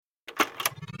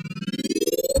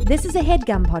This is a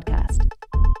HeadGum podcast.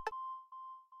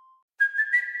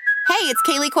 Hey, it's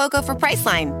Kaylee Cuoco for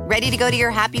Priceline. Ready to go to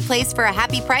your happy place for a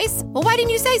happy price? Well, why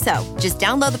didn't you say so? Just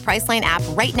download the Priceline app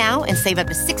right now and save up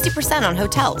to 60% on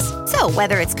hotels. So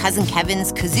whether it's Cousin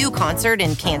Kevin's Kazoo Concert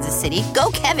in Kansas City,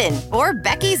 go Kevin, or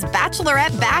Becky's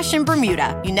Bachelorette Bash in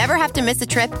Bermuda, you never have to miss a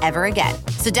trip ever again.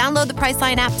 So download the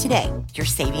Priceline app today. Your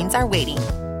savings are waiting.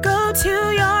 Go to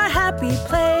your happy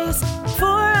place for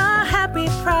a happy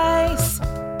price.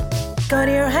 Go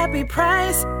to your happy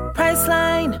price,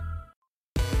 Priceline.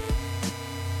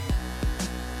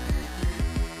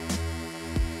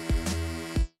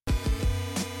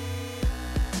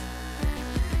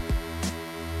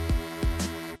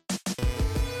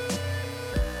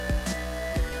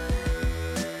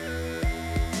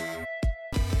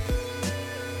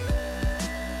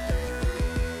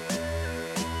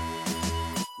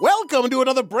 Welcome to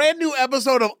another brand new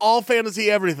episode of All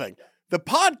Fantasy Everything, the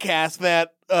podcast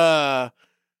that The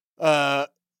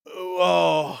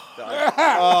podcast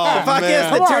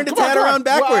that turned its head around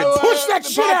backwards. Push that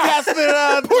shit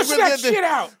out. Push that shit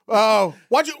out. Oh,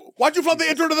 why'd you flub the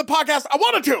intro to the podcast? I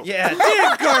wanted to. Yeah,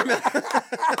 damn, Carmen.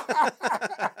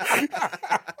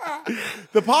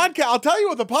 The podcast. I'll tell you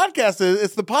what the podcast is.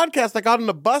 It's the podcast that got on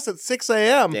the bus at 6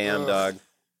 a.m. Damn, dog.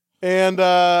 And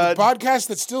Podcast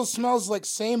that still smells like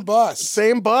same bus.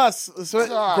 same bus. So,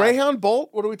 God. Greyhound Bolt.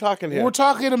 What are we talking here? We're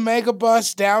talking a mega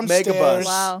bus downstairs. Mega bus.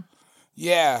 Wow.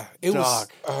 Yeah, it was. Dog.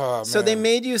 Oh, So man. they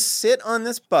made you sit on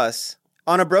this bus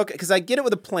on a broken... Because I get it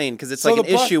with a plane, because it's So like an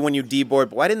the bus- issue when you deboard.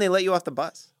 But why didn't they let you off the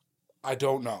bus? I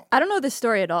don't know. I don't know this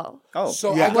story at all. Oh,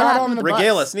 So Yeah. I What got happened on to the the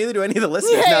regale bus? us. Neither do any of the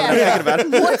listeners now that I'm thinking about it.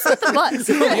 What's with the bus?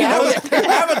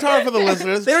 Avatar for the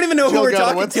listeners. They don't even know who Jill we're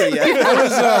talking Gutowitz. to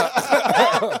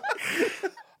yet.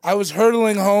 I was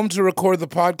hurtling home to record the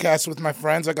podcast with my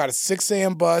friends. I got a 6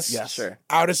 a.m. bus. Yes. Sure.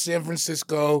 Out of San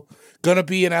Francisco. Gonna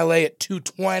be in LA at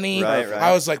 2:20. Right.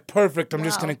 I was like, perfect. I'm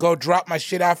just gonna go drop my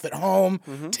shit off at home,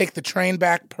 take the train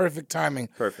back. Perfect timing.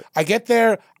 Perfect. I get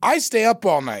there. I stay up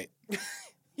all night.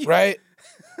 Right?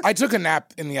 I took a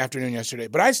nap in the afternoon yesterday,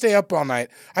 but I stay up all night.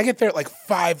 I get there at like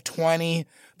 5:20.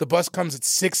 The bus comes at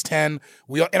 6:10.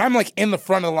 And I'm like in the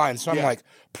front of the line, so I'm like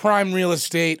prime real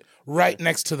estate, right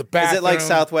next to the bathroom. Is it like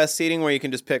Southwest seating where you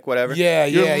can just pick whatever? Yeah,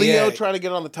 You're yeah, Leo yeah. trying to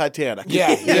get on the Titanic.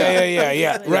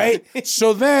 Yeah. Right?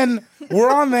 So then we're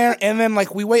on there, and then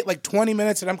like we wait like 20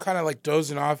 minutes, and I'm kind of like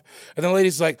dozing off. And the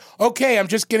lady's like, okay, I'm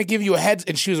just going to give you a heads.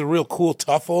 And she was a real cool,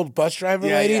 tough old bus driver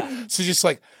lady. Yeah. So just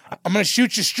like, I'm going to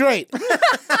shoot you straight.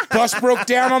 Bus broke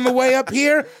down on the way up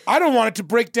here. I don't want it to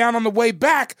break down on the way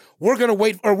back. We're going to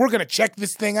wait, or we're going to check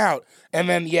this thing out. And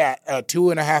then,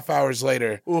 2.5 hours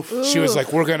later, she was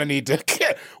like, we're going to need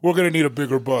a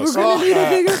bigger bus.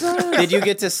 Did you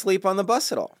get to sleep on the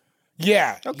bus at all?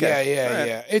 Yeah. Okay.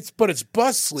 Yeah. It's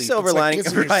bus sleep. Silver It's like lining,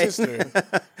 kissing your right.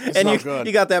 sister. And not good.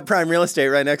 you got that prime real estate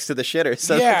right next to the shitter.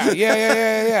 So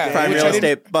Yeah. prime Which real I didn't-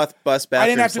 estate bus bathroom I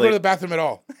didn't have to go to the sleep. bathroom at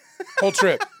all. Whole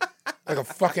trip. Like a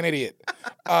fucking idiot.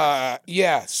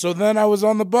 So then I was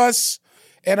on the bus,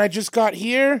 and I just got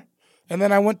here, and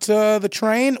then I went to the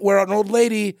train where an old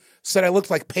lady said I looked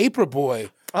like Paperboy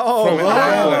from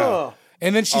Atlanta.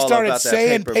 And then she All started about that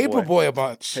saying Paperboy. Paperboy a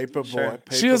bunch. Paperboy.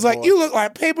 She was like, you look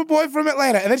like Paperboy from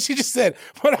Atlanta. And then she just said,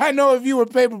 but I know if you were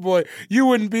Paperboy, you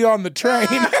wouldn't be on the train.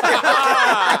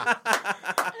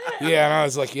 Yeah, and I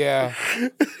was like, yeah.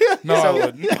 No, I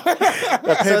wouldn't.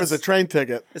 That paper's a train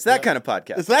ticket. It's that kind of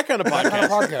podcast. It's that kind of podcast.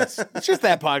 Podcast. It's just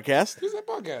that podcast. Who's that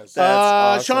podcast? That's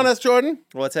awesome. Sean S. Jordan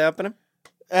What's happening?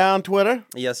 on Twitter.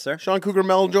 Yes, sir. Sean Cougar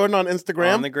Melon Jordan on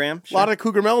Instagram. On the gram, A lot of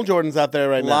Cougar Melon Jordans out there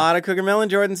right A now. lot of Cougar Melon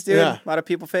Jordans, dude. Yeah. A lot of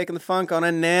people faking the funk on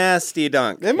a nasty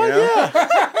dunk. Am I? you know?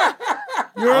 Yeah.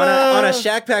 You're On a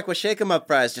Shack Pack with Shake 'em Up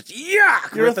fries, just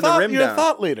yuck, You're a ripping the rim you're a down.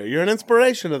 thought leader. You're an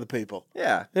inspiration to the people.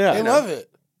 Yeah. Yeah. They love it.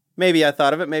 Maybe I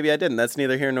thought of it, maybe I didn't. That's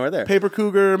neither here nor there. Paper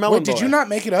Cougar Melon Wait, did Boy. you not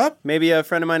make it up? Maybe a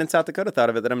friend of mine in South Dakota thought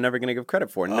of it that I'm never going to give credit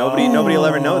for. Nobody will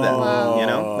ever know that. You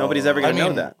know, nobody's ever going to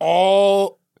know that.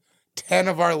 all 10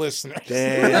 of our listeners.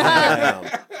 Damn.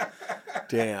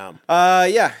 Damn.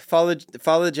 Yeah. Follow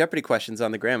the Jeopardy questions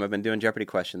on the gram. I've been doing Jeopardy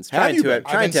questions. Have you been?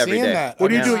 Trying I've to been every seeing day. that. What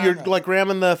do you Yeah. do? You're like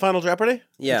ramming the Final Jeopardy?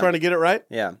 Yeah. You're trying to get it right?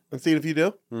 Yeah. And see if you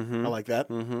do? Mm-hmm. I like that.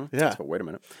 Mm-hmm. Yeah. But wait a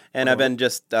minute. And I've been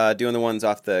just doing the ones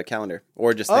off the calendar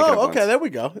or just thinking of Oh, ones. okay. There we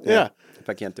go. Yeah. If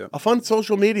I can't do it. A fun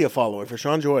social media following for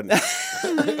Sean Jordan.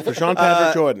 For Sean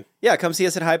Patrick Jordan. Yeah, come see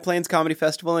us at High Plains Comedy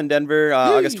Festival in Denver,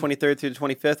 August 23rd through the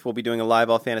 25th. We'll be doing a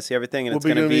live All Fantasy Everything, and it's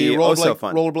going to be roller so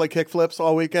fun. rollerblade kickflips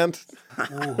all weekend.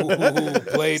 Ooh,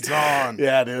 blades on.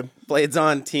 Yeah, dude. Blades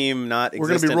on team not We're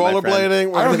gonna be existent, my friend.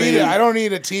 rollerblading. I don't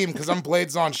need a team because I'm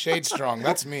blades on shade strong.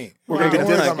 That's me. We're gonna Don't get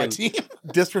worry about my team.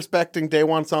 disrespecting Day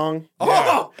One Song.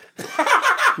 Oh!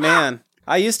 Man,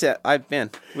 we used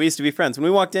to be friends. When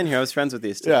we walked in here, I was friends with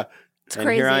these two. Yeah. It's And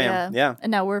crazy. here I am. Yeah.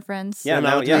 And now we're friends. Yeah, And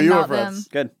now, now yeah. you are Not friends.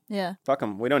 them. Good. Yeah. Fuck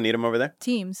them. We don't need them over there.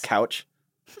 Teams. Couch.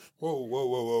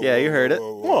 Whoa. Yeah, you heard it.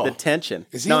 Whoa. The tension.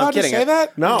 Is he no, allowed I'm kidding. to say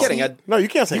that? No. I'm kidding. No, you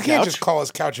can't say You couch. can't just call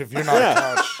us couch if you're not a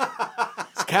couch.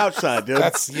 It's couch side, dude.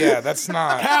 That's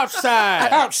not. couch side.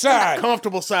 Couch side.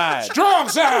 Comfortable side. Strong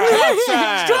side. Couch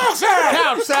side. Strong side.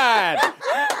 Couch side.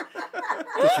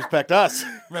 Disrespect us.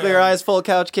 Clear eyes, full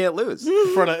couch, can't lose.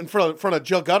 In front of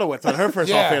Jill Gutowitz on her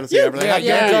first All Fantasy Yeah, everything. How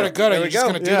yeah, dare you? gutta. we You're just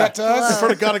go. going to do that to In us?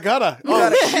 front of Gutta.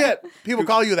 Oh, shit. People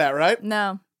call you that, right?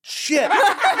 No. Shit.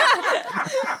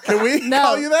 Can we No.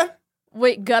 call you that?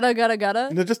 Wait, gutta.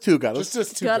 No, just two Guttas.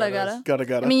 Just two Gutta, guttas. gutta.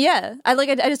 Gutta. I mean, yeah. I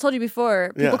just told you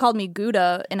before. People Yeah. called me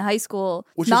Gouda in high school.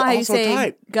 Which Not is how you also say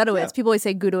tight. Gutowitz. People always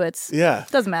say Gutowitz. Yeah.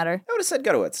 Doesn't matter. I would have said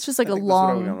Gutowitz. It's just like a I think that's what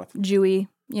I'm going long, with. Jewy,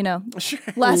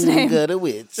 last name.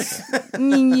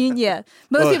 Gutowitz. Yeah.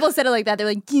 Most people said it like that. They're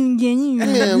like, yeah.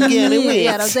 And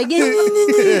I was like, A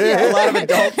yeah. lot of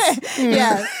adults.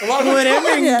 Yeah.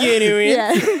 Whatever, Yeah. Gutowitz.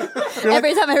 Yeah.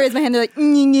 Every time I raise my hand, they're like,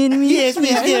 yes,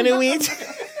 Miss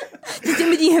Gutowitz. Does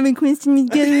somebody have a question, Miss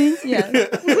Gutowitz? Yeah.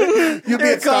 You'll be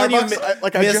at calling you Starbucks.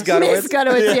 Like Miss Gutowitz. Miss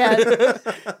Gutowitz,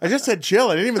 yeah. I just said Jill.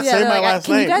 I didn't even Yeah, say they're my like, last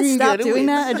can name. you guys stop Gutowitz. doing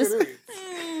that?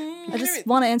 I just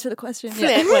want to answer the question.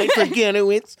 Yeah. Flat white for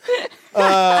Gutowitz.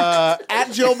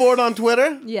 At Jill Board on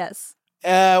Twitter. Yes.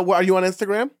 Are you on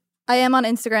Instagram? I am on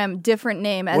Instagram, different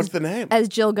name as What's the name? as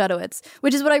Jill Gutowitz,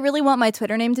 which is what I really want my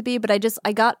Twitter name to be, but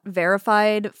I got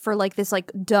verified for like this like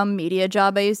dumb media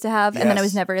job I used to have, and then I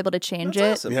was Yes. never able to change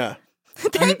That's it. awesome. Yeah.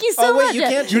 Thank you so Oh, wait, much. you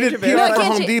can't You change did your PR I for can't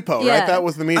Home cha- Depot, yeah. right? That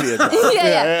was the media job.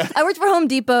 yeah. I worked for Home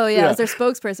Depot. Yeah, I was their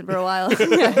spokesperson for a while.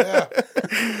 Yeah,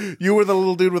 You were the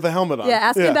little dude with the helmet on.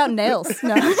 ask me about nails.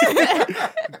 No.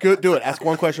 Good, do it. Ask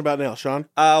one question about nails, Sean.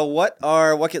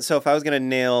 So if I was gonna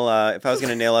nail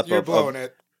up You're a blowing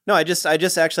it. No, I just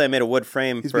actually I made a wood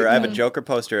frame He's for. been- I have a Joker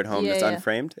poster at home Yeah, that's yeah.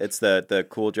 unframed. It's the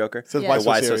cool Joker. Says, Yeah. "Why The so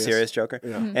Why So serious?" Serious Joker.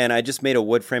 And I just made a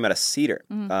wood frame out of cedar.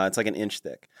 It's like an inch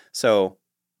thick. So,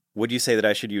 would you say that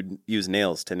I should use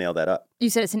nails to nail that up? You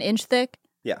said it's an inch thick?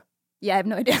 Yeah. Yeah, I have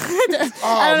no idea. Oh,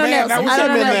 I don't know man, nails. that was I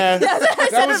don't in know there. nails. Yeah, I That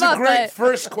said was it a off, great but-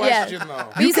 first question, though.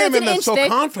 You You said came it's in an there inch so thick?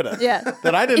 confident Yeah.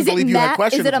 that I didn't Is it believe you matte? had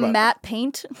questions Is it a about matte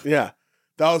paint? Yeah.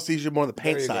 That was usually more the There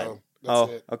paint you side. go.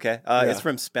 That's it. Okay. Yeah. It's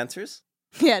from Spencer's.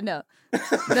 Yeah, no.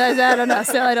 I don't know.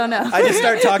 Still, I don't know. I just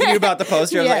started talking to you about the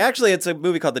poster. I was Yeah. like, actually, it's a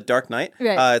movie called The Dark Knight.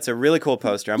 Right. It's a really cool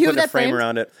poster. I'm You have putting a that frame framed?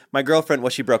 around it. My girlfriend, well,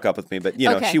 she broke up with me, but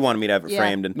Okay. she wanted me to have it Yeah.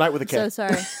 framed. And Night with a K. So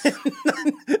sorry.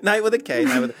 Night with a K,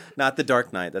 not The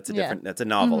Dark Knight. That's a Yeah. different. That's a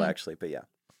novel Mm-hmm. actually, but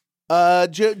yeah.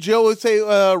 Jill would say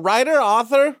writer,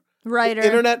 author, Writer.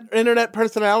 internet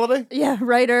personality. Yeah,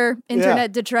 writer,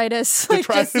 internet detritus. Like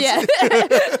just, yeah.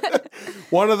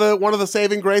 One of the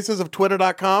saving graces of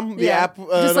Twitter.com, the Yeah. app Just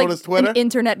known like as Twitter. An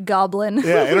internet goblin.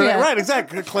 Yeah, internet, right,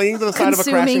 exactly. Clinging to the side of a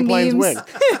crashing Consuming plane's memes.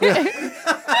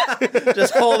 wing.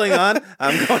 Just holding on.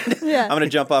 I'm going to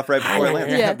jump off right before it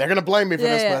lands. Yeah. They're gonna blame me for Yeah,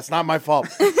 this, yeah. but it's not my fault.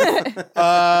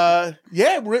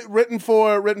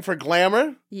 Written for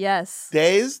Glamour, Yes.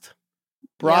 Dazed,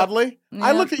 Broadly.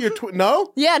 I looked at your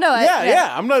no. Yeah, no.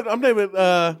 Yeah. I'm naming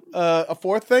a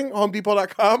fourth thing.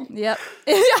 HomeDepot.com. Yep.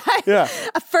 Yeah.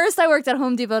 First, I worked at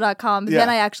HomeDepot.com, but Yeah. then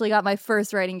I actually got my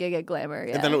first writing gig at Glamour.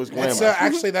 Yeah. And then it was Glamour. That's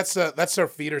actually that's their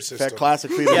feeder system. that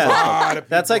classic feeder Yeah. system. lot of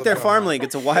That's like people their go farm on. league.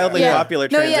 It's a wildly Yeah. popular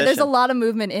No, transition. yeah, there's a lot of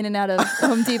movement in and out of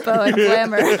Home Depot and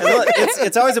Glamour.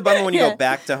 It's always a bummer when you Yeah. go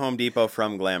back to Home Depot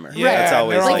from Glamour. Yeah, That's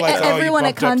always they're all Like, like like, oh, you everyone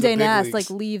at bumped up to Condé the big Nast leagues.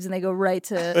 leaves and they go right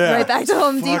back to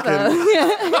Home Fucking- Depot.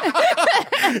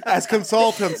 Yeah, As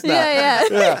consultants now.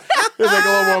 yeah. They make a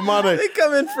little more money. they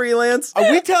come in freelance.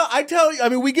 I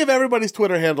mean, we give everybody's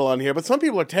Twitter handle on here, but some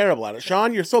people are terrible at it.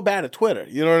 Sean, you're so bad at Twitter.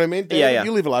 You know what I mean? Dave, Yeah.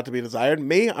 You leave a lot to be desired.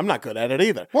 Me, I'm not good at it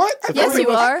either. What? I Yes, thought you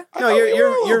are. No,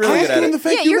 you're really good at it.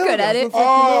 Yeah, you're good at it.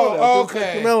 Oh,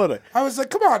 okay. Humility. I was like,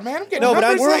 come on, man. I'm getting No, but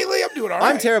numbers I'm- lately. I'm doing all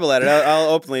right. I'm terrible at it. I'll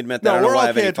openly admit that. I No, don't know we're why I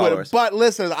have okay any at Twitter. followers. But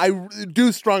listen, I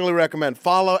do strongly recommend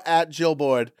follow at Jill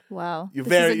Board. Wow. You're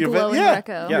This very, is a you're glowing very,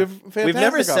 reco. Yeah. You're We've fantastic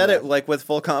never on said that. it like with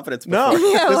full confidence before. No,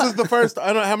 Yeah, this well- is the first. I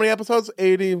don't know how many episodes.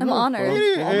 80. I'm honored.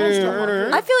 Almost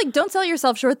 100. I feel like don't sell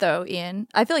yourself short though, Ian.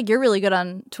 I feel like you're really good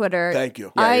on Twitter. Thank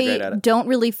you. Yeah, I you're great at it. don't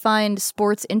really find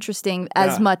sports interesting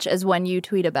as Yeah. much as when you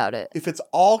tweet about it. If it's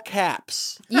all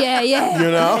caps, Yeah.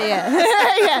 You know? Yeah.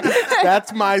 Yeah.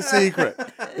 that's my secret.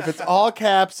 If it's all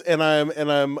caps and I'm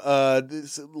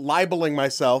libeling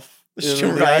myself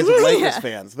in the eyes of Lakers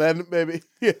fans. Then maybe.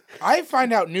 Yeah. I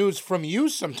find out news from you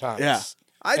sometimes. Yeah.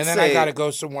 And then I got to go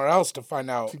somewhere else to find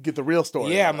out. To get the real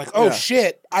story. Yeah, I'm like, oh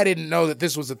shit, I didn't know that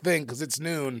this was a thing because it's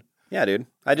noon. Yeah, dude.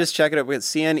 I just check it up with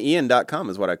cnn.com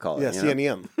is what I call it. Yeah,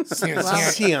 CNN. CNN.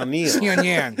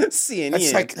 CNN. CNN.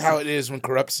 That's like how it is when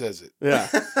Corrupt says it. Yeah.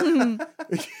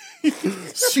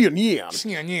 CNN.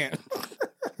 CNN.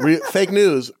 Fake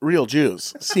news, real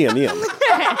Jews. CNN.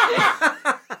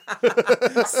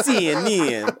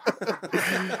 CNN.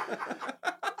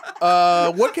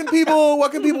 What can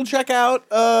people check out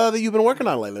that you've been working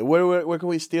on lately? Where can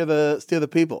we steer the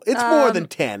people? It's more than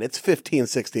 10. It's 15,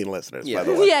 16 listeners, by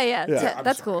the way. Yeah.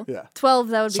 That's cool. Yeah. 12,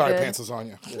 that would be Sorry, good. Pants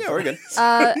Lasagna. Yeah, we're good.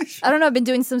 I don't know. I've been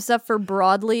doing some stuff for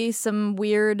Broadly, some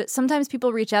weird. Sometimes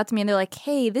people reach out to me and they're like,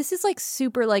 "Hey, this is like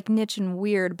super like niche and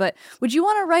weird, but would you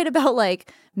want to write about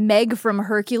like Meg from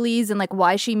Hercules and like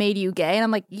why she made you gay?" And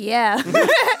I'm like, "Yeah,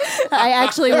 I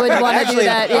actually would want to do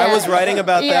that." Yeah. I was writing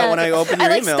about that when I opened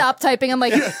your I email. stopped typing. I'm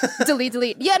like,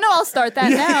 delete. Yeah, no, I'll start that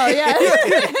now.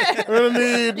 Yeah, We're gonna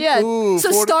need,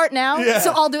 so 40 start now. Yeah.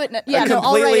 So I'll do it. Yeah, a no,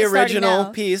 I'll write completely it starting original now.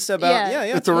 piece about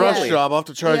Yeah. It's a rush totally. job. I'll have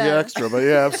to charge you Yeah. extra, but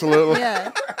yeah, absolutely.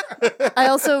 Yeah. I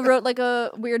also wrote like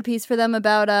a weird piece for them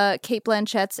about Kate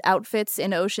Blanchett's outfits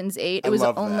in Ocean's 8. It was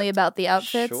love only that. about the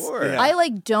outfits. Sure. Yeah.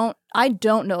 I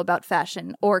don't know about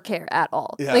fashion or care at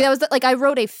all. Yeah. Like that was I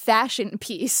wrote a fashion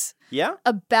piece Yeah?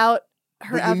 about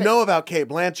her But you outfit. know about Kate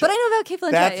Blanchett. But I know about Kate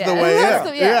Blanchett. That's yeah. the way,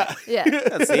 That's yeah. yeah.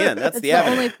 That's the end. That's It's the the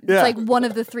avenue. only. It's Yeah. like one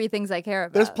of the three things I care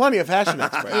about. There's plenty of fashion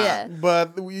experts. Yeah.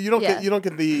 But you don't Yeah.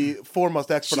 get the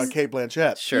foremost expert on Kate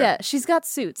Blanchett. Sure. Yeah, she's got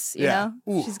suits. You Yeah.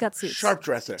 know, Ooh, she's got suits. Sharp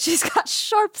dresser. She's got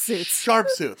sharp suits. Sharp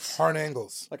suits. Hard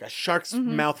angles. Like a shark's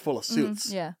mouth full of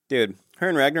suits. Yeah. Dude, her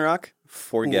and Ragnarok,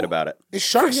 forget about it. Is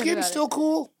shark Forget skin about still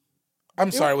cool? I'm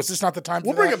sorry, was this not the time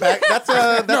We'll for bring that? it back.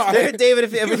 That's David,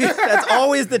 that's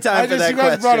always the time I for just, that you guys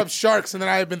question. brought up sharks, and then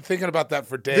I have been thinking about that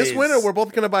for days. this winter. We're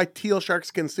both gonna buy teal shark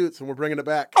skin suits, and we're bringing it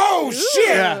back. Oh, shit!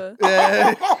 Yeah,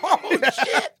 yeah, Oh,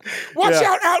 shit! Watch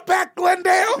out, Outback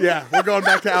Glendale! yeah. We're going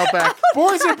back to Outback.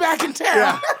 Boys are back in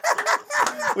town!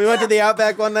 We went to the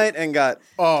Outback one night and got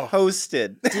Oh.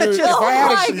 hosted. Dude, if Oh I had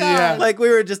my a, god. Yeah. Like we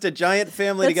were just a giant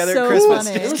family That's together so at Christmas.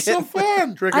 funny. it was so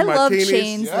fun. Drinking I love martinis.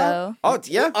 chains Yeah. though. Oh,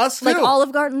 yeah. Us too. Like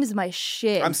Olive Garden is my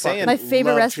shit. I'm saying, my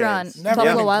favorite love restaurant, chains. Never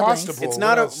Buffalo been Wild Wings. Impossible. It's not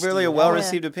What a else really do a you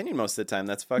well-received opinion most of the time.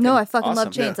 That's fucking No, I fucking awesome.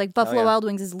 love chains. Yeah. Like Buffalo yeah. Wild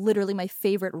Wings is literally my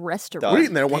favorite restaurant. We're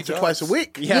eating there once or twice a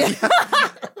week. Yeah.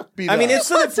 Beat I mean, up. it's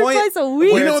to the Once or point. twice a week.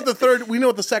 We where know it's-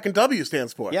 what the second W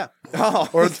stands for. Yeah. Oh.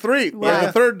 Or three.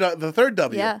 Yeah. The third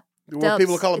W. Yeah. What Dubs.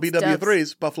 people call it It's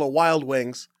BW3s, Buffalo Wild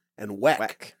Wings and Weck.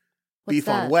 Whack. Beef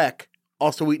What's on that? Weck,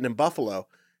 also eaten in Buffalo.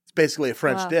 It's basically a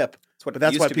French Wow. dip. what But it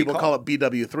that's used why to be people call called. it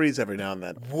BW3s every now and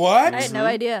then. What? I had no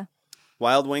idea.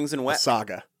 Wild Wings and A Wet.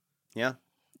 saga. Yeah.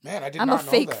 Man, I did I'm not a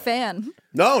know fake that. fan.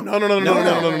 No.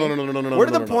 We're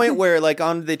to the point where, like,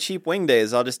 on the cheap wing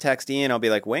days, I'll just text Ian. I'll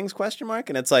be like, "Wings?" ?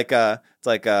 And it's like,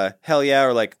 hell yeah,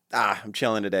 or like, I'm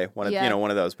chilling today. One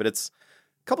of those. But it's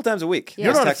a couple times a week. Yeah.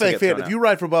 You're Those not a texts will fake get fan. thrown If out. you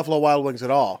ride for Buffalo Wild Wings at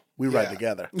all, we ride Yeah.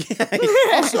 together.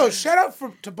 Also, shout out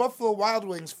to Buffalo Wild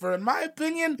Wings for, in my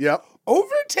opinion, Yep.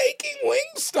 overtaking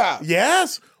Wingstop.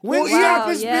 Yes. Well, Wingstop Wow,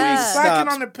 has yeah. been slacking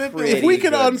Wingstop's on the pit. pretty if we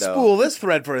could good, unspool this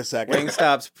thread for a second.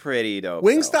 Wingstop's pretty dope.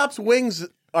 Wingstop's wings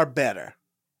are better.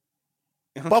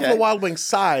 though. Buffalo Okay. Wild Wings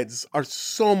sides are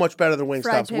so much better than Fried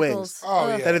Wingstop's pickles. wings. Oh,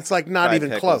 Ugh. yeah. That it's like not Fried even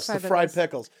pickles. close. Fried The fried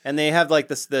pickles. pickles. And they have like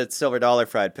the silver dollar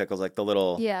fried pickles, like the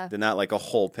little. Yeah. They're not like a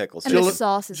whole pickle. And So the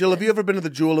sauce is Jill, have good. you ever been to the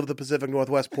Jewel of the Pacific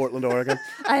Northwest, Portland, Oregon?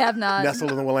 I have not.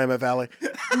 Nestled in the Willamette Valley.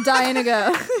 I'm dying to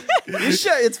go. you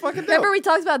should. It's fucking dope. Remember we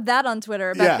talked about that on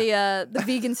Twitter about the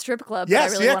vegan strip club. that I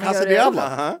Yes, really yeah, want to Casa go to. Diablo.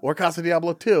 Uh-huh. Or Casa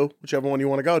Diablo 2, whichever one you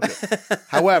want to go to.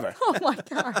 However, Oh my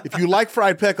god. if you like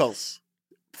fried pickles,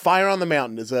 Fire on the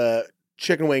Mountain is a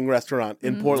chicken wing restaurant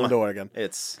in Portland, Oregon.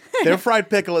 It's Their fried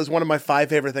pickle is one of my 5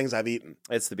 favorite things I've eaten.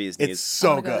 the bee's It's knees. so I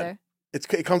wanna go good. there.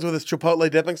 It comes with this chipotle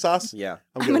dipping sauce. Yeah.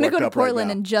 I'm gonna worked go to up right Portland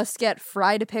now. and just get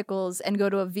fried pickles and go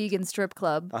to a vegan strip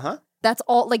club. Uh huh. That's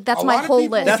all. Like that's A my lot of whole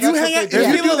people- list. That's you what hang they out, do. if There's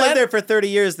you people do that live that, there for 30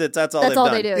 years. That's all That's they've all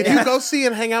done. they do. if Yeah. you go see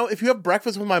and hang out, if you have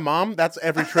breakfast with my mom, that's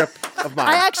every trip of mine.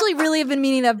 I actually really have been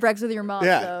meaning to have breakfast with your mom.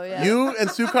 yeah. So, yeah. You and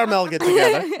Sue Carmel get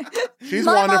together. She's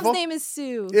My wonderful. mom's name is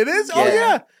Sue. It is? Oh, Yeah.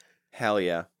 yeah. Hell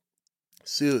yeah.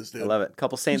 Sue's, dude. I love it.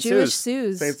 Couple Saint Jewish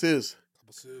Sue's. Sue's. St. Sue's.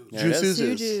 There it is.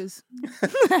 Sue Jews.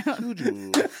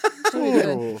 Jews.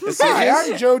 Ooh. Hi,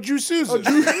 I'm Joe Jusuzu.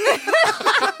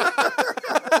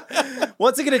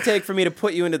 What's it going to take for me to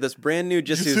put you into this brand new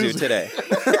Jisuzu Jisuzu. today?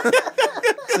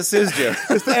 Jisuzu.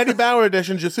 It's the Andy Bauer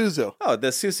edition, Jisuzu. Oh, the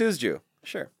Susuzu.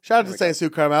 Sure. Shout out to St. Sue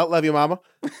Carmel. Love you, mama.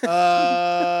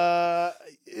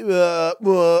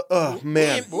 Oh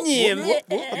man.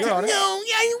 You're on it. No,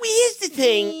 here's the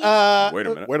thing.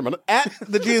 Wait a minute. At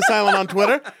the G is silent on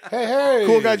Twitter. Hey.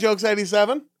 Cool Guy Jokes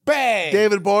 87. Bang.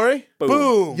 David Gborie.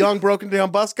 Boom. Young broken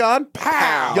down bus gone.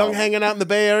 Pow. Young hanging out in the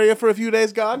Bay Area for a few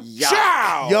days gone.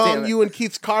 Ciao. Young, you and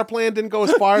Keith's car plan didn't go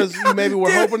as far as you maybe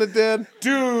were hoping it did.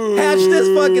 Dude. Hatch this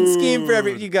fucking scheme for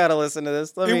every. You gotta listen to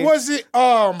this. It wasn't.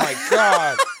 Oh my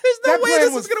God. There's no that way plan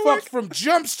this was is gonna fucked work. from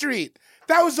Jump Street.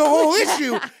 That was the whole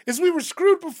issue. Is we were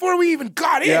screwed before we even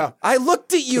got in. Yeah. I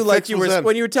looked at you The like fix you was were in.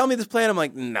 when you were telling me this plan. I'm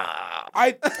like, nah.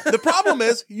 The problem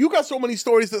is, you got so many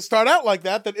stories that start out like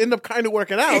that end up kind of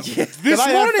working out. This that I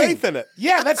have morning. faith in it.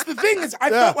 Yeah, that's the thing. Is I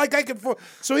felt like I could.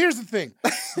 So here's the thing.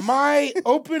 My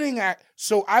opening act.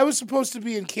 So I was supposed to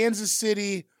be in Kansas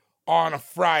City on a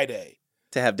Friday.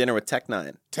 To have dinner with Tech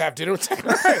Nine. To have dinner with Tech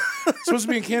Nine. Supposed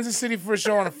to be in Kansas City for a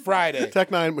show on a Friday. Tech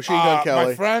Nine, Machine Gun Kelly.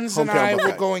 My friends and Hometown I were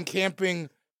Buckeye. going camping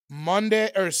Monday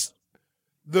or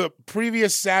the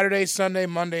previous Saturday, Sunday,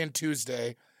 Monday, and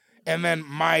Tuesday. And then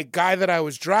my guy that I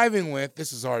was driving with,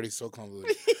 this is already so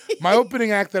convoluted. My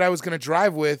opening act that I was going to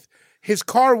drive with, his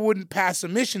car wouldn't pass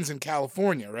emissions in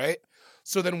California, right?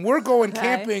 So then we're going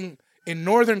camping in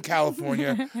Northern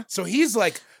California. So he's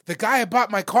like, the guy I bought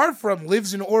my car from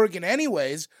lives in Oregon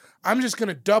anyways. I'm just going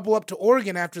to double up to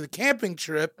Oregon after the camping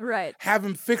trip, Right. have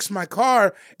him fix my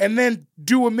car, and then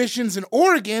do emissions in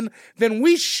Oregon. Then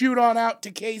we shoot on out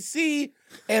to KC,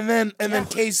 and then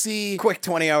KC. Quick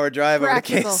 20-hour drive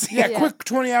Practical. over to KC. Yeah, quick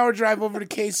 20-hour drive over to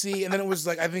KC, and then it was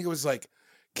like, I think it was like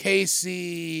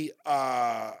KC,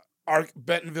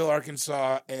 Bentonville,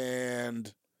 Arkansas,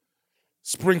 and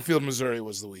Springfield, Missouri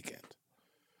was the weekend.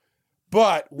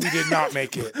 But we did not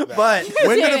make it. But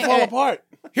When did it fall apart?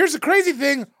 Here's the crazy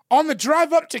thing. On the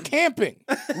drive up to camping.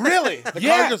 Really? The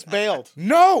Yeah. car just bailed.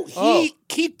 No,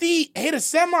 Keith hit a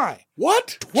semi.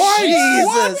 What? Twice.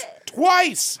 Jesus.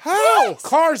 Twice. How?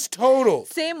 Cars totaled.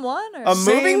 Same one? Or? A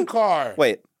Same moving car.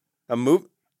 Wait,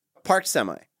 parked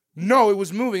semi. No, it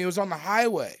was moving. It was on the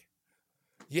highway.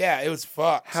 Yeah, it was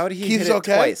fucked. How did he Keith's hit it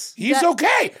okay? twice? He's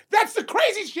okay. That's the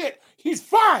crazy shit. He's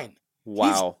fine.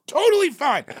 Wow. He's totally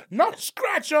fine. Not a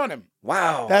scratch on him.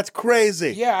 Wow. That's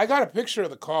crazy. Yeah, I got a picture of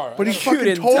the car. But I he gotta- you fucking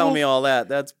didn't total- tell me all that.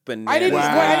 That's bananas. I didn't want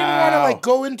to Wow. like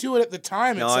go into it at the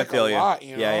time. No, It's I like feel a you. lot,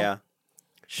 you know? Yeah.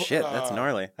 Shit, that's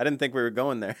gnarly. I didn't think we were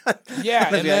going there.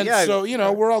 Yeah, and then Yeah. so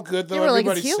we're all good though. You were like, is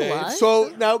Everybody's he safe. alive?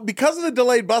 So now, because of the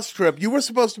delayed bus trip, you were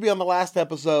supposed to be on the last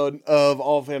episode of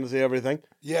All Fantasy Everything.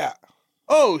 Yeah.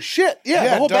 Oh shit! Yeah,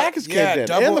 the whole back is caved in,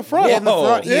 double- and the front. Yeah, in the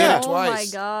front. He hit Yeah. it Oh my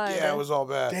twice. God. Yeah, it was all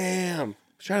bad. Damn.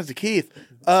 Shout out to Keith.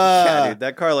 Yeah, dude,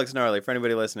 that car looks gnarly. For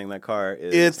anybody listening, that car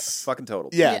is It's- fucking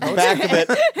totaled. Yeah, the back of it.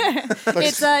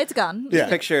 It's gone. Yeah.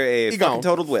 Picture a He fucking gone.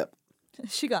 totaled whip.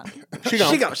 She gone. She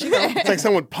gone. She go. It's like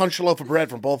someone punched a loaf of bread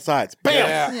from both sides. Bam.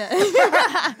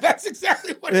 Yeah. That's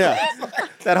exactly what Yeah. it was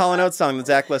like. That Hall & Oates song that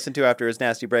Zach listened to after his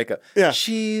nasty breakup. Yeah.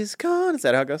 She's gone. Is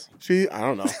that how it goes? I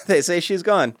don't know. They say she's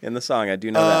gone in the song. I do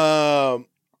know that.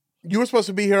 You were supposed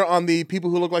to be here on the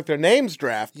people who look like their names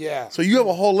draft. Yeah. So you have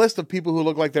a whole list of people who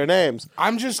look like their names.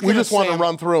 I'm just We gonna just want say to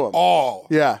run through them. all.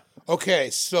 Yeah. Okay,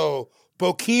 so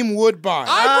Bokeem Woodbine.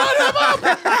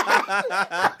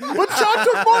 But Sean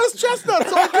took Morris Chestnut,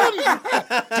 so I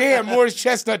couldn't. Damn, Morris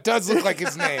Chestnut does look like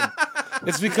his name.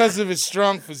 It's because of his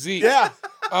strong physique. Yeah.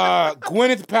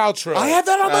 Gwyneth Paltrow. I had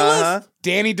that on my list.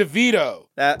 Danny DeVito.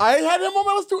 I had him on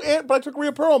my list too, but I took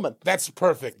Rhea Perlman. That's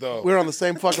perfect though. We were on the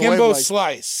same fucking Kimbo wavelength.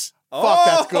 Slice. Fuck,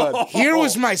 that's good. Here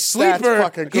was my sleeper.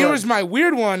 fucking good. Here was my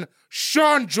weird one.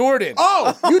 Sean Jordan.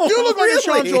 Oh, you do look like a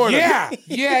Sean Jordan. Yeah.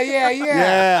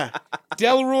 Yeah.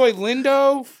 Delroy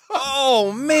Lindo.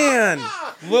 Oh, man.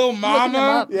 Lil him Mama.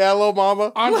 up. Yeah, Lil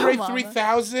Mama. Andre Lil Mama.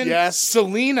 3000. Yes.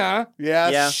 Selena.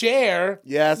 Yes. Yeah. Cher.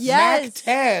 Yes. Yes. Mac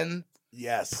 10.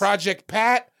 Yes. Project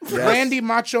Pat. Randy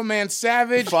Macho Man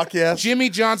Savage. Fuck yes. Jimmy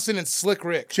Johnson and Slick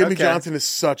Rick. Jimmy Okay. Johnson is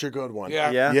such a good one.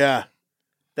 Yeah. Yeah. Yeah.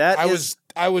 That I is-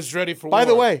 was ready for By war.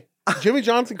 the way, Jimmy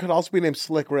Johnson could also be named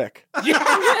Slick Rick.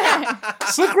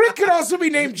 Slick Rick could also be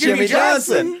named Jimmy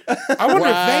Johnson. I wonder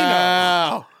if they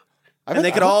know. Wow. And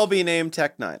they could all be named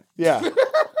Tech 9. Yeah.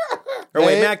 Or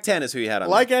wait, They- Mac 10 is who you had on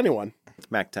Like there. anyone.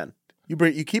 Mac 10. You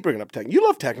keep bringing up Tech. You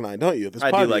love Tech 9, don't you? This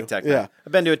I part do of like you. Tech 9. Yeah.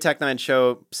 I've been to a Tech 9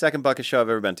 show, second bucket show I've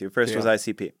ever been to. First was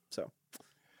ICP. So,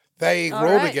 They All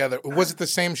rolled right. together. Was it the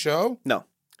same show? no.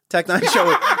 Tech 9 show.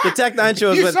 The Tech 9 show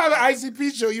was You with saw the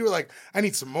ICP show. You were like, I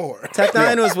need some more. Tech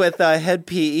 9 was with Head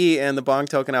PE and the Bong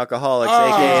Token Alcoholics,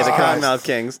 aka the Cottonmouth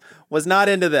Kings. Was not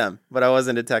into them, but I was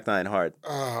into Tech 9 hard.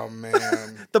 Oh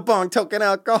man, The Bong Token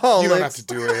Alcoholics. you don't have to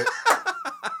do it.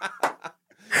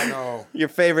 I know.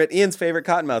 Ian's favorite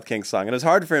Cottonmouth Kings song, and it was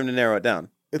hard for him to narrow it down.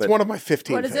 It's one of my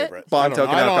 15 What is it? favorites. Bong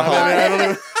token alcohol. I don't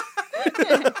even.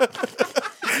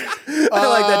 I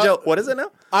like that joke. What is it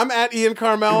now? I'm at Ian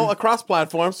Carmel across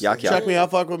platforms. Yuck, yuck. Check me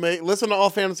out, fuck with me. Listen to All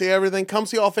Fantasy Everything. Come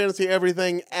see All Fantasy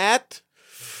Everything at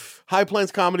High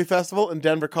Plains Comedy Festival in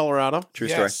Denver, Colorado. True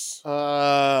story.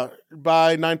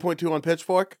 Buy 9.2 on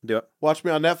Pitchfork. Do it. Watch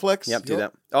me on Netflix. Yep, do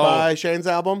that. Oh, Buy Shane's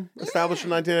album, established in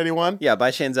 1981. yeah,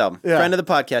 buy Shane's album. Yeah. Friend of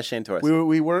the podcast, Shane Torres.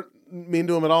 We weren't mean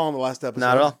to him at all in the last episode.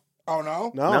 Not at all. Oh,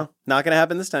 no? No. Not going to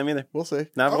happen this time either. We'll see.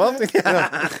 Not Okay.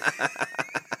 well.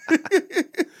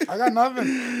 I got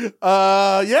nothing.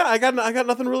 Yeah, I got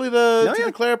nothing really to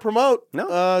declare, promote.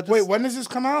 No. Wait, when does this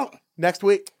come out? Next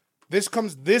week. This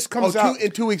comes out.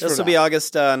 In 2 weeks This from will be now.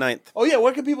 August 9th. Oh, yeah,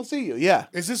 where can people see you? Yeah.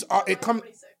 Is this it come?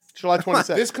 July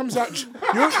 26th. This comes out.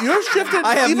 You're shifted.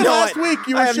 I have Even no last I- week,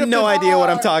 you were I have shifted. no idea what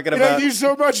I'm talking Thank about. you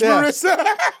so much, Yeah. Marissa.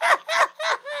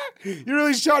 You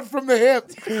really shot from the hip.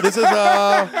 This is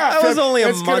That was only a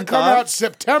It's gonna month come off. out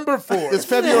September 4th. it's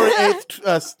February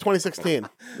 8th, 2016.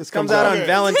 This Comes out on Okay.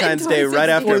 Valentine's Day right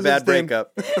after a bad 2016.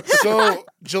 breakup. So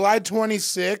July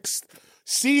 26th,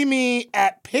 see me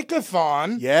at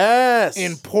Pickathon Yes.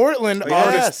 in Portland, Yes.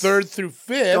 August 3rd through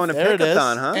 5th. Going to There it is.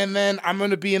 Pickathon, huh? And then I'm going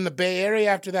to be in the Bay Area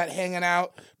after that hanging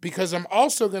out because I'm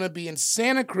also going to be in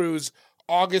Santa Cruz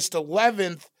August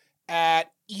 11th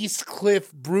at East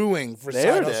Cliff Brewing for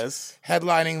There it Sidos, is.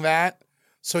 headlining that.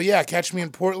 So yeah, catch me in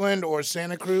Portland or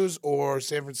Santa Cruz or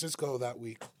San Francisco that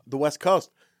week. The West Coast.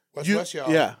 West, y'all.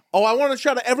 Yeah. Oh, I want to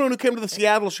shout out everyone who came to the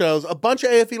Seattle shows. A bunch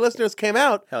of AFE listeners came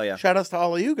out. Hell yeah. Shout outs to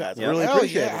all of you guys. I really Hell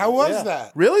appreciate yeah. it. How was Yeah.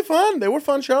 that? Really fun. They were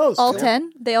fun shows. All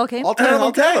 10? They all came? All 10 of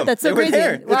them came. That's so They were crazy.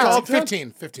 there. It's Wow. all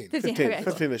 15. 15. 15, Okay.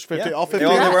 15-ish, 15. Yeah. All They 15.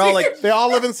 were all like They all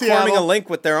live in forming a Seattle. link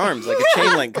with their arms, like a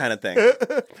chain link kind of thing.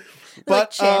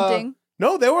 Like chanting.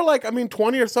 No, they were like,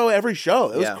 20 or so every show.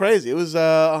 It was Yeah. crazy. It was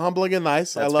humbling and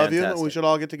nice. That's I love you. fantastic. We should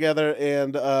all get together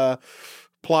and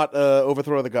plot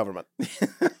overthrow of the government.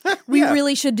 We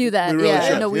really should do that. We really yeah.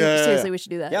 should. No, Yeah. seriously, we should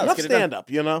do that. Yeah. Enough Let's get it done. stand up,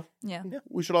 you know? Yeah.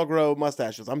 We should all grow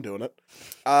mustaches. I'm doing it.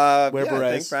 Yeah, Wear I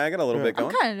berets. think I got a little bit I'm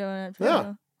going. kind of doing it. Too. Yeah. I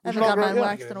You haven't should all got grow- mine yeah.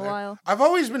 waxed in a while. I've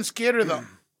always been scared of the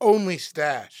only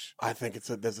stash. I think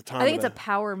there's a time. I think it's a of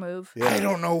power move. Yeah. I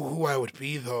don't know who I would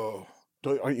be though.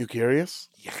 Aren't you curious?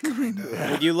 Yeah, kind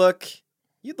of. Would you look?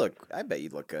 I bet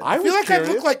you'd look good. I I was feel like curious.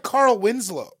 I look like Carl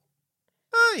Winslow.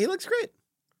 He looks great.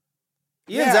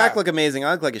 You and Yeah. Zach look amazing.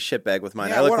 I look like a shitbag with mine.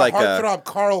 Yeah, I look what like a heartthrob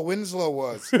Carl Winslow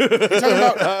was. You talking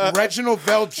about Reginald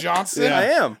Vell Johnson? Yeah. I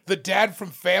am. The dad from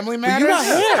Family But Matters? you got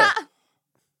hair.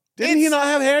 Didn't he not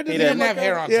have hair? He He didn't didn't have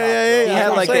hair on Yeah, top. yeah, yeah, though. yeah. He had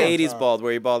I'm like the saying. 80s bald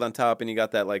where he bald on top and you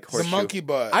got that like The horseshoe. monkey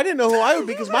butt. I didn't know who I would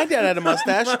be because my dad had a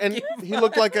mustache and he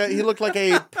looked like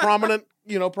a prominent,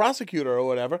 prosecutor or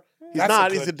whatever. He's That's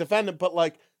not. a He's good- a defendant, but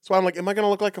like, so I'm like, am I going to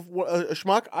look like a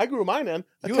schmuck? I grew mine in.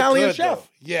 You look Italian good, chef. though.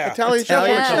 Yeah. Italian chef.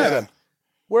 Italian works chef.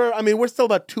 in. We're still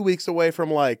about 2 weeks away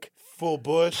from like Full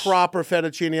bush. proper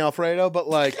fettuccine Alfredo, but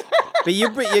like, But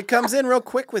it comes in real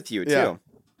quick with you too. Yeah.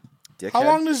 Dickhead. How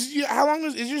long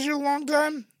is this your long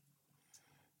time?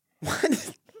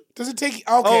 What? Does it take? Okay.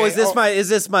 Oh, is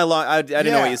this my long? I didn't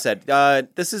know Yeah. what you said.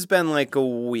 This has been like a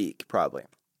week probably.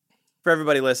 For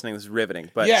everybody listening, this is riveting.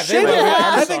 But Yeah, shave will. it.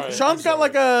 I'm I think sorry. Sean's got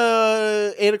like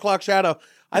a 8 o'clock shadow.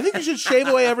 I think you should shave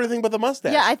away everything but the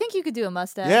mustache. Yeah, I think you could do a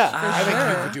mustache. Yeah. for I think sure.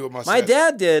 you could do a mustache. my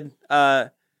dad did, and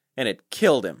it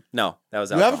killed him. No, that was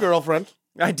You have a alcohol. girlfriend.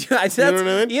 I do. That's, know what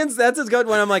I mean? Ian's. That's his good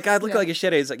one. I'm like, I look Yeah. like a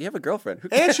shit. He's like, you have a girlfriend. Who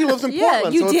And she lives in Yeah,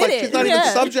 Portland, you so it's did like it. she's not even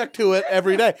Yeah. subject to it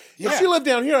every day. Yeah. If she lived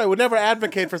down here, I would never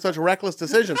advocate for such reckless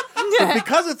decisions. But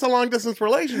because it's a long distance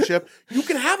relationship, you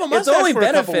can have a mustache. It's only for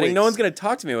a couple benefiting. No weeks. one's going to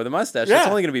talk to me with a mustache. Yeah. It's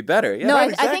only going to be better. Yeah. No, Right, I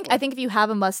exactly. think if you have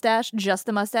a mustache, just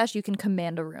the mustache, you can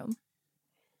command a room.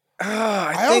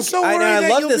 I also worry I that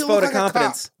love you'll this be vote look of like a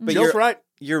confidence, but Jill's you're right.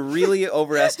 You're really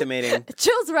overestimating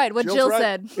Jill's right. What Jill's Jill right.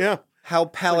 said. Yeah. how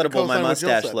palatable my co-sign what Jill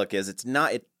mustache said. look is. It's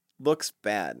not. It looks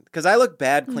bad because I look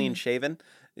bad, clean shaven.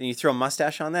 And you throw a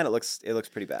mustache on that, it looks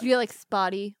pretty bad. Do you get like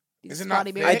spotty? Is it not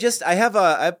spotty thick? beard? I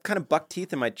have kind of buck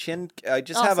teeth in my chin. I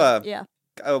just have Also, a yeah.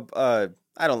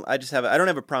 I don't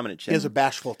have a prominent He chin. has a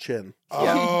bashful chin.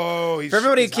 Oh, he's, For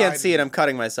everybody who he's can't see it, hiding. I'm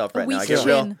cutting myself right A now. I weak get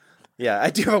real. chin. Yeah,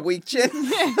 I do have a weak chin.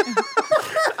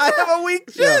 I have a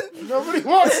weak chin. Nobody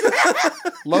wants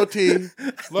that. Low T.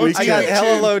 Low Weak I T. got chin.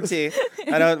 hella low T.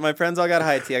 I know my friends all got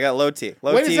high T. I got low T.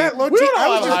 Low Wait, T. is that low We T? don't I all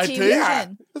was have just high T, T. yeah,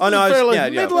 chin. Oh no, I was, fairly yeah.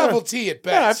 mid-level T at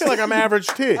Yeah, I best. feel like I'm average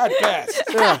T. At best.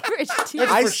 Average T.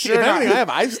 That's for Iced sure T. If anything, not. I have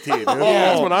iced tea, dude.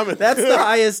 That's what I'm in. That's the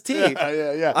highest T.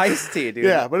 yeah. Iced T, dude.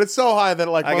 Yeah, but it's so high that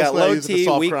like I mostly got low use it to T,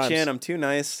 solve weak crimes. chin. I'm too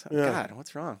nice. Yeah. God,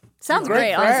 what's wrong? Sounds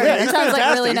Great great, friend. honestly. Yeah, That he's sounds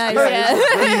like really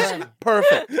fantastic. nice. He's Yeah.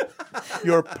 perfect.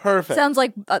 You're perfect. Sounds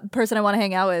like a person I want to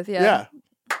hang out with. Yeah. yeah.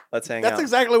 Let's hang out. That's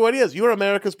exactly what he is. You're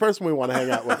America's person we want to hang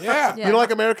out with. Yeah. You know,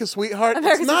 like America's sweetheart?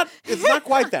 It's not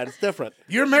quite that. It's different.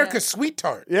 You're America's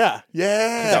sweetheart. Yeah. You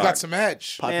got some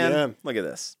edge. Pop you Man, in. look at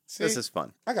this. See? This is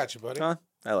fun. I got you, buddy. Huh?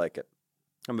 I like it.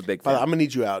 I'm a big By the way, fan. I'm gonna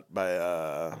need you out by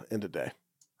end of day.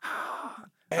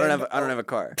 I don't have a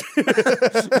car.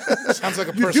 Sounds like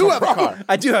a You personal do have a problem. car.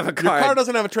 I do have a car. Your car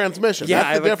doesn't have a transmission. Yeah,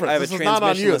 That's the difference. I have a This is not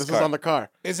on you. transmissionless This car. is on the car.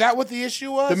 Is that what the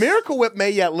issue was? The Miracle Whip may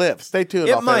yet live. Stay tuned.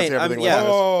 It I'll might. fancy everything yeah. with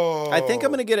this. Oh. I think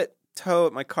I'm gonna get it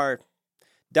towed. My car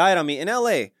died on me in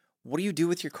LA. What do you do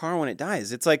with your car when it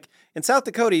dies? It's like in South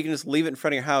Dakota, you can just leave it in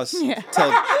front of your house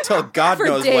till God For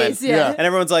knows days, when. yeah. And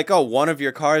everyone's like, "Oh, one of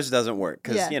your cars doesn't work,"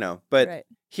 because But Right.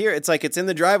 here, it's like it's in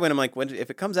the driveway. And I'm like, if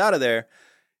it comes out of there,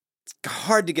 it's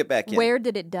hard to get back in. Where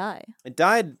did it die? It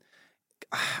died?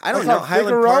 I don't Like know. on Highland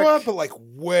Figueroa, Park, but like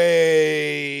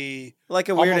way. like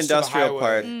a weird almost to the industrial highway.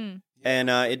 part, Mm. and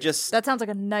it just. That sounds like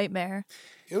a nightmare.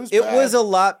 It was. It bad. was a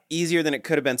lot easier than it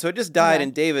could have been. So it just died, Yeah.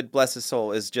 and David, bless his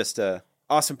soul, is just a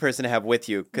awesome person to have with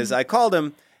you. Because Mm-hmm. I called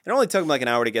him, it only took him like an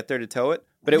hour to get there to tow it,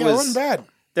 but it Yeah, wasn't bad.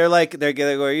 They're like, they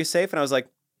go, "Are you safe?" And I was like,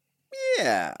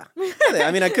 "Yeah."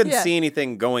 I mean, I couldn't Yeah. see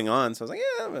anything going on, so I was like,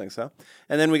 "Yeah, I think so."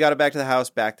 And then we got it back to the house,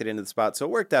 backed it into the spot, so it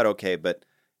worked out okay. But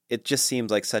it just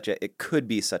seems like it could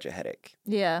be such a headache.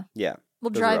 Yeah. Yeah,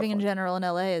 Well, Those are rough driving in ones. general in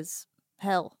LA is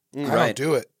hell. I Right. don't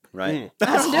do it. right. I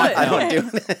don't do it. I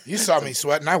don't do it. You saw me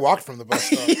sweating. I walked from the bus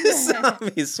stop. You saw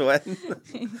me sweating.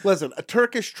 Listen, a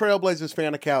Turkish Trailblazers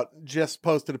fan account just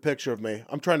posted a picture of me.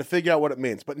 I'm trying to figure out what it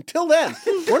means. But until then,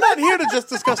 we're not here to just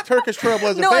discuss Turkish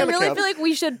Trailblazer No, I fan really accounts. feel like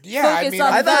we should Yeah, I focus mean, on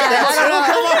I thought that. that's-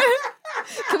 I don't know.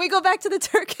 Can we go back to the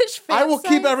Turkish fan I will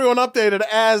keep site? everyone updated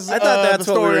as I thought that's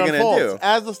the what we story were gonna unfolds. do.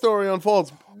 As the story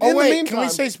unfolds. Oh In the wait, meantime, can we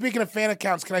say, speaking of fan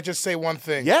accounts, can I just say one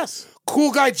thing? yes?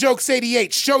 Cool Guy Jokes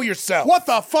 88. Show yourself. What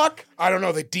the fuck? I don't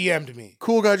know. They DM'd me.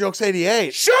 Cool Guy Jokes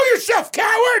 88. Show yourself,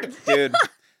 coward. Dude,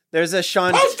 there's a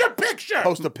Sean. Post a picture.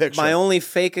 Post a picture. My only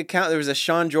fake account, there was a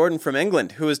Sean Jordan from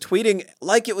England who was tweeting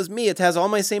like it was me. It has all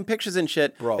my same pictures and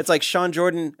shit. Bro. It's like Sean S.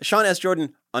 Jordan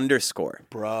 _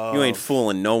 Bro. You ain't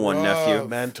fooling no one, nephew.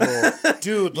 Mental.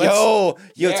 Dude, let's. Yo,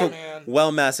 Yeah, it's a man.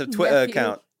 well massive Nephew.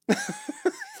 account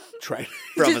Train.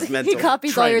 from Just- his mental. He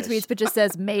copies all your Trainers. tweets, but just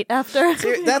says mate after.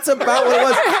 That's about what it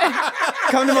was.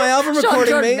 Come to my album Sean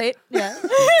recording, Jordan, mate. Yeah.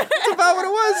 That's about what it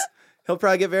was. He'll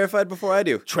probably get verified before I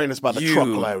do. Train us by the You,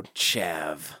 truckload.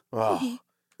 Chav. Oh.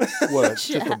 What a,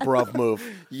 just a bruv move.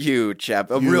 You, Chav.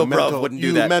 A You real mental- bruv wouldn't you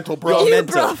do that. mental You're bruv. You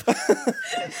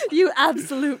mental. You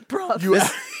absolute bruv. You,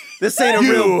 This ain't a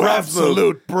you real bruv move.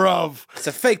 absolute bruv. It's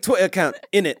a fake Twitter account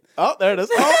in it. Oh, there it is.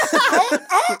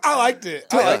 I liked it.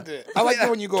 I liked it. I like it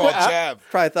when you go all jab.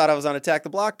 Probably thought I was on Attack the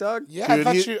Block, dog. Yeah,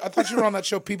 Dude, I thought you were on that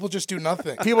show. People just do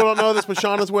nothing. People don't know this, but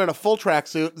Sean is wearing a full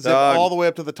tracksuit, zip Dog. all the way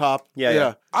up to the top.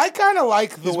 Yeah. I kind of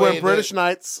like the He's way wearing British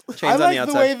Knights. I Chains on like the the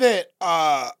outside. way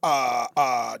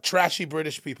that trashy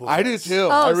British people. I do dress. too. Oh,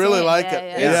 I really same. like Yeah,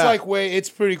 it. yeah. It's like it's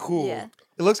pretty cool. Yeah.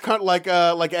 It looks kind of like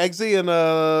Eggsy and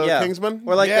Yeah. Kingsman.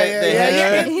 Or like Yeah, they yeah,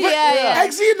 had- yeah. Yeah, yeah.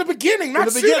 Eggsy in the beginning, not In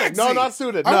the suit beginning. Eggsy. No, not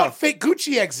suited. I No. want fake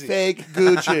Gucci Eggsy. Fake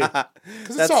Gucci.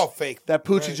 Because it's all fake. That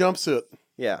Poochie jumpsuit.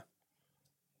 Yeah.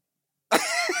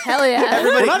 Hell yeah.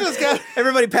 Well, not just got.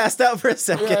 Everybody passed out for a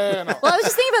second. Yeah, no. Well, I was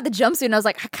just thinking about the jumpsuit, and I was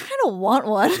like, I kind of want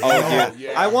one. Oh, dude.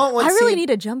 yeah. I want one. I really scene- need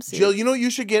a jumpsuit. Jill, you know what you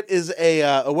should get is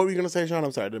a. What were you going to say, Sean?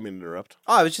 I'm sorry, I didn't mean to interrupt.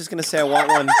 Oh, I was just gonna say I want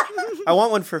one. I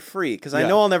want one for free because I Yeah.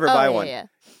 know I'll never Oh, buy yeah, one. yeah.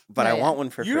 But Yeah, I yeah. want one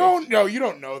for You free. don't know. You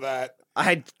don't know that.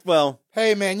 Well,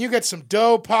 Hey, man, you get some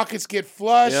dough. Pockets get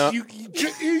flush. Yeah. You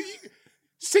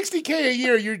 60K a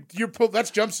year.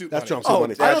 That's jumpsuit. That's money. jumpsuit money. I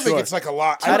don't That's think yours. it's like a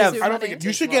lot. I'd I have- don't, I don't think it You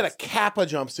takes should get a much. Kappa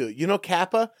jumpsuit. You know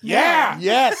Kappa? Yeah.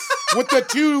 Yes. With the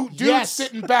two dudes Yes.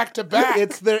 sitting back to back.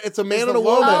 It's a man Is and the a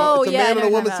woman. logo. It's a Oh, yeah, man and a no,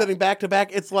 woman no. sitting back to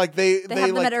back. It's like they They have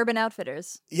them like at Urban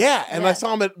Outfitters. yeah, and I Yeah.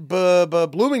 saw them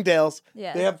at Bloomingdale's.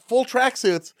 Yeah. They have full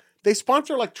tracksuits. They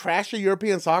sponsor like trashy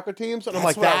European soccer teams, and I'm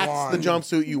That's like, what I that's the want.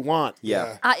 jumpsuit you want.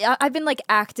 yeah. I've been like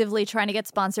actively trying to get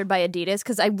sponsored by Adidas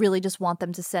because I really just want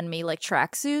them to send me like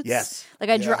tracksuits. Yes. Like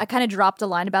I kind of dropped a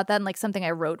line about that in like something I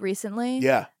wrote recently.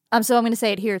 Yeah. So I'm going to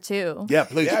say it here too. Yeah,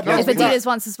 please. Yeah, No, no, If we got- Adidas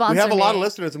wants to sponsor we have a lot me. of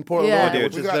listeners in Portland, Yeah. Oregon, Dude.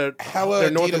 which We is got their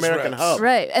hella North Adidas American reps. hub.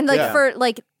 Right. And like Yeah. for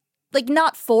like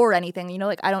not for anything, you know,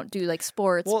 like I don't do like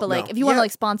sports, Well, but like no. if you want to Yeah.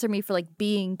 like sponsor me for like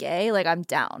being gay, like I'm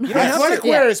down. Athletic Yeah.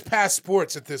 wear is past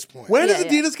sports at this point. When is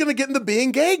Yeah, yeah. Adidas going to get in the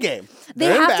being gay game? They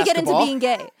They're in have to get into basketball. being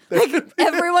gay. Like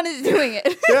everyone is doing it.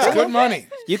 It's good money.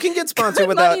 You can get sponsored Good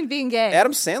without. money in being gay.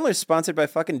 Adam Sandler's sponsored by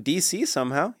fucking DC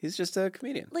somehow. He's just a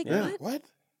comedian. Like Yeah. what? What?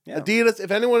 Yeah. Adidas,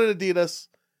 if anyone at Adidas,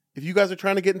 if you guys are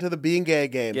trying to get into the being gay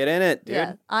game, Get in it, dude.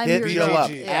 Yeah. I'm hit your Jill up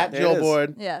BGG. Yeah. at There Jill it is.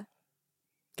 Board. Yeah.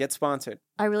 Get sponsored.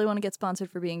 I really want to get sponsored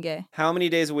for being gay. How many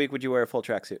days a week would you wear a full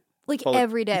tracksuit? Like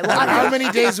every day. Well, How many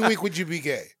days a week would you be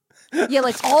gay? Yeah,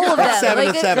 like all of them. 7 like,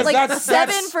 and 7. Like That's- 7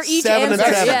 that's for each 7 and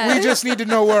answer. 7. Yeah. We just need to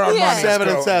know where our Yeah. money's 7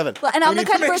 and going. 7. Well, and I'm the need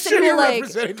kind to of make person sure who you're like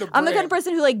representing the I'm the kind brand. of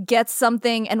person who like gets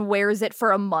something and wears it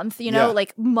for a month, you know, Yeah.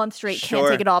 like month straight, can't Sure.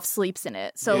 take it off, sleeps in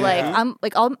it. So Yeah.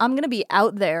 I'm gonna be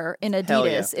out there in Hell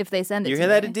yeah. Adidas if they send it. You to hear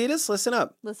that, me. Adidas? Listen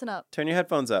up. Listen up. Turn your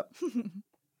headphones up.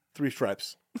 3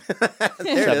 stripes. There 7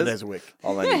 it is. days a week.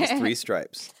 All I need is 3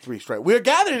 stripes. 3 stripes. We're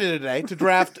gathered here today to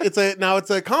draft. It's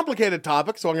a complicated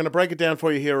topic, so I'm going to break it down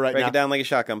for you here right Break now. it down like a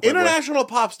shotgun. Playboy. International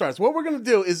pop stars. What we're going to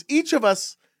do is each of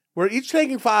us, we're each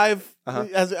taking 5.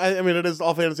 As I mean, it is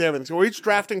all fantasy everything. So we're each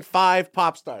drafting 5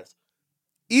 pop stars.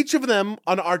 Each of them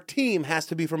on our team has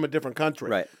to be from a different country.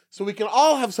 Right. So we can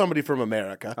all have somebody from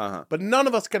America, but none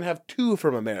of us can have 2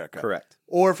 from America. Correct.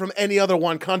 Or from any other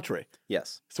one country.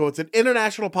 Yes. So it's an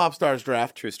international pop stars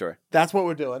draft. True story. That's what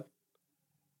we're doing.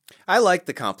 I like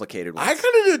the complicated ones. I kind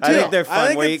of do too. I think they're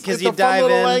fun because you it's a fun dive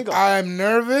little in. angle. I'm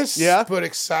nervous, Yeah? but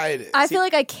excited. I feel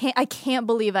like I can't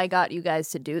believe I got you guys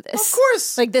to do this. Of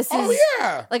course. Like this is Oh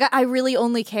yeah. like I really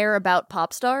only care about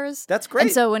pop stars. That's great.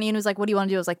 And so when Ian was like, "What do you want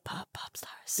to do?" I was like, "Pop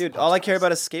stars." Dude, all I care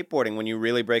about is skateboarding when you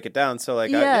really break it down. So, like,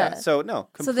 Yeah. So, no,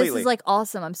 So completely. this is like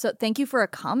awesome. I'm so thank you for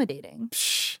accommodating.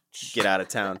 Psh, get out of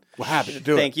town. We're happy to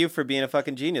do Thank you for being a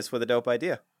fucking genius with a dope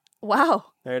idea. Wow,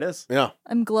 There it is. it. Yeah.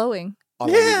 I'm glowing. All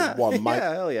I need is one Yeah, mic.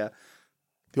 hell yeah.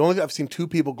 The only I've seen 2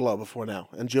 people glow before now,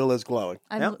 and Jill is glowing.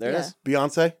 Yeah, there it is.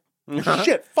 Beyonce.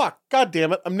 Shit, fuck, god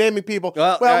damn it! I'm naming people.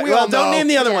 Well, we all don't know. name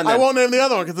the other one I then. won't name the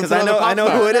other one because I know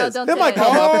who it is. don't It say might it.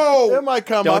 come Oh. up. It might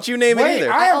come up. Don't you name it Wait,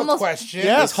 either. I have almost- a question.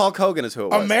 Yes. It was Hulk Hogan is who it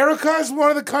was. America is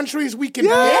one of the countries we can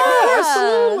Yeah, pick.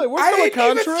 absolutely. We're I still a didn't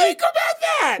even country. think about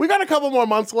that. We got a couple more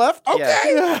months left. Okay.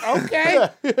 Yeah. Okay.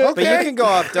 But you can go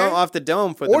off the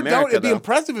dome for the Or America, don't. It'd be though.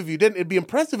 impressive if you didn't. It'd be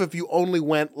impressive if you only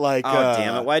went like. Oh,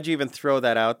 damn it. Why'd you even throw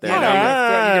that out there?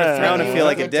 Yeah. Now I'm going to feel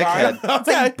like a Another time. dickhead. It's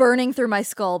like burning through my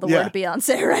skull. The Yeah. word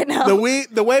Beyonce right now.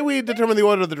 The way we determine the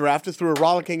order of the draft is through a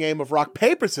rollicking game of rock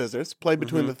paper scissors played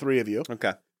between the 3 of you,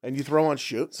 Okay. and you throw on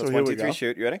shoot. So So it's here 1, we 2, go. 3,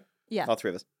 shoot. You ready? Yeah. All 3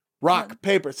 of us. Rock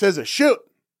paper scissors shoot.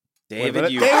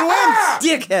 David, you David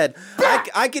wins. dickhead.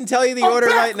 I can tell you the order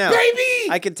back, right now. baby!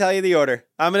 I can tell you the order.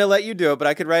 I'm going to let you do it, but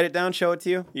I could write it down, show it to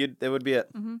you. It would be it.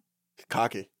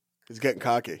 Cocky. He's getting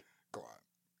cocky. Go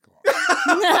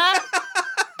on.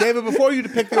 David, before you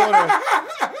pick the order,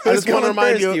 I just want to going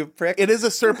remind first, you, you prick. it is a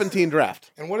serpentine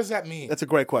draft. And what does that mean? That's a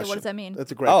great question. What does that mean?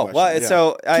 That's a great Oh, question. well, yeah.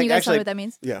 so Can you guys actually, tell me what that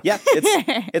means? Yeah. yeah,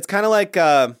 it's kind of like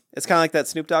that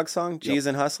Snoop Dogg song, G's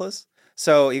and Hustlers.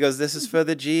 So he goes, "This is for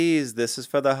the G's, this is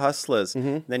for the hustlers."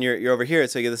 Then you're over here,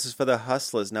 so you go, "This is for the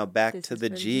hustlers." Now back This to is the for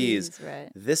the G's. G's, right.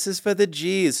 This is for the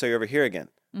G's. So you're over here again.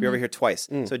 You're over here twice.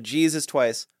 So G's is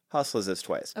twice, hustlers is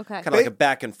twice. Okay. Kind of like a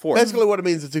back and forth. Basically, what it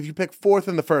means is if you pick 4th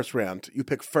in the first round, you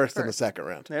pick first in the second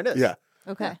round. There it is. Yeah.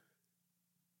 Okay.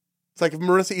 It's like if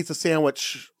Marissa eats a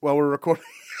sandwich while we're recording.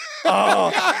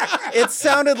 Oh, it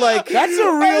sounded like That's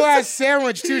a real ass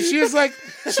sandwich too. She was like,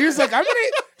 I'm gonna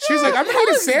eat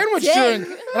a sandwich dang.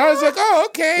 during. And I was like, oh,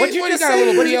 okay. What'd you What, just got a say?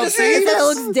 little What did you TLC? just say? That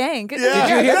looks dank. Yeah. Did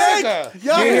you hear Dank. that?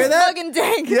 Yeah. Did you hear that? Fucking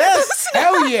dank. Yes.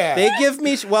 Hell yeah. They give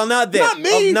me well, not this, Not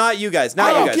me. not you guys, not I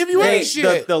you don't guys. give you any They-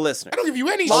 shit. The listener. I don't give you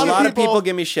any A shit. lot of people- people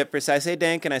give me shit for I say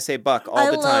dank and I say buck all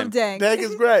I the love time. dank. Dank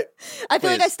is great. I feel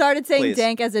like I Please. started saying Please.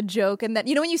 dank as a joke, and then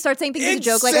when you start saying things as a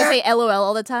joke, like I say LOL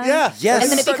all the time. Yeah. Yes.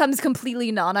 And then it becomes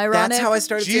completely non-ironic. That's how I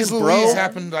started Jeez saying Louise bro.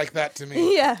 happened like that to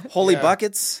me. Yeah. Holy Yeah.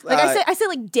 buckets. Like I say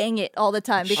like dang it all the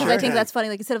time because I think Sure. that's funny.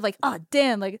 Like instead of like, oh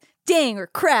damn, like dang or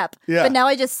crap. Yeah. But now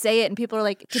I just say it and people are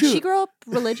like, did she Shoot. grow up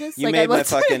religious? you like made my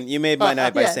looked- you made my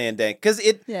night by Yeah. saying dank because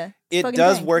it Yeah. it Fucking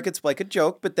does dank. work. It's like a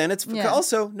joke, but then it's Yeah.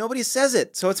 also nobody says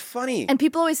it, so it's funny. And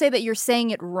people always say that you're saying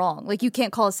it wrong. Like you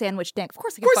can't call a sandwich dank. Of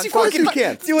course I can. Of course Of course you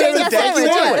can. Do it as a Dank dank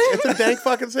sandwich, sandwich. yeah. It's a dank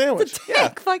fucking sandwich.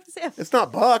 Dank fucking sandwich. It's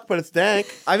not buck, but it's dank.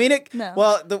 I mean it. No.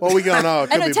 Well, Well, we go, no, it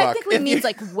I could know be buck. technically it means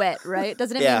like wet, right?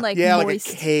 Doesn't it Yeah. mean like Yeah, like a moist?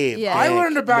 cave. Yeah. I Dank,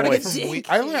 learned about moist. it from weed.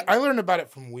 I learned about it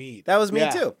from weed. that was me Yeah.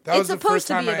 too. That was It's the supposed first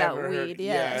to time be I about ever heard- weed,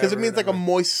 yeah. Because it means like a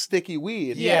moist, sticky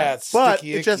weed. Yeah, it's But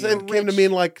sticky, it just icky. it came to Rich.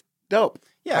 mean like dope.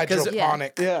 Yeah, because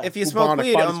hydroponic. Yeah. if you smoke Bubonic,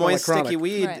 weed, body a smell moist, like sticky chronic.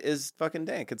 weed Right. is fucking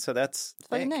dank, and so that's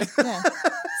Fucking dank. dank. Yeah.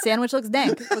 Sandwich looks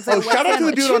dank. Looks like Oh, a wet shout out to the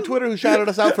sandwich. dude on Twitter who shouted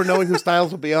us out for knowing who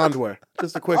Styles would be on where.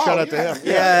 Just a quick shout out to him.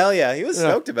 Yeah, hell yeah, he was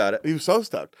stoked about it. He was so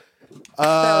stoked. was so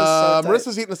tight.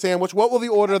 Marissa's eating a sandwich. What will the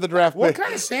order of the draft What be?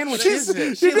 kind of sandwich is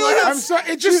it? She's doing it- I'm sorry.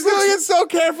 It She's just doing it looks. so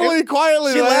carefully,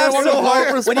 quietly. She that I laughed wanted so to hard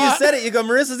hold when you response. said it. You go,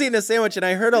 Marissa's eating a sandwich, and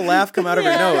I heard a laugh come out of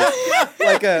her nose,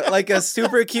 like a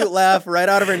super cute laugh right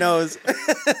out of her nose.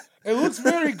 It looks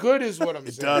very good, is what I'm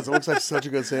saying. It does. It looks like such a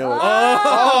good sandwich.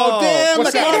 Oh, damn!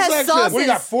 What's The that? It has section. sauces. What, you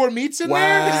got 4 meats in Wow.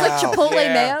 there? It's like Chipotle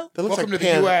Yeah. mayo. That looks Welcome like to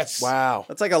the pan- U.S. Wow.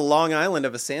 That's like a Long Island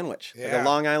of a sandwich. Like Yeah. a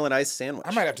Long Island iced sandwich.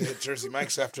 I might have to hit Jersey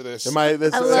Mike's after this. This I is-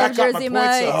 love Zach got my Jersey points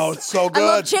Mike's. up. Oh, it's so I good.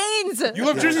 love chains. You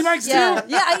love Jersey Mike's Yeah, too?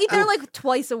 yeah. I eat there like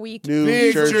twice a week. New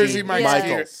Big Jersey, Jersey Mike's Yeah.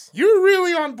 here. Michaels. You're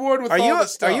really on board with Are all you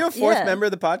this stuff. are you a fourth Yeah. member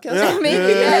of the podcast? Yeah.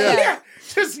 Maybe. Yeah.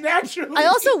 Just naturally. I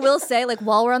also will say, like,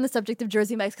 while we're on the subject of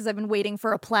Jersey Mike's, because I've been waiting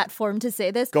for a platform to say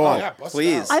this. Go Oh, on. yeah, bust it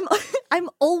Please. out. I'm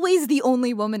always the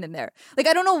only woman in there. Like,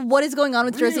 I don't know what is going on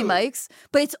with Jersey Really? Mike's,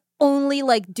 but it's only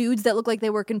like dudes that look like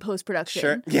they work in post production.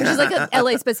 Sure. Which is like an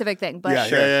LA specific thing. But Yeah,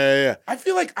 yeah. I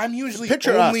feel like I'm usually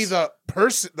Picture only us.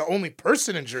 the only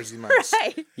person in Jersey Mike's.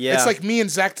 Right. Yeah. It's like me and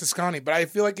Zach Toscani, but I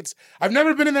feel like I've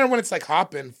never been in there when it's like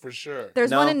hopping for sure. There's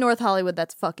No. one in North Hollywood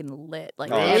that's fucking lit. Like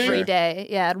Really? every day.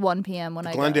 Yeah, at 1 p.m. when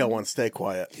I Glendale go. one, stay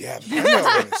quiet. Yeah,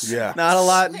 that is Yeah. not a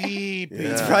lot. sleepy.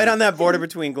 It's right on that border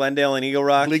between Glendale and Eagle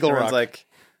Rock. Eagle Everyone's Rock. like,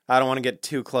 I don't want to get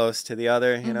too close to the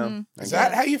other, you know? Is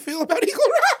that how you feel about Eagle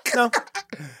Rock? No.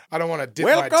 I don't want to dip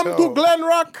my Welcome toe. to Glen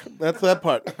Rock. That's that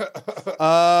part.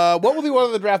 What will the order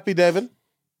of the draft be, David?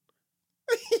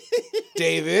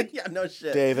 David, Yeah, no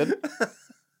shit. David.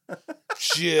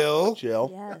 Jill,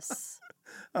 Jill. Yes.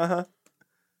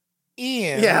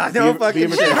 Ian. Yeah, no fucking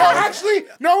Beaver shit. No, actually,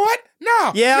 know what?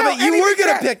 No. Yeah, no, but you anything were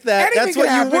gonna could pick that. anything That's could what you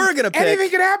happen. were gonna pick. Anything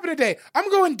could happen today. I'm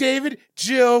going David,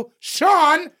 Jill,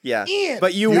 Sean, Yeah. Ian.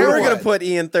 But you You're were going what? to put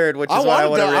Ian third, which is what I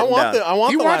would have written down. I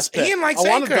want He the wants last pick. Ian likes I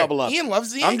want anchor. to double up. Ian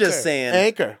loves the I'm anchor. just saying.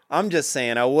 Anchor. I'm just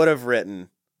saying. I would have written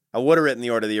the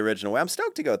order the original way. I'm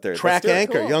stoked to go third. Track Let's do it.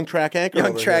 anchor. Cool. Young track anchor. Young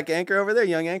over track here. anchor over there.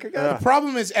 Young anchor guy. The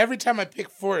problem is every time I pick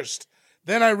first,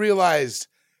 then I realized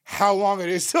how long it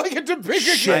is till I get to pick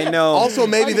again. I know. Also,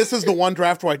 maybe this is the one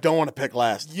draft where I don't want to pick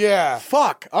last. Yeah.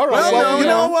 Fuck. All right. Well, Well, no, you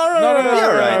know, no. all right, No, no, no, You'll be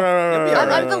all right. You'll be all I'm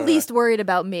right. the least worried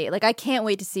about me. Like, I can't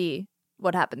wait to see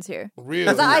what happens here. Really?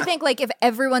 Because I think, like, if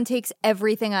everyone takes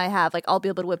everything I have, like, I'll be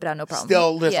able to whip it out no problem.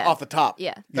 Still just Yeah. off the top.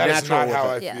 Yeah. That is Natural not with how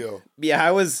it. I Yeah. feel. Yeah,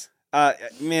 I was.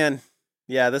 Man.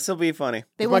 Yeah, this will be funny.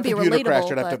 They If my won't be computer crashed,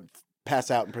 relatable. I'd have But to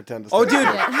pass out and pretend to Oh, stay. dude,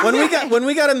 Yeah. when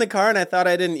we got in the car and I thought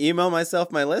I didn't email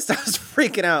myself my list, I was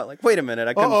freaking out. Like, wait a minute,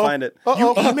 I couldn't find it.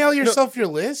 You email yourself your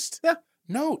list? Yeah.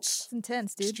 Notes. it's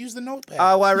intense, Just dude. use the notepad.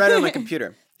 Well, I read it on my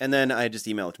computer, and then I just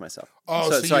email it to myself.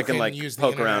 Oh, so so I you can can like use the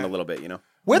poke around internet. a little bit, you know.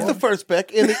 With the first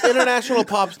pick in the International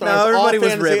Popstars, No, everybody all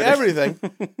was fantasy, riveted. everything,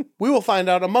 we will find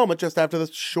out in a moment just after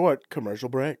this short commercial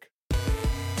break.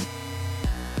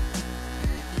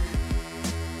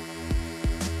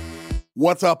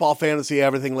 What's up, all fantasy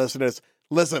everything listeners?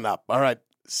 Listen up, all right?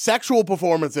 Sexual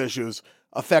performance issues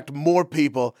affect more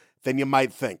people than you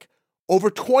might think. Over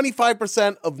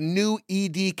 25% of new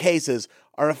ED cases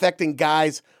are affecting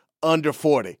guys under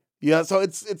 40. Yeah, so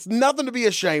it's nothing to be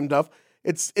ashamed of.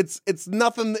 It's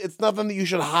nothing that you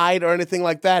should hide or anything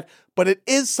like that, but it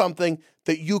is something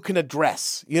that you can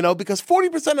address, you know, because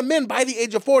 40% of men by the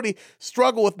age of 40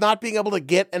 struggle with not being able to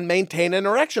get and maintain an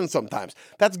erection sometimes.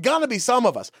 That's gonna be some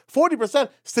of us. 40%,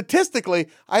 statistically,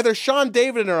 either Sean,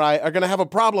 David, or I are gonna have a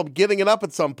problem getting it up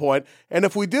at some point, and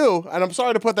if we do, and I'm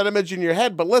sorry to put that image in your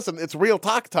head, but listen, it's real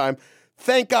talk time.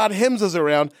 Thank God Hims is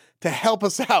around to help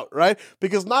us out, right?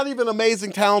 Because not even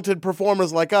amazing, talented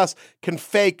performers like us can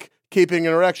fake keeping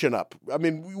an erection up. I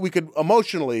mean, we could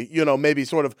emotionally, you know, maybe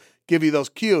sort of give you those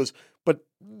cues, but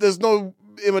there's no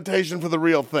imitation for the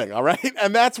real thing, all right?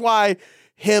 And that's why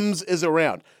Hims is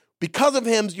around. Because of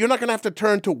Hims, you're not going to have to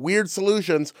turn to weird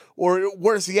solutions or,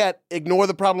 worse yet, ignore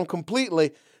the problem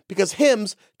completely, because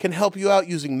Hims can help you out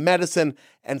using medicine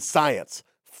and science.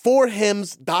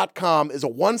 4hims.com is a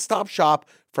one-stop shop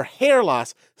for hair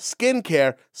loss,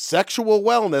 skincare, sexual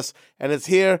wellness, and it's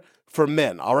here for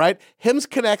men, all right? Hims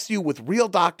connects you with real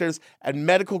doctors and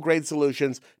medical-grade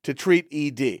solutions to treat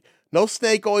ED. No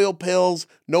snake oil pills,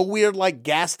 no weird like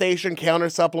gas station counter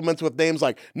supplements with names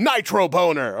like Nitro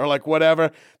Boner or like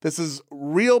whatever. This is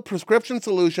real prescription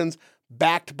solutions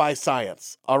backed by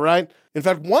science, all right? In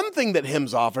fact, one thing that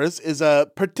Hims offers is a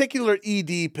particular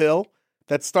ED pill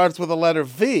that starts with the letter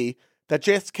V that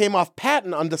just came off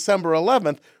patent on December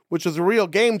 11th, which is a real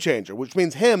game changer, which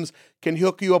means Hims can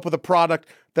hook you up with a product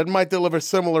that might deliver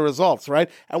similar results, right?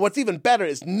 And what's even better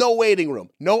is no waiting room,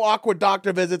 no awkward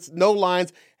doctor visits, no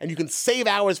lines, and you can save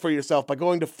hours for yourself by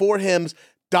going to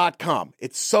 4hims.com.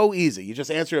 It's so easy. You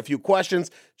just answer a few questions,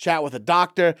 chat with a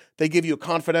doctor, they give you a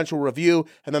confidential review,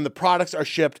 and then the products are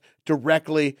shipped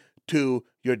directly to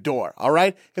your door, all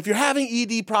right? If you're having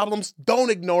ED problems, don't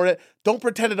ignore it. Don't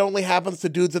pretend it only happens to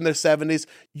dudes in their 70s.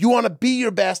 You want to be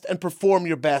your best and perform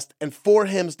your best, and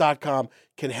 4hims.com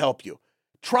can help you.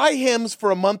 Try Hims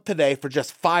for a month today for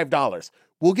just $5.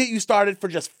 We'll get you started for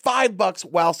just $5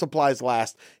 while supplies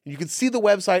last. You can see the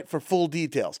website for full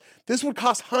details. This would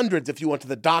cost hundreds if you went to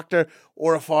the doctor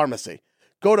or a pharmacy.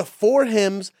 Go to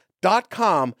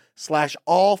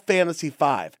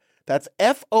forhims.com/allfantasy5. That's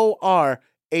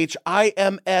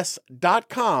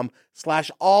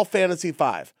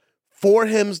forhims.com/allfantasy5.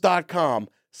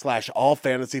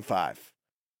 forhims.com/allfantasy5.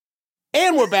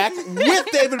 And we're back with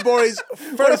David Gborie's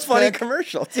first What a funny pick.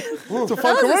 commercial. It's a fun That was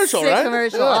commercial, a sick right?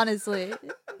 commercial, Yeah. honestly.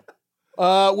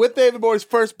 With David Gborie's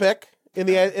first pick in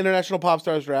the International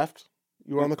Popstars draft,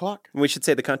 you were on the clock. We should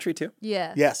say the country too.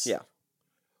 Yeah. Yes. Yeah.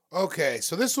 Okay,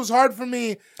 so this was hard for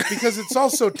me because it's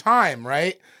also time,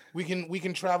 right? We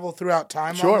can travel throughout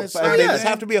time Sure, on this. but they thing. just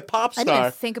have to be a pop I didn't even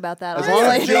star. think about that. As long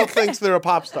honestly. as Jill thinks they're a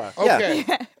pop star. Okay.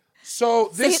 So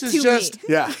this Say it is to just me.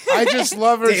 Yeah. I just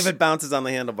love her. David bounces on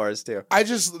the handlebars too.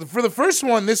 For the first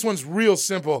one, this one's real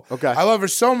simple. Okay. I love her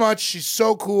so much. She's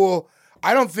so cool.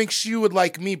 I don't think she would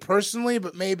like me personally,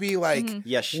 but maybe like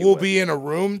Yes, she we'll would. be in a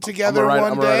room I'm together gonna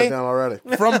one write it day. down already.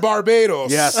 From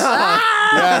Barbados. Yes.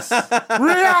 Yes.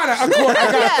 Rihanna, of course.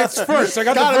 I got it's first. I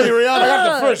got Gotta the be first. Rihanna. I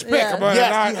got the first pick. Yeah. But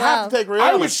Yes, I- you have to take Rihanna.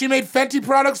 I wish she made Fenty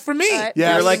products for me. All right.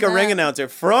 Yes. You're like a That. ring announcer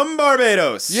from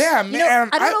Barbados. Yeah, You man.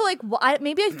 know, I don't know, like,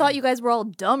 maybe I thought you guys were all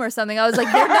dumb or something. I was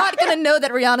like, they're not going to know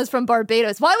that Rihanna's from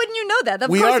Barbados. Why wouldn't you know that? Of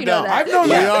We course are you know dumb. that. I've known We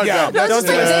that. are Yeah, dumb. No, I was that's just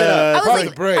like, just, I was pump like,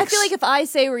 the brakes. I feel like if I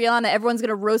say Rihanna, everyone's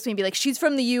gonna roast me and be like, she's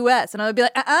from the U.S. and I would be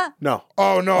like, No.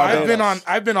 Oh no, Barbados.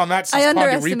 I've been on that since I Pondy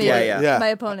underestimated Replay. Yeah. my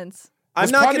opponents. I'm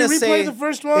Was not Pondy going to Replay say the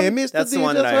first one. Hey, Mr. that's the DJ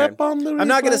one that I heard. Flip on the I'm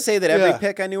not going to replay. say that every Yeah.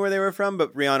 pick I knew where they were from,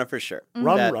 but Rihanna for sure.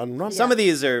 Run, That- run, run. Some of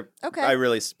these are. Okay. I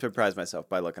really surprised myself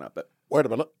by looking up it. Wait a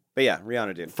minute. But yeah,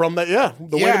 Rihanna, dude. From that, yeah.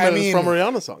 The Yeah, Wait a Minute I is from a mean-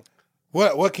 Rihanna song.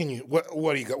 What can you what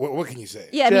do you got? What can you say?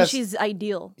 Yeah, I mean, Yes. she's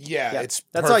ideal. Yeah, it's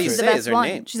That's all you perfect. The say best is her one.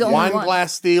 name. She's the only Wine one.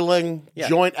 glass stealing, Yeah.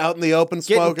 joint out in the open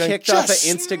Getting smoking. kicked off of Just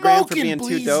Instagram for smoking being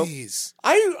too dope. bleezies.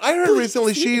 I heard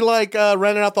recently she rented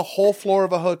out the whole floor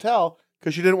of a hotel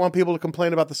because she didn't want people to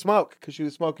complain about the smoke because she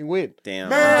was smoking weed. Damn.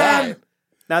 Man,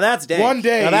 Now that's dang. one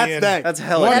day. Now that's Ian. dang. That's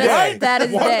hella One dang. day. That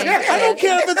is dang. I don't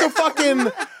care if it's a fucking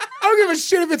I don't give a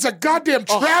shit if it's a goddamn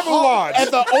travel lodge. at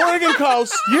the Oregon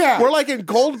coast. Yeah. We're like in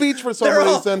Gold Beach for some They're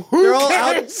all, reason. they're all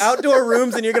cares? outdoor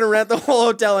rooms, and you're going to rent the whole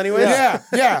hotel anyway.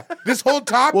 Yeah. This whole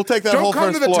top. We'll take that Don't whole come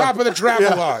first to the floor. top of the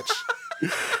travel lodge.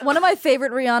 One of my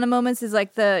favorite Rihanna moments is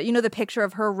like the picture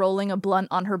of her rolling a blunt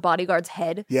on her bodyguard's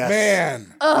head. Yes.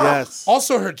 Man. Yes.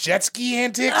 Also, her jet ski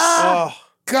antics. Oh.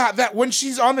 God, that when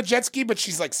she's on the jet ski, but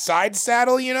she's like side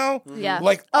saddle, you know? Yeah.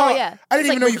 Like, Oh, yeah. I didn't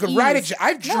It's even know like you with could ride a ease. jet.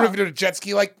 I've No. driven a jet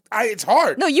ski. Like, it's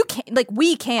hard. No, you can't. Like,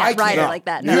 we I can't ride can't. it like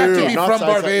that. You No, have you to be can't. Not from side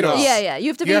saddle. Barbados. No. Yeah, you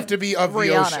have to be. You have to be of the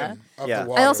Rihanna. ocean, of Yeah. the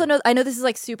water. I also know. I know this is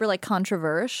like super like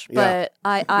controversial, Yeah.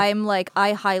 but I'm like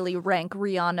I highly rank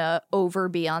Rihanna over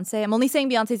Beyonce. I'm only saying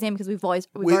Beyonce's name because we've already It's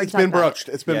been talked about broached.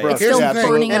 It's been Yeah, broached. Here's Still the thing.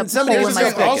 burning And up somebody hole Here's in the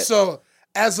my thing. pick it. Also,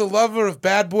 as a lover of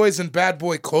bad boys and bad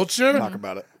boy culture, Talk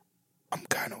about it. I'm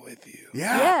kind of with you.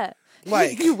 Yeah,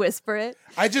 Like- you whisper it.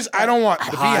 I don't want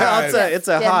the beehive. It's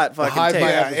a Yeah. hot fucking hive take. might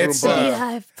Yeah, have its it's, room, but-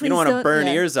 Beehive, You don't want to please burn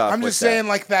yeah. ears off. I'm with just saying,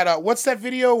 like that. What's that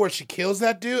video where she kills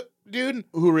that dude?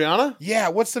 Who, Rihanna? Yeah,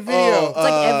 what's the video? It's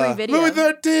like every video. Louis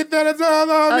 13th, that is all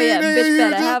Oh I yeah, need. bitch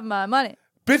better have my money.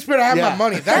 Bitch better have Yeah. my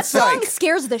money. That That's song like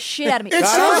scares the shit out of me. It's The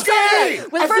so first time- scary.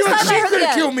 When I the first feel like time I she's heard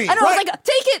gonna it, kill me. I know. I was like,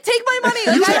 take it, take my money.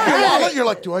 Like, You I take don't your know. wallet. You're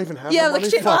like, do I even have Yeah, the like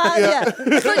money? shit. Fuck, Yeah. I feel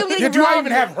like I'm getting Yeah, do I robbed.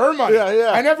 even have her money?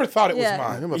 Yeah. I never thought it was Yeah.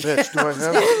 mine. I'm a bitch. Do I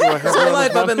have This whole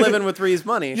life I've been living with Ree's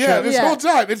money. Yeah, this Yeah. whole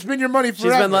time it's been your money She's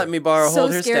forever. been letting me borrow So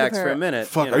hold her scared of stacks her. for a minute.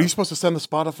 Fuck, you know. are you supposed to send the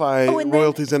Spotify Oh, and then-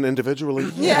 royalties in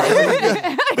individually? Yeah.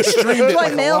 streamed it Do I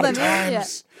like a mail lot of them in? Yeah.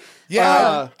 times.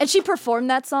 Yeah. And she performed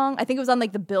that song. I think it was on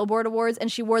like the Billboard Awards,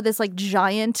 and she wore this like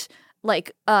giant,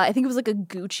 like I think it was like a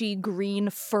Gucci green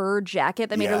fur jacket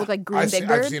that made her Yeah. look like Green I've Big seen-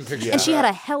 Bird. I've seen pictures and of she that. had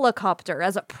a helicopter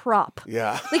as a prop.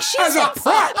 Yeah. Like she's As a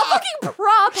prop? a fucking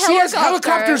prop. She has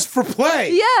helicopters for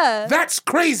play. Yeah. That's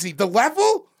crazy. The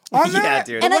level on Yeah, that?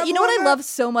 dude. And The you know what level I on love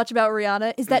so much about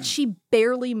Rihanna is that she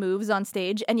barely moves on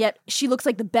stage, and yet she looks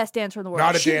like the best dancer in the world.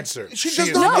 Not a She- dancer. She does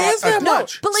is not dance that No,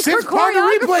 much. but like Since her Pond the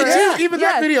choreographer, Replay too. Even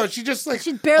yeah. that video, she just like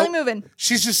She's barely moving.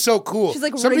 She's just so cool. She's,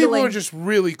 like, some people wriggling. are just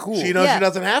really cool. She knows Yeah. she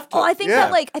doesn't have to. Oh, I think Yeah.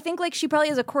 that she probably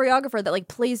has a choreographer that like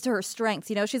plays to her strengths.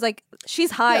 You know, she's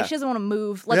high. Yeah. She doesn't want to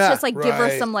move. Let's Yeah. just like give her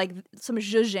Right. some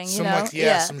zhuzhing. some You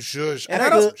know, some zhuzh. And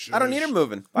think I some don't need her zhuzh.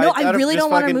 moving. No, I really just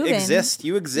don't want her fucking moving. Exist.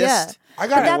 You Yeah. exist. I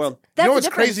got But it. that's, Well, that's You know the what's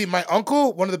difference. crazy? My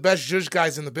uncle, one of the best zhuzh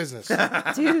guys in the business. A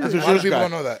lot Dude, of zhuzh people guy.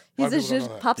 don't know that. he's a lot of people don't zhuzh,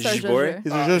 know that. pop star Gborie? zhuzher.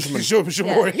 He's a judgment.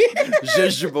 Gborie.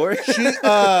 Zhuzh Gborie. She,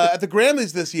 at the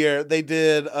Grammys this year, they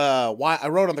did. Why I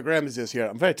wrote on the Grammys this year.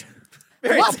 I'm very.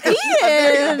 What,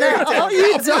 Ian? Oh,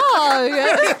 you dog.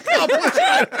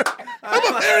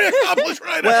 I'm a accomplished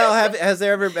right Well,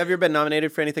 have you been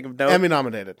nominated for anything of note? Emmy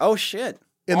nominated. Oh shit.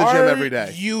 In the gym every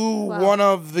day. You one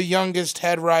of the youngest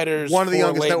head writers? One of the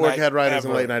youngest network head writers ever.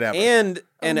 in late night ever.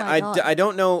 And I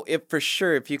don't know if for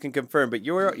sure if you can confirm, but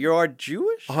you are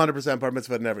Jewish? 100% bar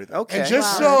mitzvah and everything. Okay. And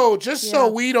so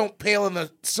we don't pale in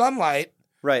the sunlight.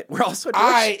 Right. We're also Jewish.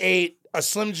 I ate a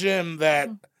Slim Jim that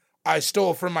I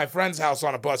stole from my friend's house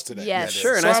on a bus today. Yes.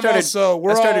 Sure, and So I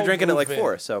started all drinking at like moving.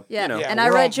 4, so Yeah. you know. And we're I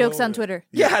all write jokes on moving. Twitter.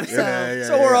 Yeah.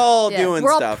 So we're all doing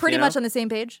We're all stuff. pretty you know? much on the same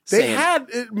page. They Same. had,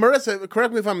 Marissa,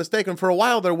 correct me if I'm mistaken, for a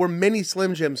while there were mini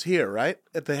Slim Jims here, right?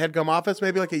 At the headgum office,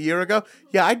 maybe like a year ago.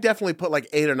 Yeah, I definitely put like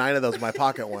 8 or 9 of those in my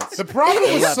pocket once. The problem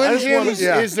with I Slim just wanna- Jims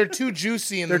yeah. is they're too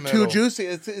juicy in They're the middle. too juicy.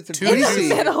 It's a Too greasy.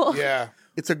 juicy. Middle. Yeah.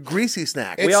 It's a greasy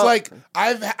snack. It's all- like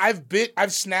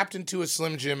I've snapped into a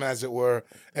Slim Jim, as it were,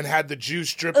 and had the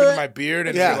juice drip into my beard,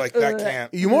 and Yeah. you're like, that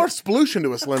can't. You more sploosh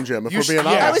into a Slim Jim, if You we're being sh-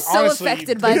 honest. yeah. I was so Honestly,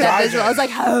 affected by you that died visual. I was like,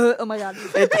 oh my God.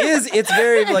 It's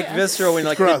very like visceral when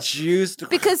like the gross. juiced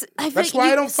Because I feel That's like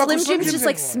why I don't fuck Slim with Slim Jims Jims just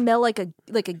like anymore. smell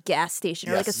like a gas station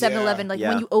or like a Yes. 7-Eleven. Like Yeah.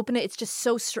 when you open it, it's just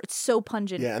so it's so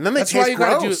pungent. Yeah, and then they That's why taste you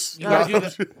gotta gross. do.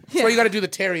 That's why you got to do the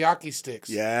teriyaki sticks.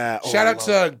 Yeah. Oh, Shout I out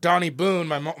love to Donnie Boone,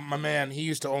 my man. He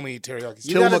used to only eat teriyaki sticks.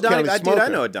 You got a Tillamook County Donnie, dude, I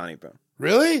Smoker. know a Donnie Boone.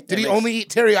 Really? Did he makes- only eat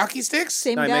teriyaki sticks?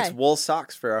 Same No, he guy. makes wool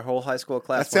socks for our whole high school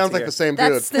class. That sounds once a like year. the same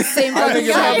That's dude. the same I fucking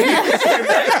think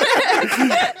guy.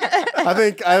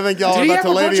 I think y'all Did are he about have to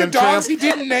a Lady bunch of and Tramp. dogs he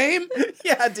didn't name?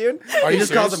 Yeah, dude. Are he you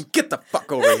just calls serious? them, get the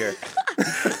fuck over here.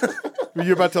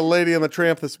 You're about to Lady and the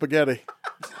Tramp the spaghetti.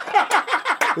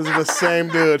 This is the same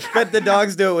dude. But the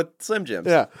dogs do it with Slim Jims.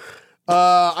 Yeah.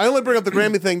 I only bring up the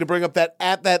Grammy thing to bring up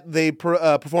that they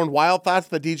performed Wild Thoughts,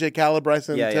 the DJ Khaled,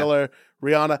 Bryson Tiller,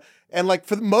 Rihanna. And like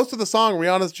for most of the song,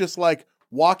 Rihanna's just like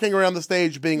walking around the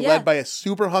stage being led by a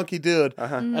super hunky dude.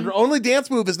 And her only dance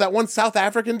move is that one South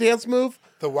African dance move.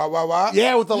 The wah wah wah?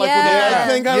 Yeah, with the like Yeah. with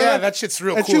the leg thing. Yeah, that shit's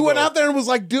real and cool. she went though. out there and was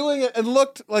like doing it and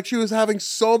looked like she was having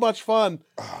so much fun.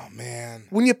 Oh, man.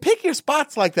 When you pick your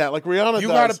spots like that, like Rihanna You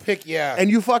does, got to pick, yeah. and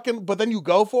you fucking, but then you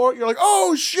go for it, you're like,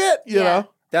 oh shit, you know?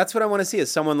 That's what I want to see is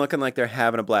someone looking like they're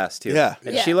having a blast too. Yeah.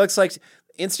 And Yeah. she looks like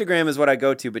Instagram is what I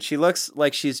go to, but she looks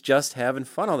like she's just having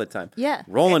fun all the time. Yeah.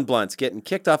 Rolling blunts, getting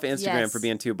kicked off of Instagram Yes. for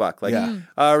being $2. Like, Yeah.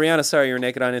 Rihanna, sorry, you're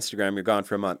naked on Instagram. You're gone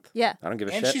for a month. Yeah. I don't give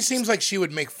a And shit. she seems like she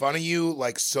would make fun of you,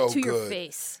 like, so To good. your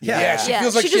face. Yeah, she Yeah,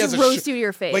 feels like she she just has a roasts you to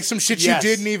your face. Like some shit Yes. you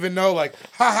didn't even know, like,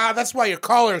 haha, that's why your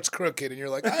collar is crooked. And you're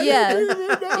like,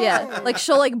 Yeah. Like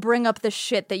she'll like bring up the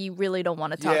shit that you really don't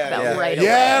want to talk Yeah, about yeah. right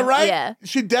Yeah, away. right? Yeah.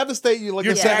 She'd devastate you like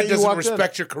your the second dad you doesn't walked in.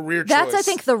 respect your career That's choice. I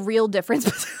think the real difference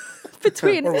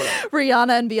between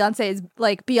Rihanna and Beyonce is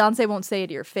like Beyonce won't say it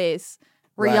to your face.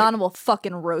 Rihanna will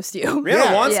fucking roast you. Rihanna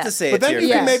Yeah. wants Yeah. to say But it to then your you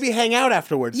face. can maybe hang out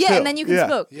afterwards, Yeah, too. and then you can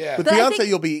smoke. Yeah. With But I Beyonce, think-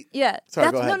 you'll be... Yeah. Sorry,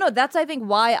 that's, go ahead. No, that's I think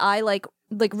why I like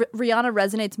Rihanna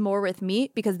resonates more with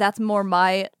me because that's more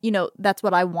my, that's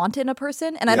what I want in a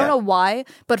person. And I don't know why,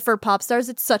 but for Popstars,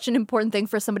 it's such an important thing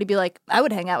for somebody to be like, I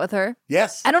would hang out with her.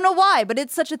 Yes. I don't know why, but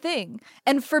it's such a thing.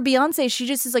 And for Beyonce, she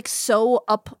just is like so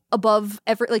up above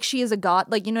like she is a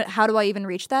god. Like, how do I even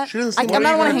reach that? She doesn't I seem I'm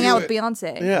like- not What are want you to hang gonna out do with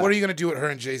it? Beyonce. Yeah. What are you going to do at her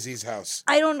and Jay-Z's house?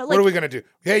 I don't know. What are we going to do?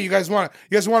 Hey, you guys want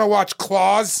to watch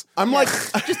Claws? I'm like...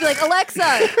 Just be like,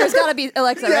 Alexa. There's got to be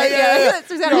Alexa, Yeah, right? yeah.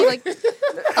 There's got to be like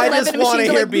I just 11 want to machines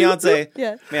hear are like, Beyonce.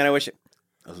 Yeah. Man, I wish it.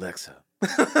 Alexa.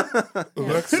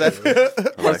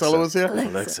 Marcella was here.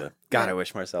 Alexa. God, I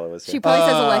wish Marcella was here. She probably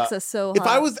says Alexa so hot. If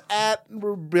I was at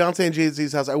Beyonce and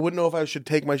Jay-Z's house, I wouldn't know if I should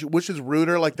take my shoes. Which is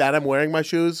ruder, like that I'm wearing my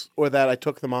shoes or that I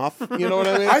took them off. You know what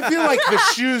I mean? I feel like the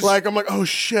shoes... Like, I'm like, oh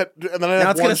shit. And then I Now have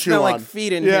it's one going to shoe smell on. like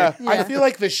feet in Yeah. here. I feel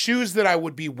like the shoes that I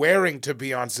would be wearing to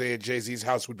Beyonce at Jay-Z's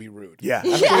house would be rude. Yeah.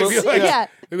 Yes, They'd be like, yeah.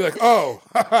 they'd be like, oh,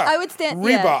 I would stand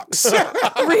Reeboks. Yeah.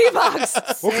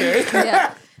 Reeboks. Okay.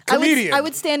 Yeah. Comedian. I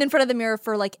would stand in front of the mirror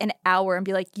for like an hour and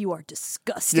be like, "You are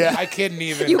disgusting. Yeah. I couldn't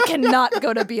even. You cannot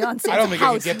go to Beyonce's I don't think I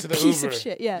house. could get to the piece Uber. of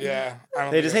shit. Yeah. Yeah. I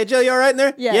don't They think just, I- hey, Jill, you all right in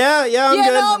there? Yeah. Yeah, I'm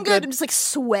good. No, I'm good. I'm just like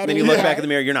sweating. Then you look Yeah. back in the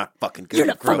mirror, you're not fucking good. You're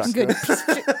not Gross. fucking good. Piece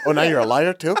of shit. Oh, now you're a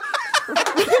liar too? You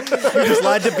just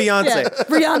lied to Beyonce. Yeah.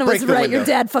 Rihanna Break was the right. Your window.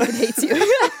 dad fucking hates you.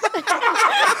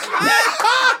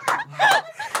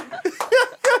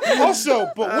 Also,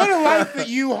 but what a life that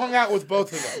you hung out with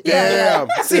both of them. Yeah.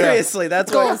 Seriously,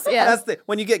 that's Goals, what. yeah. That's the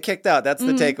when you get kicked out. That's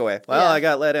the takeaway. Well, Yeah. I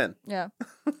got let in. Yeah.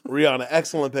 Rihanna,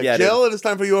 excellent pick. Yeah, Jill, it is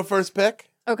time for your first pick.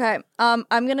 Okay. I'm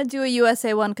gonna do a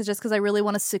USA one because I really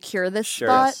want to secure this Sure,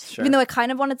 spot. sure. Even though I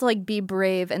kind of wanted to like be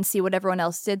brave and see what everyone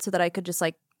else did so that I could just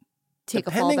like take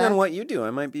Depending a fallback. on what you do, I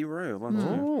might be rude.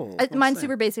 Mine's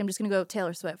super basic. I'm just gonna go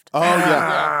Taylor Swift. Oh,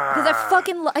 yeah.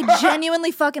 Because I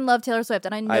genuinely fucking love Taylor Swift,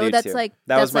 and I know do that's too. like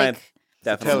That was my-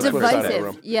 Definitely. Taylor Swift's out of the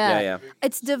divisive. room. Yeah.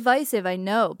 It's divisive, I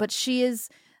know, but she is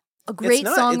a great It's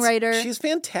not. songwriter. She's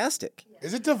fantastic.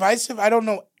 Is it divisive? I don't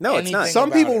know. No, it's not. Some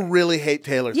about people her. really hate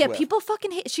Taylor Yeah, Swift. people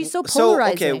fucking hate. She's so So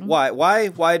polarizing. okay,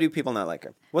 why do people not like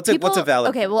her? What's a valid?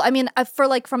 Okay, well, I mean, for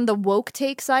like from the woke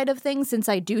take side of things, since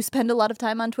I do spend a lot of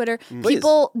time on Twitter, Please.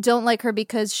 people don't like her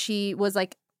because she was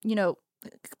like,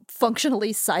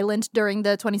 functionally silent during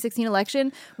the 2016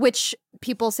 election, which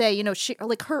people say, she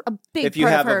like her a big If you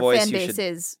part have of a her voice, fan you base should-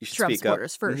 is you should Trump speak up.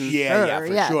 supporters for sure. Yeah,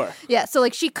 for sure. Yeah, so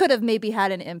like she could have maybe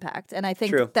had an impact, and I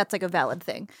think True. that's like a valid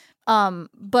thing.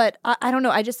 But I don't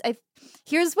know.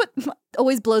 Here's what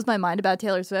always blows my mind about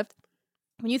Taylor Swift.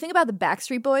 When you think about the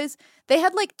Backstreet Boys, they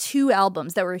had like 2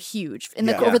 albums that were huge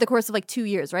over the course of like 2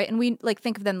 years, right? And we like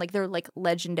think of them like they're like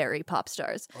legendary pop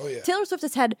stars. Oh, yeah. Taylor Swift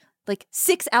has had like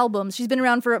 6 albums. She's been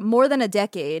around for more than a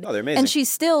decade. Oh, they're amazing. And she's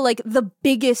still like the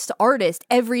biggest artist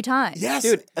every time. Yes,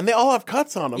 Dude. and they all have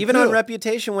cuts on them. Even too. on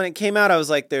Reputation, when it came out, I was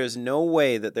like, "There's no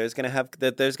way that there's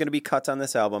gonna be cuts on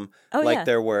this album Oh, like yeah.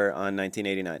 there were on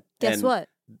 1989." Guess And what?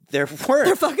 There were.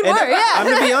 There fucking And were, yeah. I'm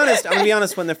gonna be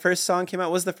honest. When the first song came out,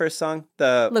 what was the first song?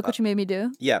 Look what you made me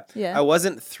do. Yeah. Yeah. I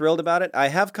wasn't thrilled about it. I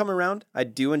have come around. I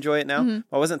do enjoy it now.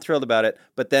 Mm-hmm. I wasn't thrilled about it.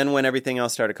 But then when everything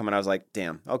else started coming, I was like,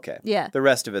 damn, okay. Yeah. The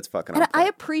rest of it's fucking And on I point.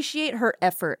 appreciate her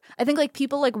effort. I think like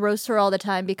people like roast her all the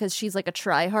time because she's like a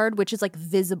tryhard, which is like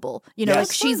visible. Yes.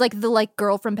 Like she's like the like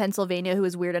girl from Pennsylvania who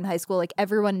was weird in high school. Like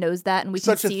everyone knows that, and we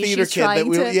Such a can see theater she's kid that trying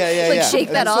we- to yeah. shake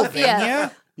that off. Yeah.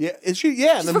 Pennsylvania? Yeah, is she? Yeah,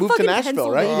 and She's then from moved to fucking Nashville,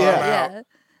 right? Pennsylvania. Yeah, Yeah.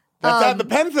 that's the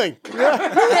Penn thing.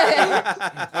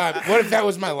 What if that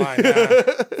was my line?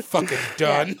 Fucking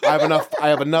done. I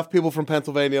have enough people from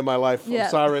Pennsylvania in my life. Yeah. I'm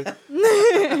sorry.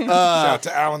 Shout out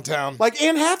to Allentown. Like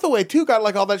Anne Hathaway too got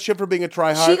like all that shit for being a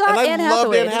tryhard. She got and I Anne loved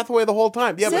Hathaway. Anne Hathaway the whole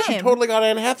time. Yeah, but she Same. totally got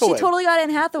Anne Hathaway. She totally got Anne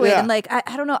Hathaway, Yeah. and like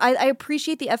I don't know, I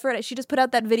appreciate the effort. She just put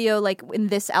out that video like in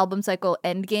this album cycle,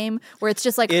 Endgame, where it's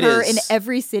just like It her is. in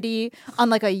every city on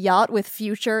like a yacht with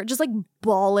Future, just like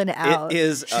balling out. It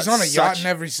is. She's on a yacht in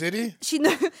every city? She,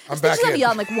 back she's on a in.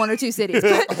 yacht in like 1 or 2 cities,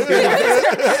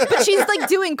 but she's like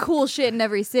doing cool shit in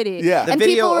every city. Yeah. The and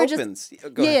video people were opens.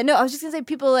 just Go ahead. no. I was just gonna say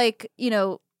people like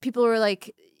people were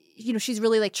like. She's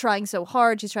really like trying so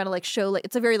hard. She's trying to like show like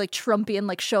it's a very like Trumpian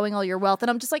like showing all your wealth, and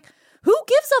I'm just like, who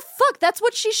gives a fuck? That's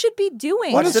what she should be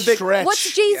doing. What a stretch.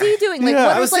 What's Jay-Z doing? Like, Yeah.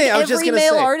 what I is like every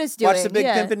male artist doing? Watch the Big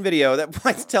yeah. Pimpin' video. That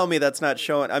might tell me that's not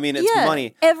showing. I mean, it's Yeah.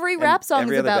 money. Every and rap song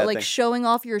every is other about bad like thing. showing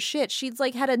off your shit. She's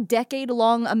like had a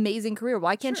decade-long amazing career.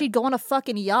 Why can't she go on a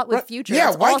fucking yacht with Future? Yeah,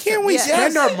 That's why awesome. can't we Yeah.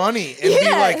 spend our money and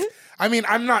be like, I mean,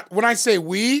 I'm not, when I say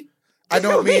we, I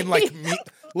don't mean like me.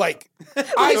 Like,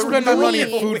 I spend my money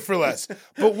on food for less.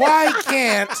 But why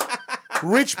can't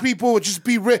rich people just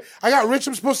be rich? I got rich,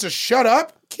 I'm supposed to shut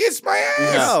up? Kiss my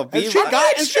ass. No, And she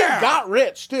got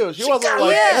rich too. She wasn't got like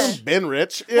rich. hasn't been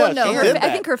rich. Yeah, Well, no, she her, did I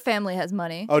that. think her family has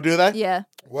money. Oh, do they? Yeah.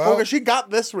 Well, Okay, she got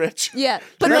this rich. Yeah, She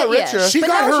but got yeah. richer. She But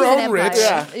got now her she's an own rich.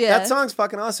 empire. Yeah. That song's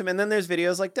fucking awesome. And then there's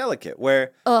videos like Delicate,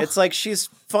 where it's like she's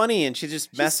funny and she's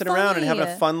just messing around and having a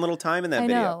funny. fun little time in that I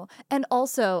video. know. And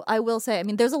also, I will say, I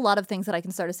mean, there's a lot of things that I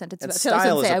can start a sentence And about. Taylor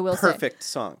Style Swift is say, I a will perfect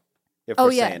song. If Oh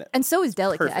we're yeah, saying it. and so is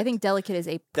Delicate. I Perfect. think Delicate is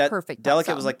a That perfect. pop Delicate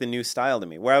song. was like the new style to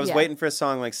me, where I was Yeah. waiting for a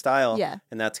song like Style, Yeah.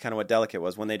 and that's kind of what Delicate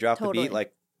was. When they dropped the Totally. beat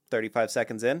like 35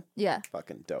 seconds in, Yeah.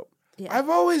 fucking dope. I've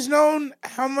always known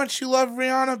how much you love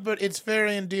Rihanna, but it's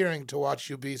very endearing to watch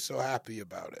you be so happy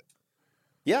about it.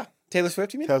 Yeah. Taylor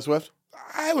Swift, you mean? Taylor Swift.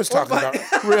 I was talking about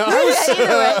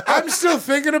Rihanna. I'm still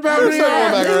thinking about Circling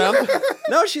Rihanna. back around.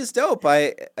 No, she's dope.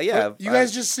 You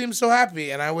guys just seem so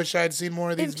happy, and I wish I had seen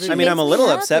more of these If she videos. I mean, I'm a makes little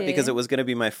me upset happy. because it was going to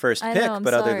be my first I pick, know, I'm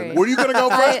but other sorry. than that, Were you gonna go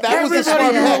first? That was a Everybody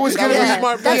smart knew pick. it was That gonna was be- a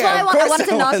smart That's pick. why I wanted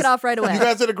to it knock was. it off right away. You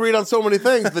guys had agreed on so many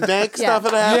things. The dank stuff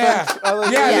that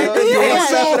happened. Yeah, Yeah. you were Yeah.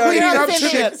 so We're leading on the up same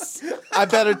to page. it. I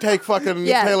better take fucking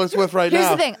Yeah. Taylor Swift right Here's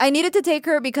now. the thing. I needed to take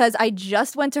her because I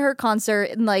just went to her concert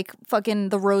in like fucking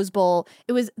the Rose Bowl.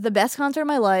 It was the best concert of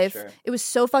my life. It was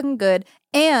so fucking good.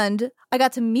 And I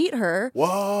got to meet her,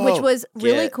 Whoa. which was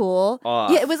really Get cool.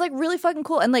 off. Yeah, it was like really fucking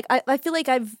cool. And like I feel like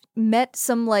I've met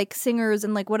some like singers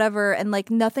and like whatever, and like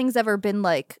nothing's ever been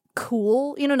like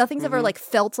cool. You know, nothing's ever like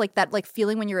felt like that like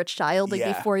feeling when you're a child, like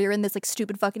Yeah. before you're in this like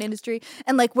stupid fucking industry.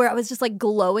 And like where I was just like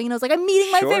glowing and I was like, I'm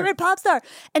meeting my Sure. favorite pop star.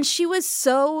 And she was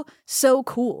so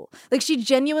cool. Like she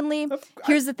genuinely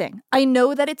here's the thing. I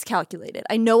know that it's calculated.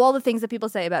 I know all the things that people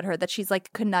say about her, that she's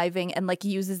like conniving and like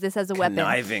uses this as a weapon.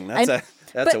 conniving. I-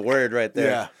 That's a but- word right there.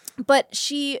 Yeah. But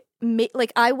she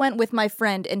like I went with my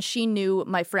friend and she knew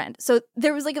my friend. So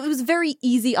there was like, it was a very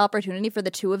easy opportunity for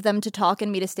the two of them to talk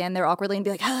and me to stand there awkwardly and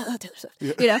be like,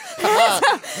 you know?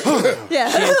 Yeah.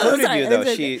 She included Sorry, you though.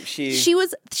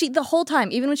 She the whole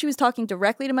time, even when she was talking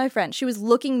directly to my friend, she was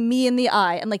looking me in the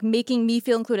eye and like making me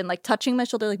feel included and like touching my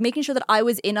shoulder, like making sure that I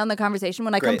was in on the conversation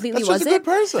when I completely That's wasn't. just a good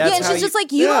person. Yeah, That's and how she's just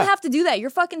like, you Yeah. don't have to do that. You're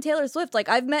fucking Taylor Swift. Like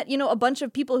I've met, a bunch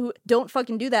of people who don't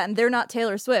fucking do that and they're not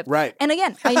Taylor Swift. Right. And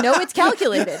again, I know it's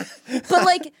calculated. But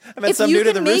like met if some you dude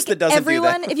at can the Roost make that doesn't do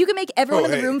everyone that. if you can make everyone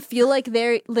in the hey. room feel like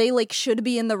they like should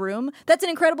be in the room, that's an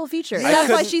incredible feature. That's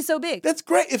why she's so big. That's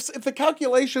great. If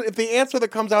the answer that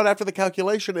comes out after the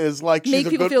calculation is like Make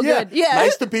she's people a good, feel good. Yeah.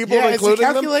 nice to people, Yeah, it's a including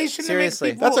them. calculation. to make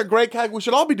Seriously. people- That's a great calc. We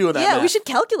should all be doing that. Yeah, now. we should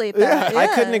calculate that. I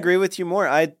couldn't agree with you more.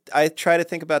 I try to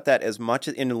think about that as much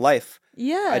in life.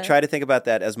 Yeah. I try to think about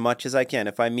that as much as I can.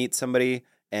 If I meet somebody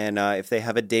and if they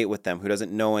have a date with them who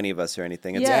doesn't know any of us or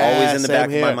anything, it's Yeah. always in the Same back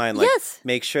of my here. mind. Like, Yes.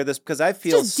 make sure this, because I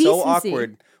feel just so decency.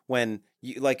 awkward when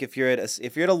you, like, if you're at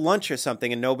a lunch or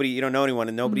something and you don't know anyone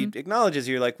and nobody acknowledges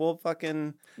you, you're like, well,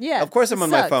 fucking, Yeah, of course I'm it on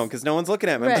my sucks. phone because no one's looking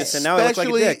at me. Right. And now I look like a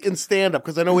Especially dick. in stand-up,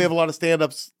 because I know we have a lot of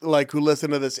stand-ups like who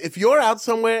listen to this. If you're out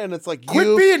somewhere and it's like Quit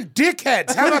you, being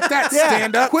dickheads. How about that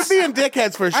stand up? quit being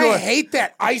dickheads for sure. I hate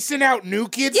that icing out new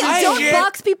kids. Yeah, and don't shit.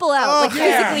 box people out like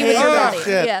yeah. physically with your Oh, body.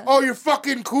 shit. Yeah. Oh, you're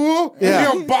fucking cool? Yeah. You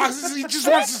don't box. He just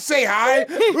wants to say hi.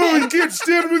 Oh, you can't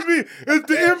stand with me at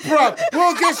the improv.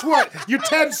 Well, guess what? Your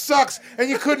 10 sucks and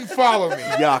you couldn't follow me.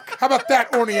 Yuck. How about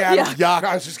that, Orny Adams? Yuck. No,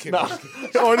 I was just kidding. No.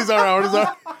 Orny's all right. Orny's all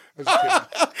right. I was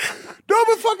kidding. No,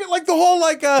 but fucking like the whole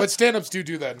like. But stand-ups do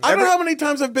that. I don't know how many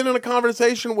times I've been in a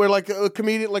conversation where like a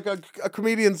comedian, like a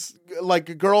comedian's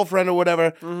like girlfriend or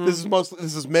whatever. This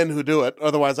is men who do it.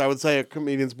 Otherwise, I would say a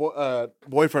comedian's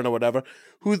boyfriend or whatever.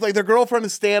 Who's like their girlfriend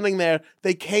is standing there.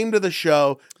 They came to the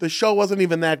show. The show wasn't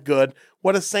even that good.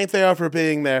 What a saint they are for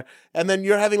being there. And then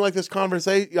you're having like this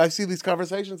conversation. I see these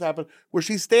conversations happen where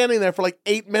she's standing there for like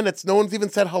 8 minutes. No one's even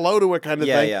said hello to her, kind of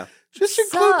Yeah, thing. yeah. Just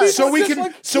include people. So we just can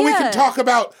like, we can talk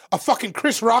about a fucking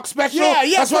Chris Rock special. Yeah,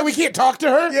 yeah, That's why we can't talk to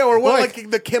her. yeah, or what,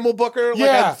 like the Kimmel Booker. Like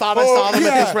Yeah. I thought I saw them yeah.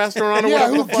 at this restaurant or Yeah,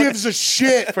 whatever. who the fuck. gives a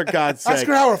shit? For God's sake. Ask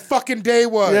her how her fucking day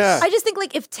was. Yeah. I just think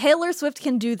like if Taylor Swift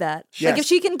can do that, like Yes. if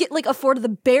she can get like afford the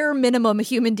bare minimum of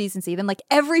human decency, then like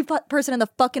every person in the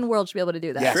fucking world should be able to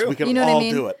do that. Yes, we can You know what all I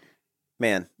mean? do it.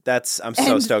 Man, I'm so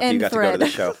And- stoked you and got to go to the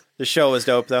Thread. show. The show was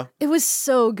dope, though. It was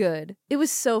so good. It was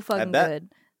so fucking bet. good.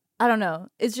 I don't know.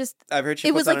 It's just I've heard she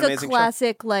it puts was on like an a amazing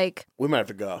classic like We might have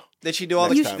to go. show. Did she do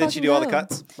all You the? should Did she do all the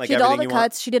fucking cuts? Like she did all everything the you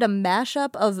want? cuts. She did a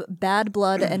mashup of Bad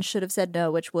Blood and Should Have Said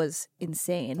No, which was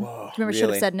insane. Do you remember Should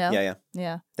Really? Have Said No? Yeah, yeah.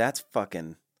 Yeah. That's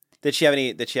fucking. Did she have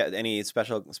any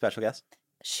special guests?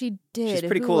 She did. She's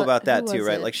pretty Who cool wa- about that who too, was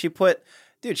right? it? Like she brought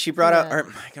out. Yeah. Or,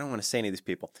 I don't want to say any of these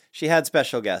people. She had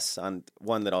special guests on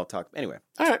one that I'll talk. Anyway,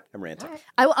 All right. I'm ranting.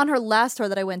 on her last tour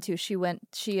that I went to, she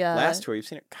Last tour, you've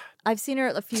seen her. God, I've seen her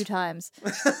a few times.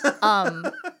 We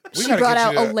She gotta brought get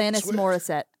out you to Alanis Swift.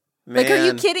 Morissette. man. Like, are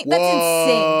you kidding? That's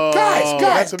insane. Guys,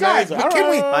 that's guys, amazing. but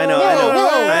can we? I know. Whoa,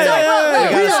 I know. We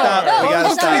gotta stop. We gotta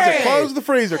stop. Okay. Close the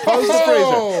freezer. Close the freezer.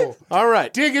 Oh, All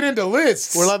right. digging into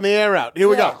lists. We're letting the air out. Here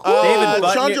we go.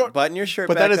 David, Sean button your shirt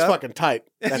But back that is up. fucking tight.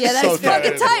 That's Yeah, that's so tight.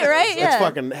 fucking tight, right? That's Yeah.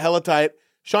 fucking hella tight.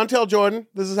 Chantel Jordan,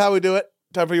 this is how we do it.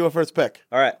 Time for your first pick.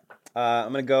 All right.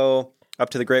 I'm gonna go up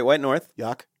to the Great White North,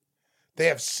 Yuck. They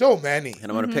have so many.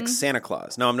 and I'm gonna pick Santa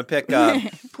Claus. No, I'm gonna pick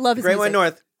Love his Great White music.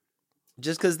 North,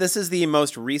 just because this is the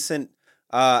most recent,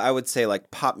 I would say, like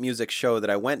pop music show that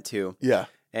I went to, Yeah.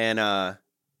 and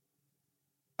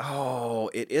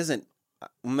it isn't.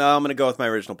 No, I'm gonna go with my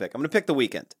original pick. I'm gonna pick The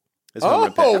Weeknd. Is who I'm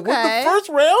gonna pick. With the Okay. first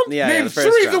round? Yeah, Name the first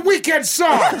 3 of the round. Weekend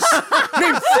songs.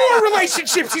 Name 4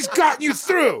 relationships he's gotten you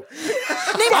through. Name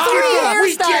 3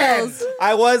 Fucking hairstyles.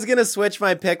 I was gonna switch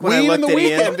my pick when I We looked in the at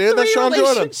weekend, Ian. dude. That's Sean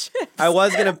Jordan. I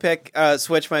was gonna pick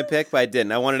switch my pick, but I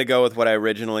didn't. I wanted to go with what I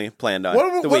originally planned on.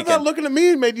 What The about Weeknd. looking at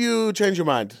me made you change your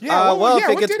mind? Yeah, Well, yeah,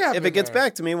 if what it did gets happen if it gets there?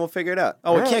 back to me, we'll figure it out.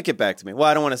 Oh, it can't get back to me. Well,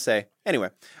 I don't want to say. Anyway,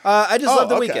 I just Oh, love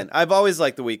The okay. Weeknd. I've always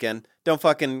liked The Weeknd. Don't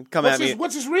fucking come at me.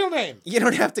 What's his real name? You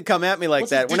don't have to come at me like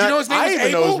that. Did you know his name I was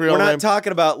even know Abel? his real We're name. not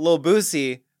talking about Lil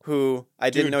Boosie, who I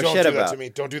didn't Dude, know don't shit do about. that to me.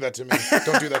 Don't do that to me.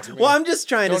 Don't do that to me. Well, I'm just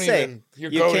trying to Don't say. even-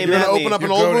 you're you goading came me. You're at gonna me. open up You're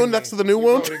an old goading wound me. next to the new You're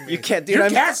wound? goading me. You can't, dude. You're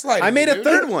I'm gaslighting I made me, a dude.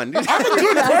 third one. dude. I'm a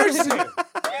good person.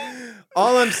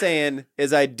 All I'm saying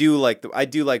is I do like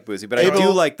Boosie, but I Abel-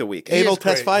 do like The Weeknd. Abel is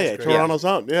great. Tesfaye, He's great. Toronto's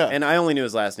own. Yeah. And I only knew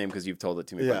his last name because you've told it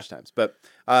to me a Yeah. bunch of times. But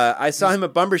I saw him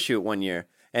at Bumbershoot one year,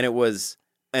 and it was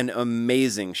an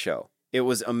amazing show. It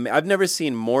was. I've never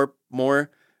seen more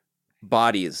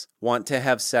bodies want to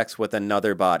have sex with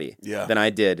another body Yeah. than I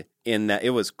did in that.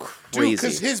 It was Dude, crazy.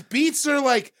 because his beats are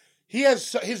like,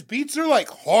 his beats are like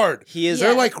hard.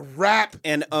 They're like rap.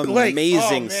 An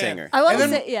amazing like, singer. I want to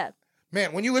say, yeah.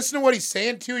 Man, when you listen to what he's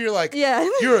saying too, you're like, Yeah.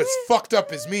 you're as fucked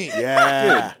up as me.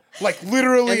 Yeah. Like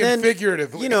literally And then, and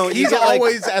figuratively. You know, you He's get, like,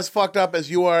 always as fucked up as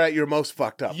you are at your most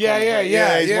fucked up. Yeah.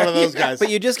 He's one of those guys. But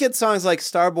you just get songs like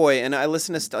Starboy, and I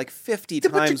listened to like 50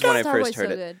 times when I first Starboy's heard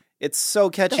so it. good. It's so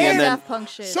catchy, The whole and then Daft Punk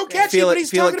shit. so is catchy, Feel but It- he's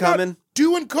Feel It talking about Coming.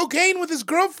 doing cocaine with his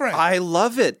girlfriend. I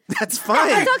love it. That's fine.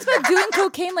 He talks about doing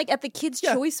cocaine like at the Kids'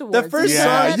 Choice Awards. first Yeah.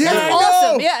 song- That's Yeah, I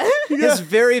awesome. know. Yeah. His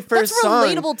very first That's song.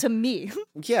 relatable to me.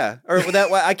 Yeah, or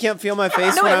that I can't feel my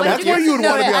face No, when wait, I'm what with did That's where you would no,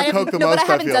 wanna be I on haven't- coke the no, most, but I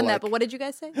I haven't feel done like. that. But what did you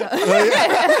guys say? No.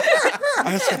 I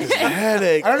just got this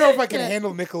headache. I don't know if I can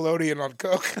handle Nickelodeon on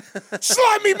coke.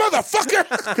 Slime me, motherfucker!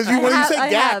 Because when you say I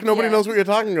gack, have, nobody yeah. knows what you're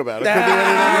talking about. It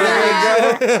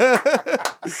could be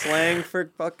anything. slang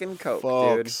for fucking coke,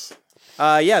 Folks. dude.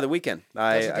 Yeah, The Weeknd. a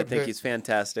I good think pick. he's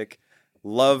fantastic.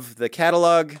 Love the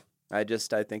catalog. I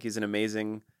think he's an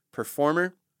amazing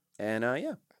performer. And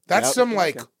yeah. That's Yep. some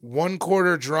like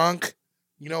 1/4 drunk.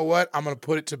 You know what? I'm gonna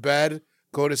put it to bed,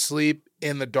 go to sleep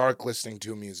in the dark listening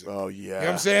to music. Oh, yeah. You know what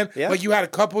I'm saying? Yeah. Like you had a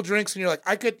couple drinks and you're like,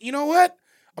 I could, you know what?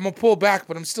 I'm gonna pull back,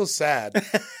 but I'm still sad.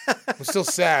 I'm still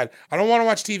sad. I don't want to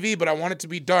watch TV, but I want it to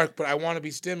be dark, but I want to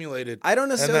be stimulated. I don't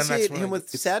And then that's associate when him I- with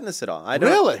sadness at all. I don't,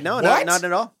 Really? No, What? not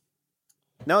at all.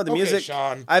 No, the Okay, music.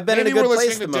 Sean. I've been Maybe in a good we're place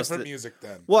listening the to most. different music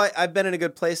then. Well, I've been in a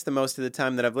good place the most of the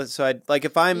time that I've listened. So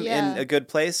if I'm Yeah. in a good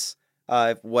place,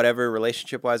 whatever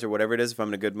relationship wise or whatever it is, if I'm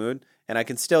in a good mood, and I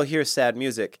can still hear sad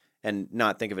music and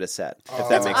not think of it as sad, if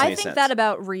that makes I any think sense. that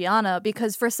about Rihanna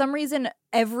because for some reason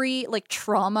every like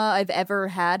trauma I've ever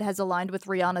had has aligned with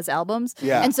Rihanna's albums.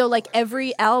 Yeah. And so like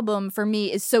every album for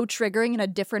me is so triggering in a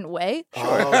different way.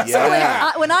 Oh, yeah. So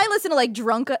like when I listen to like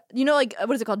Drunk, you know, like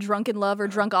what is it called, Drunk in Love or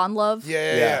Drunk on Love?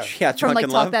 Yeah. yeah, From Drunk like in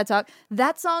Talk Love. That Talk.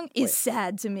 That song is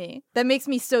sad to me. That makes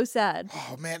me so sad.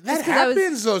 Oh man, that 'cause I was-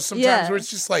 happens though sometimes Yeah. where it's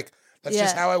just like that's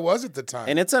just Yeah. how I was at the time.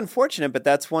 And it's unfortunate, but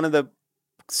that's one of the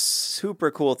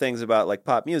super cool things about like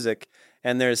pop music.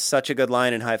 And there's such a good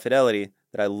line in High Fidelity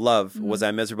that I love. Mm-hmm. Was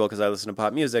I miserable because I listened to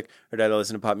pop music, or did I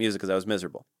listen to pop music because I was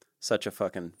miserable? Such a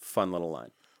fucking fun little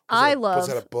line. I was love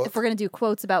that a book? if we're gonna do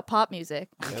quotes about pop music.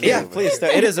 Yeah, please.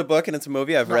 It is a book and it's a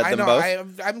movie. I've read I them know,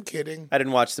 both. I'm kidding. I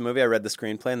didn't watch the movie. I read the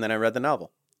screenplay and then I read the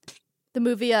novel. The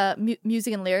movie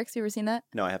Music and Lyrics, you ever seen that?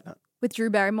 No, I have not. With Drew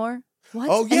Barrymore? What?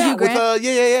 Oh, And yeah. Hugh With, Grant?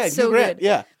 yeah. So Hugh Grant. good.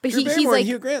 Yeah. But Drew he's Barrymore and like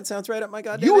Hugh Grant sounds right up my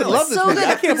goddamn You would alley. love this so movie. good.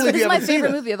 I can't believe It's you my haven't seen favorite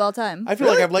it. movie of all time. I feel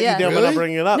like I've let Yeah. you down by Really? not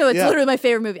bringing it up. No, it's yeah. literally my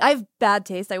favorite movie. I have bad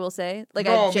taste, I will say. Like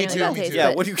No, I me genuinely too, bad me taste. too. Yeah,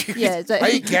 but- what do you? Yeah, it's like, I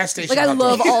eat gas station like I hot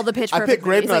love dogs. all the Pitch I Perfect picked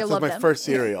Grape movies. Like, I Nuts as love my them. first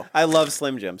cereal. I love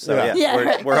Slim Jim. So Yeah. yeah,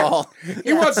 Yeah. we're all.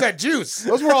 He wants that juice.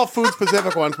 Those were all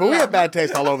food-specific ones, but we have bad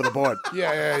taste all over the board.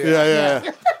 Yeah.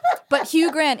 Yeah. But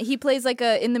Hugh Grant, he plays like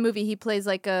in the movie, he plays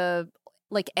like a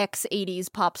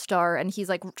ex-80s pop star, and he's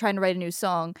like trying to write a new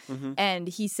song, and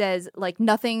he says like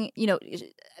nothing, you know,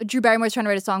 Drew Barrymore's trying to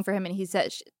write a song for him, and he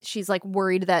said she's like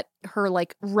worried that her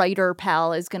like writer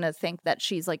pal is gonna think that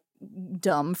she's like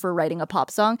dumb for writing a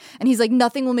pop song, and he's like,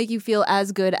 nothing will make you feel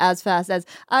as good as fast as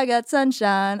I got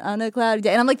sunshine on a cloudy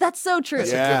day, and I'm like, that's so true.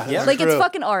 Yeah. Yeah. Like it's true.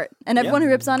 fucking art, and everyone who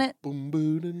rips on it,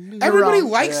 Everybody wrong.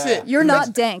 likes it. you're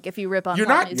not dank if you rip on You're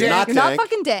pop not music. dank. You're not dank.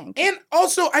 fucking dank. And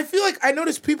also, I feel like I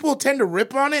notice people tend to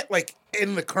rip on it, like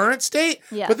in the current state.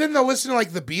 Yeah. But then they'll listen to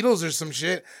like the Beatles or some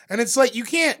shit, and it's like you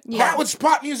can't. Yeah. It's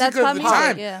pop music That's of pop the music,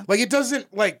 time. yeah. Like it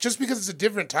doesn't like just because it's a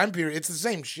different time period, it's the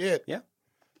same shit. Yeah.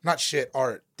 Not shit,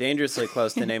 art. Dangerously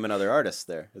close to name another artist.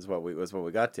 There is what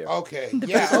we got to. Okay.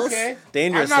 Yeah. Beatles. Okay.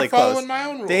 Dangerously I'm not close. following my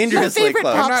own rules. Dangerously My favorite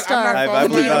close. pop I'm not star. I following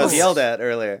believe my I own was rules. yelled at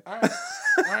earlier. All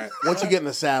right. Once you get in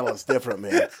the saddle, it's different,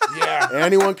 man. Yeah.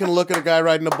 Anyone can look at a guy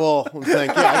riding a bull and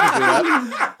think, yeah, I can do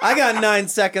that. I got 9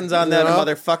 seconds on that, Yeah.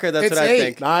 motherfucker. That's It's what I 8.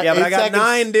 think. Nine- Yeah, but 8 I got seconds.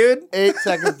 9, dude. 8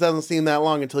 seconds doesn't seem that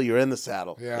long until you're in the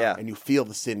saddle. Yeah. And you feel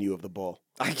the sinew of the bull.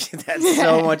 That's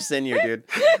so much sinew, dude.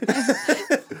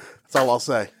 That's all I'll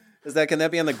say. Can that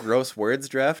be on the gross words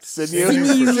draft? Sinew.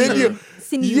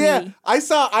 Sinewy. Yeah,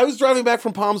 I was driving back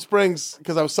from Palm Springs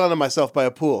because I was sunning myself by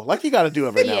a pool, like you got to do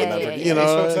every now and Yeah, then. yeah, You yeah. know,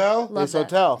 Ace Hotel? Love Ace that.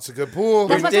 Hotel. It's a good pool.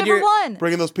 That's my Did favorite your- one.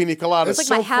 Bringing those pina coladas. It's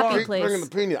like my happy place. Bringing the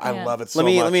pina. I Yeah. love it so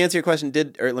Let much. me answer your question.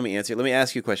 Let me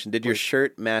ask you a question. Did your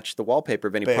shirt match the wallpaper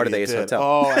of any part of the Baby, Ace it did. Hotel?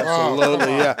 Oh,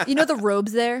 absolutely, yeah. You know the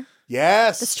robes there?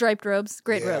 Yes. The striped robes.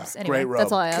 Great robes. Anyway, great robe.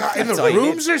 that's all I have. God, and the all you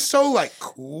rooms are so like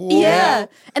cool. Yeah.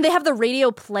 And they have the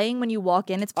radio playing when you walk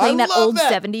in. It's playing that love old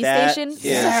that. 70s That station. is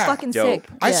It's so fucking dope. sick.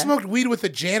 I Yeah. smoked weed with the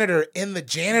janitor in the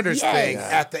janitor's thing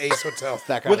at the Ace Hotel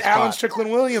that kind with of Alan spot.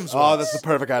 Strickland Williams. Oh, once. that's the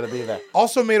perfect guy to be there.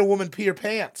 Also made a woman pee her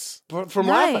pants. From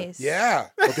laughing. Nice. Yeah.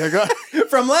 Okay, go.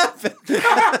 From laughing.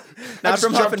 Not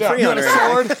from jumped huffing out. free You on had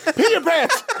her. a Sword. Pee your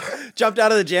pants. Jumped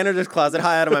out of the janitor's closet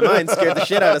high out of my mind, scared the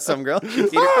shit out of some girl. She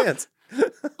peed her pants.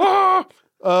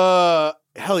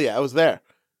 Hell yeah, I was there.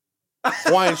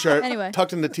 Hawaiian shirt, Anyway.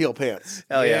 tucked into teal pants.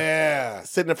 Hell yeah. Yeah.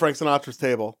 Sitting at Frank Sinatra's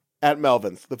table at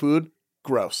Melvin's. The food,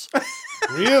 gross.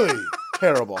 Really?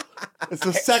 Terrible. It's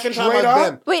the second time Straight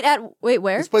I've up? been. Wait,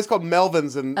 where? This place called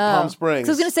Melvin's in Palm Springs.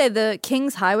 So I was gonna say the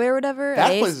King's Highway or whatever.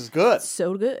 that Ace. place is good.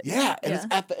 So good. Yeah, and it's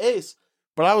at the Ace.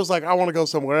 But I was like, I want to go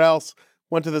somewhere else.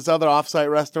 Went to this other offsite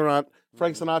restaurant.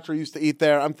 Frank Sinatra used to eat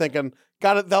there. I'm thinking,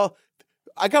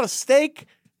 I got a steak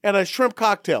and a shrimp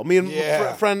cocktail. Me and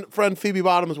Yeah. friend Phoebe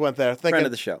Bottoms went there. Thinking, Friend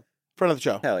of the show. Friend of the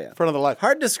show. Hell yeah. Friend of the life.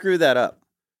 Hard to screw that up.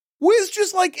 Well, it's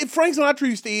just like if Frank Sinatra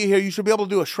used to eat here, you should be able to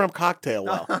do a shrimp cocktail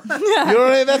well. You know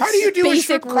what I mean? That's, How do you do Basic a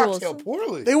shrimp rules. cocktail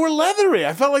poorly? They were leathery.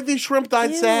 I felt like these shrimp died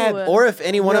Ew. sad. Or if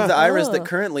any one of the Iras that Ugh.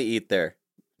 currently eat there,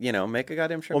 make a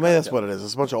goddamn shrimp. Well, maybe that's cocktail. what it is.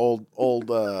 It's a bunch of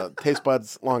old taste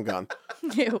buds long gone.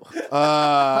 Ew.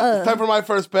 Time for my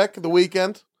first pick. The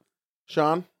Weeknd.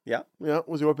 Sean. Yeah. Yeah,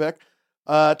 was your pick.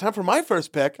 Time for my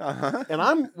first pick. Uh-huh.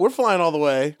 And we're flying all the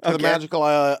way to the Okay. magical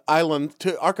island,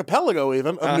 to archipelago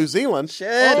even, of New Zealand. Shit,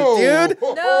 Oh. dude.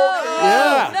 No.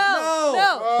 Yeah.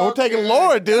 No. And we're taking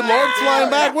Lord, dude. Lord's flying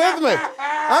back with me.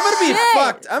 I'm going to be Shit.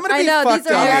 fucked. I'm going I to be know, fucked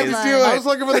these are on had these. to do it. I was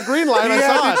looking for the green line. I He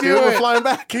had saw to it, do dude. We're it. flying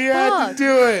back. He had Fuck. to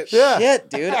do it. Yeah. Shit,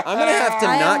 dude. I'm going to have to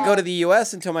I not am- go to the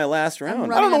U.S. until my last round.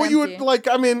 running I don't know on what you empty. would like.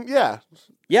 I mean, yeah.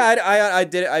 Yeah, I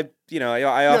did it. I You often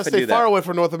gotta stay do far that. away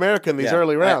from North America in these Yeah.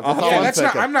 early rounds. I That's often- all Yeah, I'm that's not.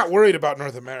 thinking. I'm not worried about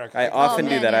North America. I often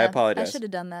do man, that. I yeah. apologize. I should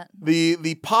have done that.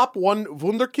 The pop one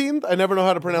Wunderkind. I never know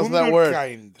how to pronounce that word.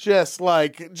 Wunderkind.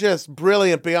 Just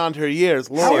brilliant beyond her years.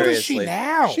 How Lord. old is she Seriously.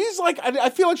 now? She's like, I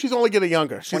feel like she's only getting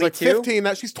younger. She's like 22? 15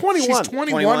 now. She's 21. She's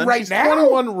 21 21? right She's now.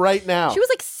 21 right now. She was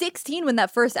like 16 when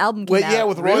that first album came Wait, out. yeah,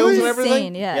 with royals and everything?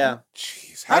 Insane, yeah. Yeah. Jeez.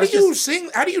 How do was you just- sing?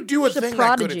 How do you do a She's a thing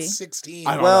that good prodigy. at 16?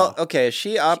 I don't Well, know. okay. Is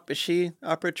she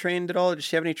opera trained at all? Does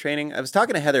she have any training? I was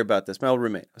talking to Heather about this. My old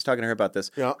roommate. I was talking to her about this.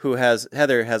 Yeah.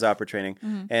 Heather has opera training.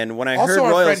 And when I Also, heard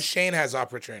our Royals, friend Shane has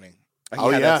opera training. Oh,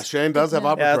 yeah. that's- Shane does have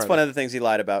opera yeah, that's training. one of the things he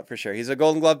lied about for sure. He's a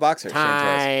Golden Glove boxer.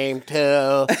 Shane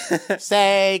tells. Time to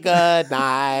say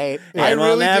goodnight. And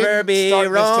we'll never didn't be start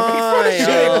this to make fun of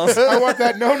Shane. royals. I want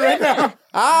that known right now.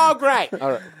 Oh, great.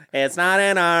 All right. It's not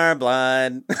in our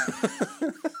blood.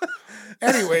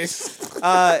 Anyways,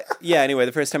 Anyway,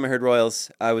 the first time I heard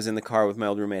Royals, I was in the car with my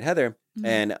old roommate Heather,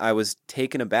 and I was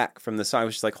taken aback from the song. I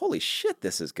was just like, "Holy shit,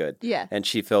 this is good!" Yeah. And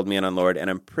she filled me in on Lord, and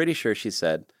I'm pretty sure she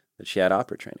said that she had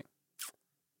opera training.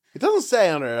 It doesn't say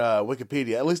on her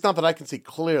Wikipedia, at least not that I can see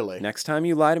clearly. Next time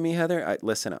you lie to me, Heather,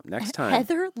 listen up. Next time,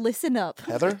 Heather, listen up.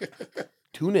 Heather,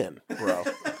 tune in, bro.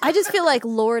 I just feel like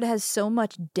Lord has so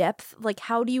much depth. Like,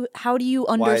 how do you Wise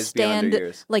beyond her understand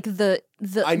years. like the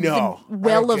I know. the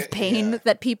well I don't of get- pain yeah.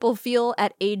 that people feel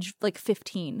at age like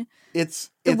 15?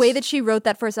 It's The way that she wrote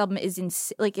that first album is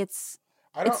it's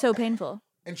I don't. so painful.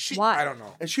 And she, Why? I don't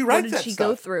know. and she What writes did that she stuff.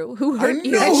 go through? Who hurt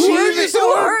you? know. And Who she hurt even you?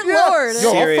 Who hurt Yeah. Lord? Yo,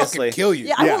 I'll Seriously. fucking kill you.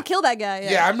 Yeah, I Yeah. will kill that guy.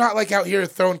 Yeah, I'm not like out here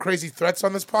throwing crazy threats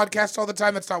on this podcast all the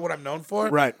time. That's not what I'm known for.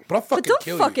 Right. But I'll fucking But don't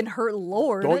kill fucking you. hurt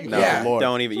Lord. Don't you? no, Yeah. Lord.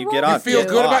 don't even. You What's get wrong You off. feel get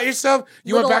good off. about yourself?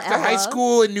 You went Little back to high Ella.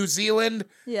 school in New Zealand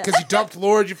Yeah. because you dumped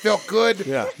Lord. You felt good.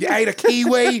 Yeah. You ate a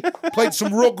kiwi, played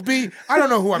some rugby. I don't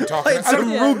know who I'm talking about. I don't,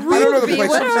 some I don't know the rugby. place.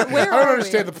 Where I'm, are I don't we?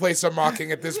 understand the place I'm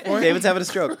mocking at this point. David's having a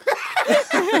stroke.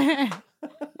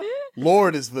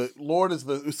 Lord is the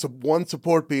one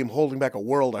support beam holding back a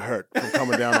world of hurt from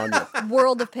coming down on you.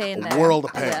 World of pain there. World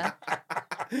of pain. Yeah.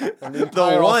 The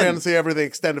all one. fantasy, everything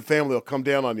extended family will come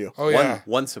down on you. Oh yeah.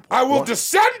 One support. I will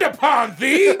descend upon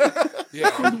thee.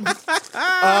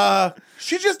 Yeah.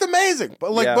 She's just amazing.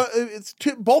 But like, Yeah. but it's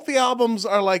two, both the albums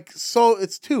are like so.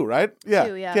 It's two, right? Yeah,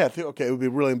 Two, yeah. Two. Okay, it would be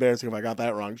really embarrassing if I got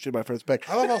that wrong. She's my first pick.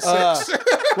 I love all six.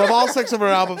 Love all six of her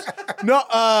albums. No,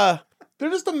 they're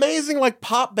just amazing, like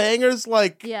pop bangers.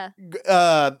 Like, Yeah.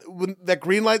 when that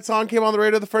Green Light song came on the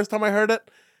radio the first time I heard it,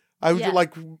 I was Yeah.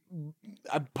 like,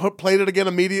 I played it again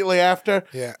immediately after.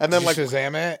 Yeah. and then Did like, you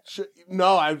Shazam it.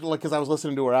 no, I like because I was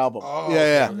listening to her album. Oh,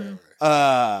 yeah, okay,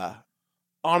 yeah. okay.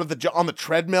 On the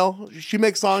treadmill, she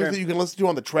makes songs Sure. that you can listen to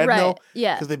on the treadmill. Right,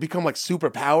 yeah. because they become like super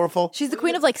powerful. She's the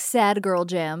queen of like sad girl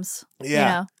jams.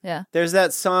 Yeah. Yeah. There's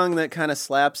that song that kind of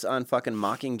slaps on fucking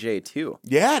Mockingjay too.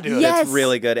 Yeah, dude. Yes. It's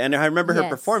really good. And I remember her Yes.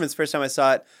 performance. First time I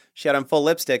saw it, she had on full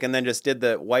lipstick and then just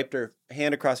wiped her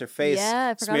hand across her face, Yeah,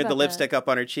 I forgot smeared the about lipstick up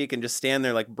on her cheek, and just stand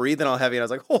there like breathing all heavy. And I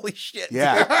was like, holy shit.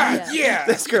 Yeah. Yeah.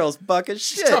 This girl's buck as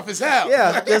She's shit. tough as hell.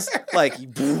 Yeah, just like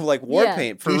war Yeah.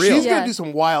 paint for Dude, real. she's Yeah. gonna do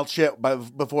some wild shit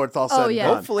before it's all said Oh and yeah.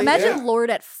 done. Hopefully, Imagine yeah. Lord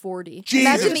at 40. Jesus.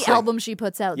 Imagine the album she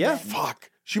puts out. Yeah. then. Fuck.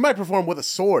 She might perform with a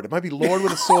sword. It might be Lord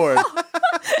with a sword.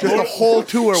 Just a whole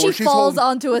tour She where she's falls holding...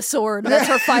 onto a sword. That's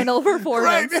her final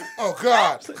performance. Oh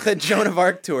God. The Joan of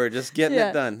Arc tour, just getting Yeah.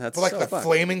 it done. That's Like so the fun.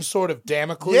 flaming sword of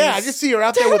Damocles. Yeah, I just see her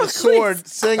out there with a sword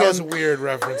singing, That was a weird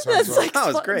reference. I'm sorry. That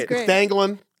was It's great.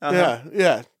 dangling. Uh-huh.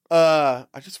 Yeah.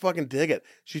 I just fucking dig it.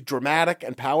 She's dramatic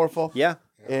and powerful. Yeah.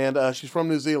 And she's from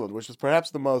New Zealand, which is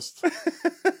perhaps the most...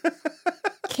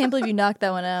 Can't believe you knocked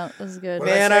that one out. That was good. What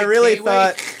did Man, I I say, really Kiwi?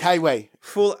 thought Highway.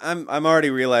 I'm already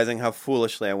realizing how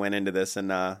foolishly I went into this,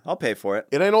 and I'll pay for it.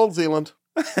 It ain't Old Zealand.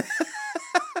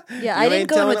 Yeah, I You didn't ain't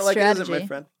go in telling with it like it strategy. isn't, my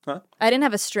friend. Huh? I didn't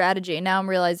have a strategy. Now I'm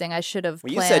realizing I should have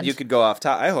Well, you planned. said you could go off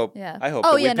top. I hope. Yeah. I hope Oh,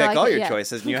 that we yeah, no, pick I all could- your yeah.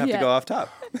 choices, and you have Yeah. to go off top.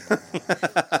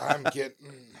 I'm getting.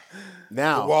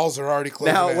 Now. The walls are already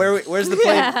closing. Now, in. where's the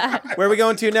plane? Where are we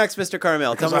going to next, Mr.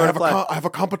 Carmel? Tell Because me I where have, to fly. I have a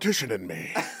competition in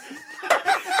me.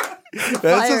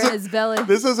 fire in his belly.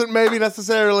 This isn't maybe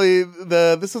necessarily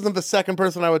this isn't the second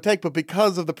person I would take, but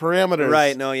because of the parameters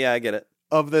Right? No, yeah, I get it.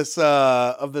 of this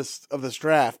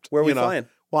draft. Where are we you know. flying?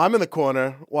 Well, I'm in the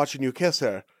corner watching you kiss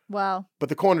her, Wow. but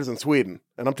the corner's in Sweden,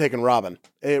 and I'm taking Robin.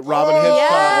 Robin Oh,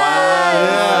 hits.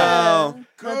 Wow.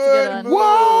 That's a good one.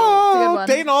 Whoa! It's a good one.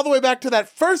 Dating all the way back to that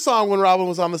first song when Robin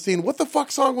was on the scene. What the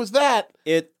fuck song was that?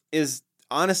 It is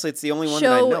honestly, it's the only one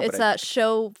that I know. It's but I- a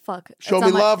show. Fuck. Show It's Me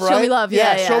on my- Love, right? Show me love.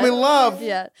 Yeah. Show Me Love.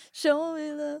 Yeah. Show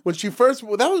me love. When she first,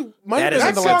 might That have is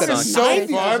been That a something song like that. is so 90s or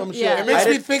fun. some shit. Yeah. It makes I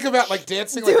me did- think about like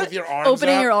dancing like with your arms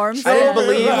Opening out. your arms. I didn't out.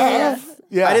 believe- Yeah.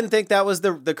 Yeah. I didn't think that was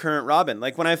the current Robin.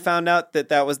 Like when I found out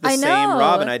that was the I same know.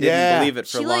 Robin, I didn't Yeah. believe it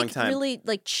for She a long like time. really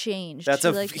like changed. That's she,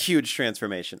 a like, huge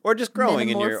transformation, or just growing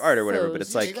in your art or whatever. But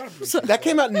it's like, That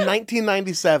came out in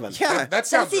 1997. yeah, That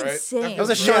sounds That's right. insane. that was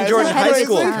a Yeah, Sean it's Jordan ahead high of its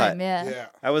school time, cut. Yeah. Yeah.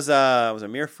 I was a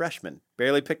mere freshman,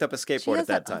 barely picked up a She skateboard has at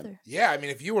that that time. other. Yeah, I mean,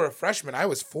 if you were a freshman, I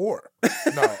was 4.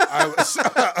 No, I was.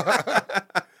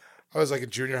 I was like a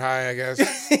junior high, I guess.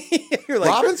 You're like,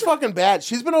 Robin's fucking bad.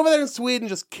 She's been over there in Sweden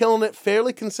just killing it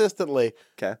fairly consistently.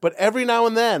 okay. But every now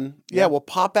and then, Yeah. we'll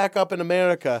pop back up in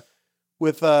America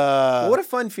with What a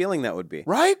fun feeling that would be.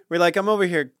 right? We're like, I'm over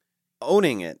here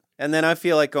owning it, and then I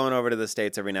feel like going over to the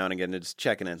States every now and again and just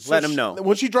checking in, letting them know.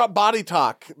 When she dropped Body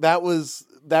Talk, that was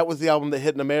the album that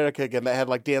hit in America again. That had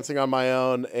like Dancing on My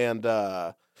Own and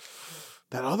that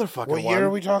other fucking What one. year are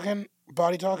we talking?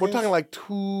 Body talk? We're is? talking like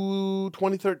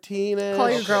 2013 -ish. Call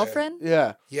your Okay. girlfriend.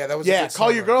 Yeah. Yeah, that was. a Yeah, good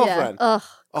Call Your summer. Girlfriend. Yeah. Ugh.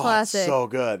 Oh, Classic. it's so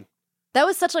good. That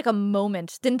was such like a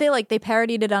moment. Didn't they they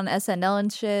parodied it on SNL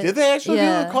and shit? Did they actually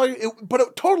Yeah. do it? Call You? But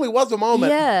it totally was a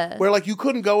moment Yeah. where like you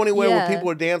couldn't go anywhere where Yeah. people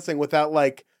were dancing without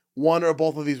like one or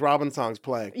both of these Robin songs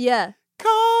playing. Yeah.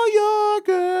 Call your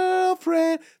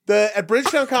girlfriend. At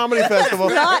Bridgetown Comedy Festival.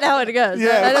 Not how it goes.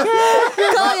 Yeah. I don't,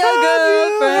 call your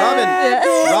girlfriend. Robin,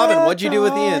 Yeah. Robin, what'd you do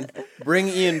with Ian? Bring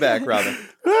Ian back, Robin.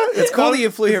 It's cool that you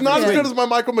flew here It's not from as good Sweden. as my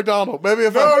Michael McDonald. Maybe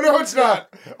if No, it's not.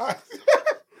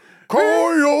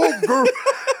 Call your girl.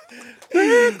 Call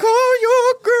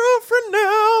your girlfriend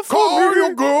now. Call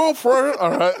your girlfriend.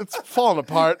 All right, it's falling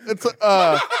apart. It's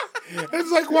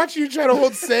It's like watching you try to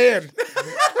hold sand.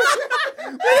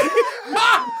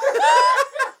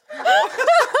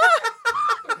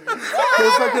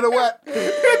 feels like in a wet.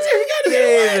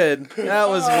 David, that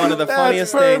was one of the That's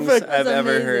funniest things perfect. I've That's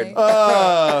ever amazing.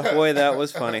 heard. Boy, that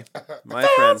was funny. My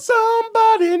friend.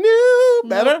 Somebody new.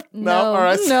 Better? No. All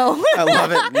right. No. I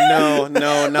love it. No,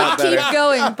 not Keep better.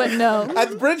 going, but no.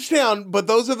 At Bridgetown, but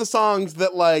those are the songs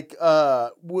that like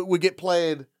would get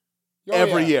played Oh,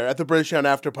 every yeah. year at the Bridgetown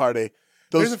after party.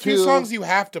 Those There's a few two songs you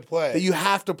have to play. that you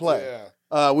have to play.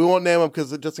 Yeah. We won't name them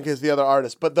because just in case the other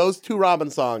artists. But those two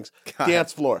Robin songs, God.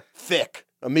 dance floor, thick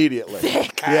immediately.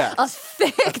 Thick. Yeah. A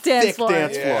thick dance Thick floor.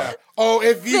 dance Yeah. floor. Oh,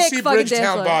 if you Thick see fucking dance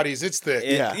Bridgetown floor. bodies, it's thick.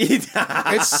 Yeah.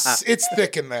 It's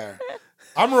thick in there.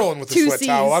 I'm rolling with the Two sweat C's.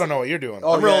 towel. I don't know what you're doing.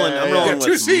 Oh, I'm rolling. yeah, I'm yeah, rolling yeah. with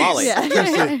 2 C's. Molly.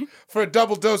 Yeah. For a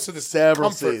double dose of the Several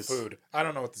comfort C's. food. I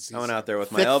don't know what the C's I went out there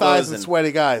with my Thick thighs elbows and and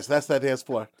sweaty guys. That's that dance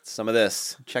floor. some of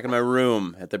this. Checking my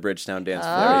room at the Bridgetown dance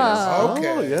floor. Oh. Okay.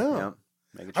 Oh, yeah. Yeah.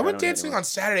 Making I sure went don't hit dancing anyone. on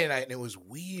Saturday night and it was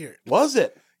weird. Was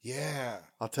it? Yeah.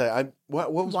 I'll tell you.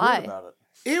 What was Why? weird about it?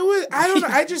 It was. I don't know.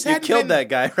 I just You hadn't killed been, that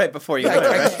guy right before you went.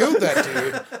 I Right? killed that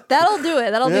dude. That'll do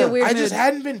it. That'll be a weird I mood. just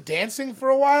hadn't been dancing for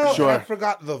a while. Sure. And I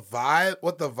forgot the vibe.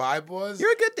 What the vibe was.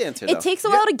 You're a good dancer, though. It takes a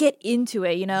while to get into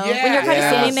it, you know? Yeah, when you're kind of yeah.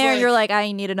 standing It's there and like- you're like,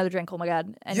 I need another drink. Oh my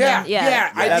God. And Yeah, then,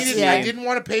 yeah. That's I me. didn't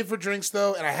want to pay for drinks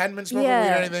though, and I hadn't been smoking Yeah.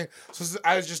 weed or anything. So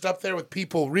I was just up there with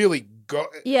people really go.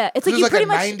 Yeah, it's like it was you like pretty a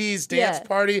much- '90s dance yeah.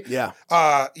 party. Yeah.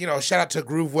 Shout out to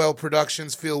Groovewell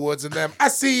Productions, Phil Woods, and them. I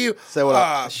see you. Say what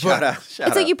up. Shout out.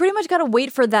 It's like you pretty much got to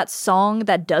wait for that song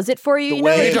that does it for you. You know,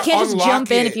 wave. you can't just Unlock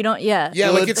jump in it. if you don't. Yeah, Yeah,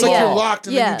 like it's like Yeah. you're locked,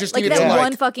 and then you just like need that to like,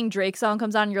 one fucking Drake song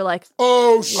comes on, and you're like,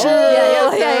 oh shit,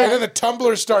 yeah. and then the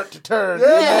tumblers start to turn.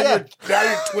 Yeah. Now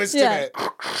you're twisting Yeah. it.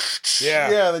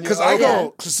 Yeah, Yeah, then you-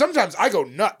 because sometimes I go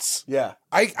nuts. Yeah.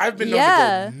 I've been known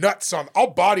Yeah. to go nuts on. I'll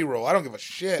body roll. I don't give a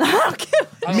shit.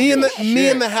 Me and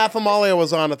the half Amalia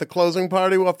was on at the closing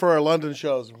party for our London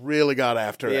shows. Really got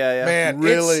after it. Yeah, yeah.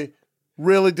 Man,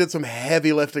 Really did some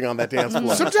heavy lifting on that dance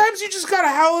floor. sometimes you just gotta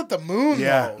howl at the moon.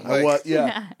 Yeah, though. Like,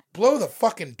 yeah. blow the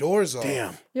fucking doors off.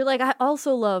 Damn. you're like, I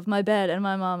also love my bed and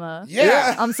my mama.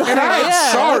 Yeah, I'm sorry. And I'm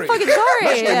yeah, sorry. I'm fucking sorry.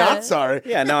 Actually, yeah. not sorry.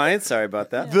 Yeah, no, I ain't sorry about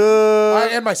that.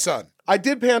 And my son. I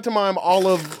did pantomime all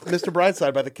of Mr.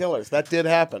 Brightside by the Killers. That did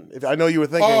happen. I know you were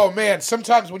thinking. Oh man,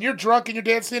 sometimes when you're drunk and you're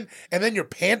dancing, and then you're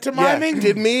pantomiming.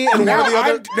 Did me and one now of the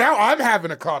other. now I'm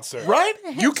having a concert. Right?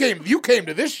 You came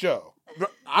to this show.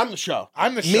 I'm the show.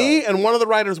 I'm the Me show. and one of the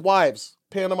writers' wives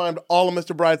pantomimed all of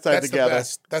Mr. Brightside That's together. the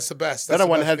best. That's the best. Then That's I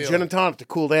went and the had best gin feeling. and tonic to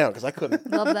cool down because I couldn't.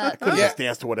 Love that. Couldn't Yeah. just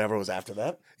dance to whatever was after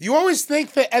that. You always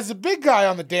think that as a big guy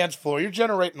on the dance floor, you're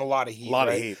generating a lot of heat. A lot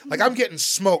of right? heat. Like I'm getting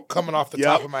smoke coming off the Yep.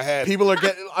 top of my head. People are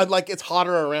getting like it's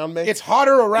hotter around me. It's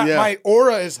hotter around. Yeah. My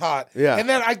aura is hot. Yeah. And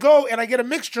then I go and I get a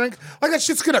mixed drink. Like that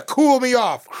shit's gonna cool me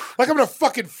off. Like I'm gonna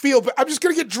fucking feel. But I'm just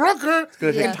gonna get drunker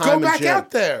gonna take and time go and back gin.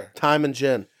 out there. Time and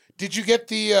gin. Did you get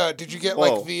the? Whoa.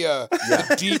 Like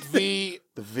the deep V?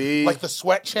 The V. Like the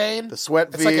sweat chain? the sweat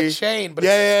It's V. like a chain, but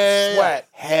yeah, it's sweat.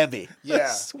 Heavy.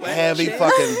 Yeah. Heavy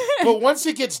fucking But once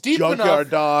it gets deep junkyard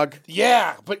enough, dog.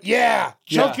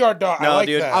 junkyard dog. No, I like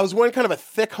dude, that. I was wearing kind of a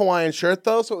thick Hawaiian shirt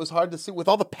though, so it was hard to see. With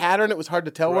all the pattern, it was hard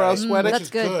to tell where I was Right. sweating. That's is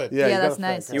good. good. Yeah, you that's gotta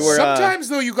nice. thank You were Sometimes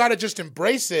though, you got to just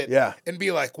embrace it. Yeah. And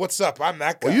be like, "What's up? I'm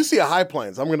that guy. Well, you see a high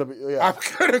plains. I'm gonna be. Yeah. I'm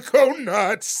gonna go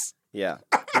nuts." Yeah,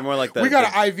 you're more like the We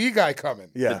got an IV guy coming.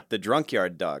 yeah. the drunk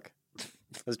yard dog.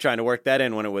 I was trying to work that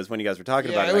in when you guys were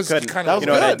talking Yeah, about it. it and was I couldn't. kinda- You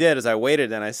know what I good. did is I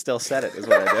waited and I still said it. Is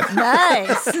what I did.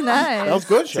 Nice, That was nice.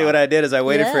 good. See what I did is I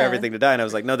waited for Yeah. everything to die, and I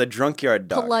was like, no, the drunk yard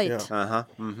dog. Polite. Uh huh.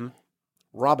 Mm-hmm.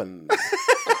 Robin.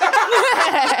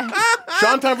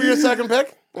 Sean, time for your second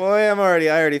pick. Boy, I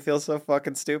already feel so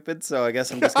fucking stupid. So I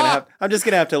guess I'm just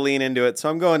gonna have to lean into it. So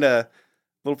I'm going to a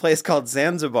little place called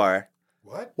Zanzibar.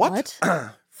 What? What?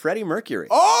 Freddie Mercury.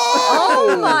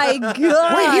 Oh my god!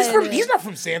 Wait, he's not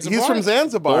from Zanzibar. He's from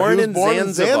Zanzibar. Born He was in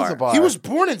born Zanzibar. He was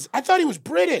born in. I thought he was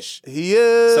British. He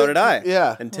is. So did I.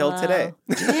 Yeah. Until Wow. today.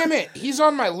 Damn it, he's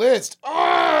on my list.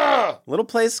 Ah! Little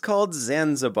place called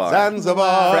Zanzibar.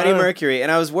 Zanzibar. Freddie Mercury.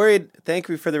 And I was worried, thank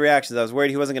you for the reactions, I was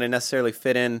worried he wasn't going to necessarily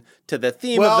fit in to the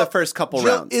theme of the first couple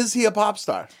Jill, rounds. Is he a pop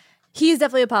star? He's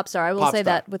definitely a pop star. I will Pop say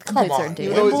star. that with complete Come on. certainty.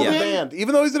 Even though he's in a Yeah. band.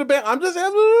 Even though he's in a band. I'm just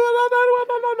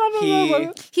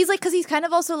He's like, because he's kind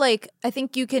of also like, I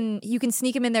think you can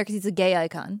sneak him in there because he's a gay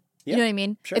icon. You Yeah, know what I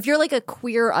mean? sure. If you're like a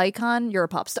queer icon, you're a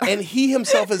pop star. And he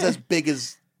himself is as big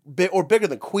as or bigger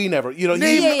than Queen ever. You know,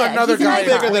 Name he's another he's an guy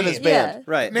icon. bigger than his band.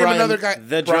 Right. Name Brian- another guy.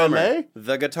 The Brian drummer. May?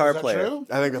 The guitar Is that player. true?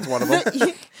 I think that's one of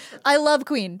them. I love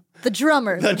Queen. The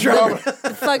drummer.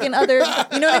 The fucking other.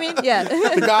 You know what I mean? Yeah.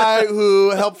 The guy who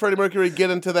helped Freddie Mercury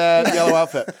get into that yellow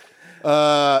outfit.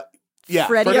 Yeah,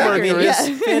 Freddie Mercury, is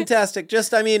yeah. fantastic.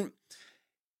 Just, I mean,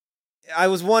 I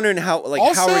was wondering how we're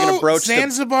Also, going to broach the...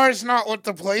 Zanzibar's not what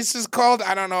the place is called.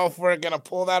 I don't know if we're gonna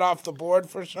pull that off the board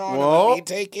for Sean Whoa. and let me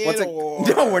take it. What's it? Or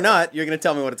No, we're not. You're going to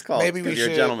tell me what it's called. maybe we 'cause should.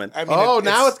 You're a gentleman. I mean,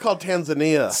 Now it's called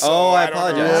Tanzania. Oh, I don't know.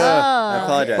 apologize. Yeah. I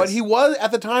apologize. Oh. But he was,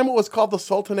 at the time, it was called the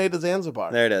Sultanate of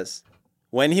Zanzibar. There it is.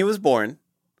 When he was born,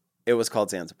 it was called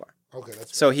Zanzibar. Okay,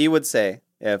 that's So he would say,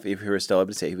 if he were still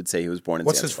able to say, he would say he was born in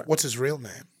Zanzibar. what's his real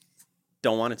name?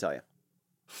 Don't want to tell you.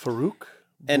 Farouk?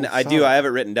 And I have it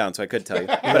written down, so I could tell you.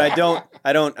 But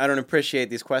I don't appreciate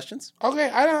these questions. Okay,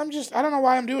 I don't know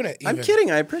why I'm doing it. I'm even. kidding.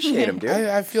 I appreciate him, dude.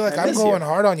 I feel like I I'm miss going you.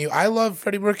 hard on you. I love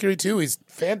Freddie Mercury too. He's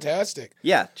fantastic.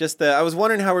 Yeah, just I was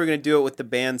wondering how we were going to do it with the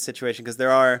band situation because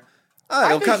there are.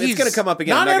 think It's he's- going to come up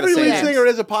again. Not I'm every gonna lead say names. singer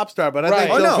is a pop star, but I think Right.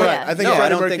 Jill's Oh, no. right. Yeah. I think No, I Freddie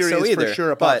don't think Mercury so is either. for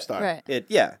sure a pop But star. Right.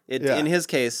 Yeah. In his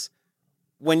case,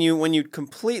 when you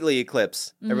completely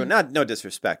eclipse everyone, no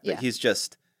disrespect, but Yeah. he's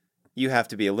just you have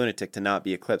to be a lunatic to not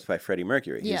be eclipsed by Freddie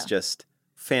Mercury. Yeah. He's just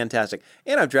fantastic.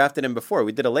 And I've drafted him before.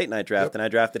 We did a late night draft, and I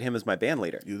drafted him as my band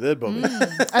leader. You did, Bobby.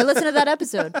 I listened to that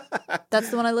episode. That's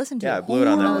the one I listened to. Yeah, I blew it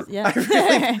on that one.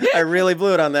 Yeah. I really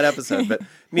blew it on that episode, but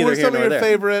neither here nor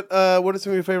there. What are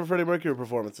some of your favorite Freddie Mercury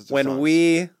performances? When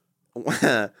we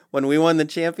won the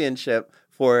championship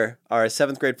for our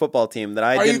 7th grade football team that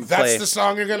I didn't play. That's the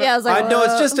song you're gonna? Yeah, I was like, no,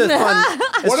 it's just a fun.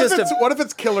 What if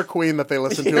it's Killer Queen that they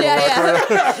listen to?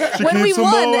 When we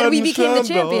won and we became the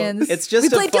champions, it's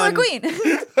just we played Killer Queen.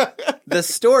 The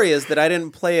story is that I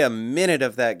didn't play a minute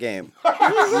of that game,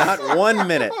 not 1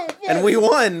 minute, and we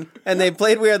won. And they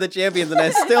played "We Are the Champions," and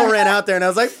I still ran out there and I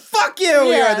was like, "Fuck you,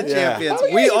 we are the champions.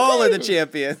 We all are the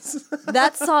champions."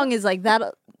 That song is like that.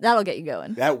 That'll get you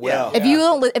going. That will.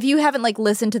 If you haven't like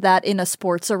listened to that in a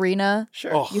sports arena,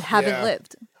 sure, you haven't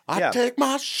lived. I take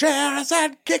my share as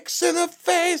that kicks in the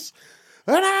face,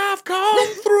 and I've come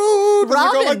through. Does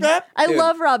Robin, it go like that? I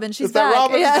love Robin. She's Is that back.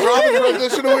 Robin? Yeah. Robin's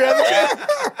rendition of We Are the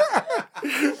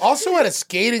Champions? Also at a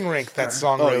skating rink, that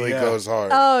song really goes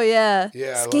hard. Oh yeah.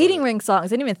 Yeah, skating rink songs. I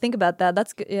didn't even think about that.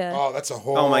 That's good. Yeah. Oh, that's a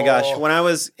whole. Oh my gosh! When I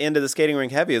was into the skating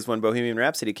rink heavy is when Bohemian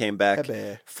Rhapsody came back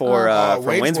for from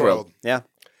Wayne's World. Yeah.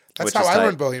 That's how I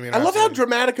learned Bohemian Rhapsody. I love how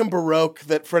dramatic and baroque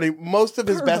that Freddie, most of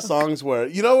his best songs were.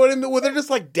 You know what I mean? Where they're just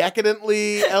like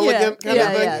decadently elegant kind of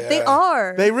thing. Yeah. They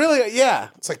are. They really,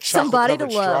 It's like Somebody to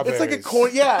love. It's like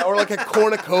or like a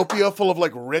cornucopia full of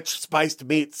like rich spiced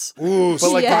meats. Ooh,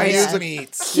 but like spiced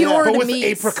meats. Cured but with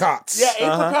meats. apricots. Yeah,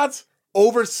 apricots,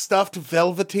 overstuffed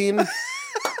velveteen. I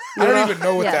don't even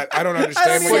know what that. I don't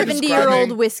understand what you're describing.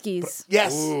 70-year-old whiskeys.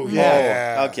 Yes. Ooh,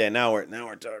 yeah. Okay, now we're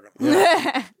talking.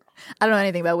 I don't know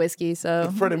anything about whiskey,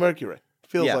 so Freddie Mercury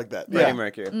feels like that. Freddie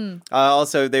Mercury.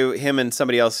 Also, him and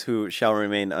somebody else who shall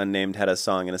remain unnamed had a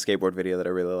song in a skateboard video that I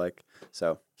really like.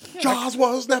 So Jaws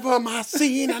was never my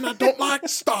scene, and I don't like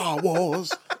Star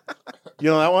Wars. You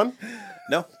know that one?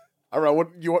 No. All right,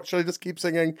 should I just keep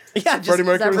singing? Yeah, Freddie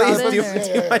Mercury.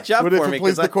 Do my job Would for it me.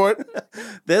 please the court?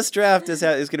 This draft is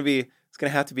going to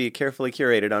have to be carefully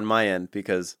curated on my end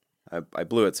because I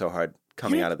blew it so hard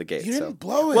coming out of the gate. You didn't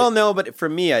blow it. Well, no, but for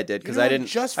me, I did because I didn't.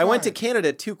 Just I went to fine.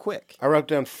 Canada too quick. I wrote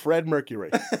down Fred Mercury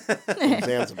from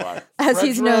Zanzibar. as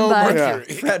he's known by. Mercury.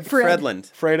 Fredland.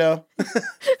 Fredo.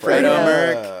 Fredo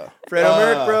Merc. Fredo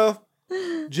Merc,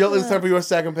 bro. Jill, it's time for your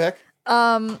second pick.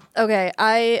 Okay.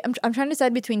 I'm trying to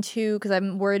decide between two because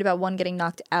I'm worried about one getting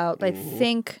knocked out. But I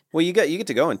think Well, you get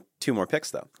to go in 2 more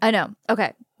picks though. I know.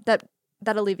 Okay, that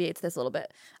alleviates this a little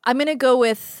bit. I'm gonna go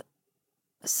with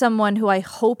someone who I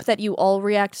hope that you all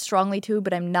react strongly to,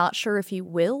 but I'm not sure if you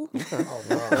will,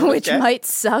 which might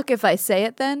suck if I say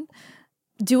it. Then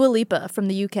Dua Lipa from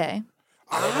the UK.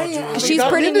 She's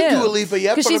pretty new. Dua Lipa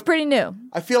yet, because she's pretty new.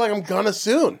 I feel like I'm gonna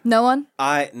soon. No one.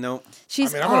 No.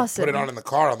 She's I'm gonna awesome. put it on in the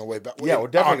car on the way back. Yeah, we're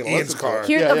definitely gonna Ian's listen to car. it.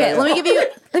 Here, Yeah, okay, yeah.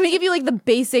 let me give you like the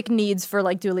basic needs for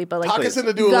like Dua Lipa. Like, Talk us into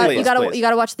you Dua Lipa. you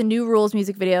gotta watch the New Rules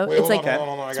music video. Wait, it's hold like on,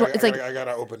 hold on. it's like I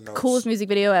gotta open notes. coolest music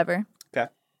video ever. Okay.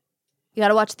 You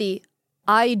gotta watch the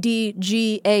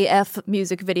IDGAF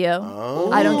music video.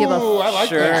 I don't give a Ooh, I like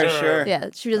that. Sure. Yeah,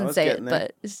 she doesn't was say it, getting there.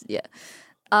 but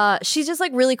yeah. She's just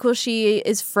like really cool. She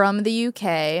is from the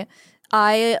UK.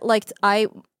 I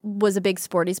was a big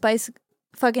Sporty Spice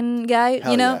fucking guy,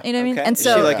 you know what I mean? Okay. And Is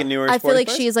so she like a newer I feel Sporty like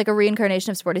Spice? she is like a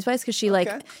reincarnation of Sporty Spice because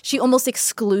she almost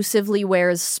exclusively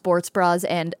wears sports bras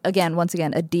and once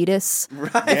again Adidas.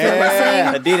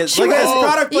 Yeah. Adidas. Look at this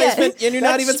product Yeah. placement, and you're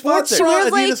not even sponsored. She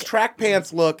wears, Adidas like- track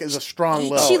pants look is a strong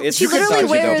look. She literally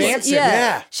wears dancing.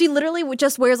 Yeah. She literally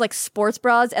just wears like sports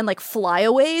bras and like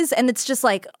flyaways, and it's just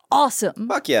like awesome.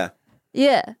 Fuck yeah.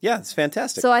 Yeah. Yeah, it's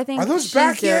fantastic. So I think Are those she's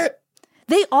back dope. yet?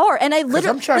 They are, and I I'm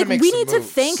literally trying to like make we some need to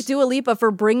moves. thank Dua Lipa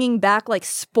for bringing back like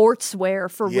sportswear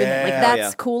for women. Like Yeah. that's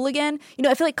Yeah. cool again. You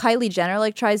know, I feel like Kylie Jenner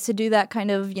like tries to do that kind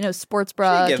of sports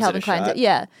bra, She gives it Calvin a Klein. shot.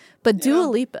 Yeah, but Dua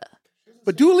Lipa.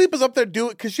 But Dua Lipa's up there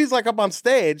because she's like up on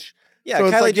stage. Yeah, so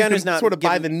it's Kylie like you Jenner's can not sort of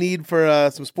buy giving- the need for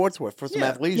some sportswear, for some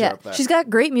athleisure Yeah, up there. she's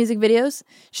got great music videos.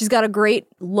 She's got a great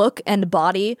look and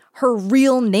body. Her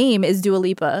real name is Dua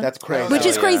Lipa. That's crazy. Which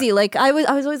is yeah. crazy. Like I was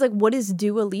always like, what is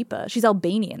Dua Lipa? She's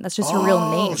Albanian. That's just her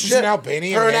real name. She's an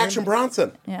Albanian. Her and name? Action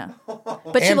Bronson. Yeah, but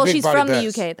And Big she's Body from the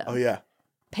Bess. UK though. Oh yeah.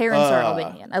 Parents are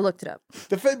Albanian. I looked it up.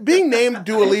 Being named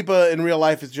Dua Lipa in real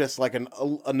life is just like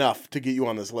enough to get you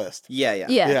on this list. Yeah.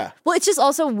 Yeah. Well, it's just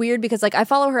also weird because like I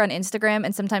follow her on Instagram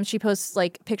and sometimes she posts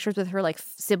like pictures with her like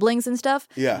siblings and stuff.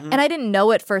 Yeah. And I didn't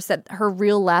know at first that her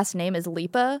real last name is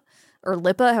Lipa or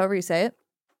Lipa, however you say it.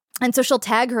 And so she'll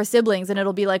tag her siblings and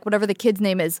it'll be like whatever the kid's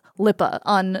name is, Lipa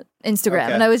on Instagram.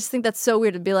 Okay. And I always just think that's so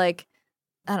weird to be like,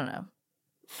 I don't know.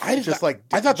 I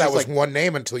thought that was one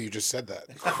name until you just said that.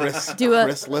 Chris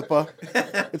Lippa.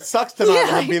 It sucks to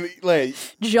not Yeah. be like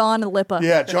John Lippa.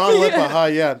 yeah, John Lippa. Huh?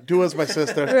 Yeah, Dua's my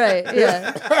sister. Right.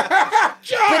 Yeah.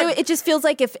 But it just feels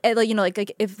like if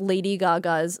if Lady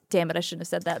Gaga's, damn it, I shouldn't have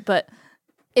said that. But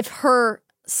if her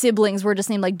siblings were just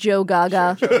named like Joe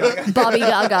Gaga, Bobby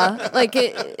Gaga, like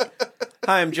it.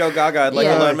 Hi, I'm Joe Gaga. I'd like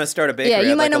to learn to start a bakery. Yeah,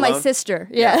 you I'd might like know a my loan. sister.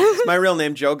 Yeah. It's my real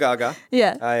name, Joe Gaga.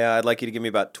 Yeah. I'd like you to give me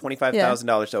about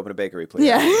 $25,000 to open a bakery, please.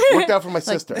 Yeah. Worked out for my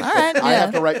sister. all right, I yeah.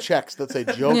 have to write checks that say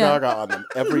Joe Yeah. Gaga on them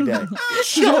every day.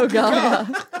 Joe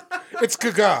Gaga. It's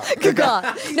Gaga.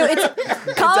 Gaga. No,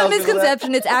 it's common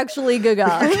misconception. It's actually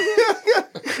Gaga.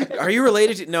 Are you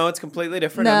related to? No, it's completely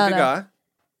different. No, I'm no. Gaga.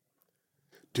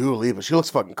 Dua Lipa, she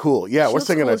looks fucking cool. Yeah, we're looks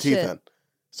singing cool our as teeth shit. in.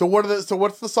 So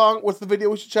what's the song? What's the video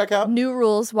we should check out? New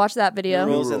Rules. Watch that video.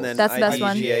 Rules and then That's the best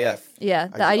one. IDGAF. Yeah,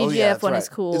 the Oh, IDGF yeah, that's one right. is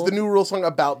cool. Is the New Rule song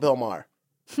about Bill Maher?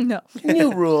 No.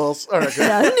 New rules. All right, good.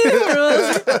 Yeah, New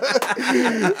Rules.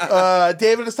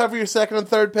 David, it's time for your second and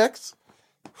third picks.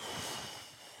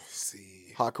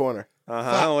 See. Hot corner.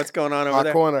 What's going on over Hot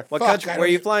there? corner. What Fuck, country? I Where are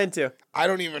don't you e- flying to? I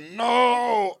don't even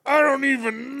know.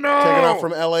 Taking off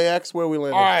from LAX, where we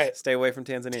landed. All right. Stay away from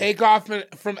Tanzania. Take off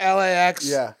from LAX.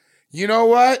 Yeah. You know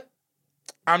what?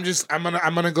 I'm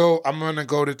gonna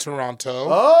go to Toronto.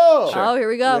 Oh. Oh, here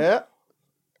we go. Yeah.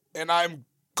 And I'm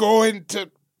going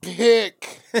to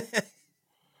pick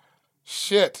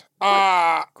shit.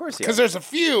 Of course you Because are. there's a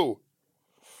few.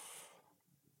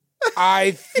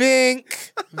 I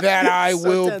think that I So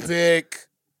will tense. pick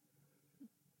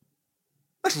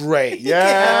Drake.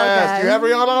 Yes. Okay. You have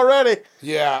Rihanna already.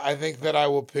 Yeah, I think that I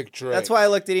will pick Drake. That's why I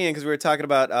looked at Ian, because we were talking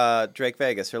about Drake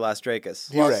Vegas, her last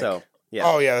Drakus. Drake. So, yeah.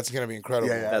 Oh yeah, that's gonna be incredible.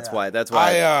 Yeah, yeah. That's why.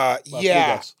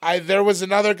 Vegas. There was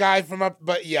another guy from up,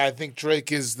 but yeah, I think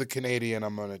Drake is the Canadian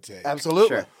I'm gonna take.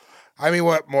 Absolutely. Sure. I mean,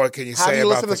 what more can you Have say you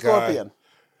about listened the to Scorpion?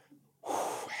 guy?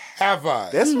 Have I?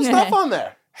 There's some stuff on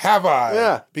there. Have I?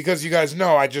 Yeah. Because you guys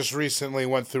know I just recently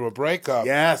went through a breakup.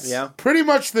 Yes. Yeah. Pretty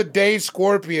much the day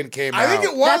Scorpion came out. I think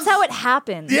it was. That's how it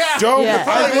happens. Yeah. Don't.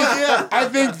 Yeah. I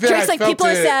think that Drake's I like, felt people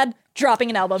are it. sad, dropping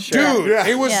an album. Dude, Yeah.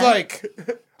 it was Yeah. like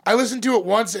I listened to it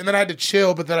once and then I had to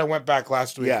chill, but then I went back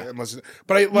last week Yeah. and listened.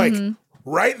 But I like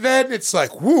right then it's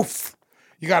like woof.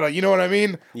 You gotta, you know what I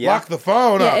mean? Yeah. Lock the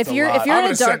phone Yeah, up. if you're I'm in a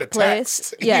gonna send dark place,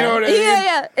 text. yeah, You know what I mean?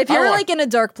 yeah. If I you're want- like in a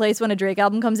dark place when a Drake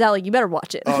album comes out, like you better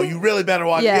watch it. Oh, you really better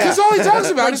watch Yeah. it. Because all he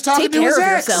talks about is talking Take to care his of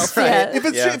ex. yourself. Right. Yeah. If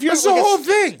it's Yeah. if you're That's the like whole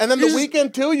thing. And then the It's-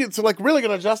 weekend too, it's like really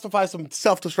gonna justify some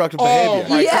self-destructive Oh behavior.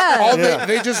 my Yeah. god! Yeah.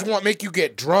 They just make you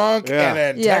get drunk Yeah. and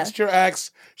then Yeah. text your ex.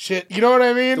 Shit, you know what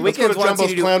I mean? Let's go to Weekends wants you Jumbo's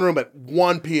to do- clown room at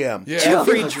 1 p.m. Yeah.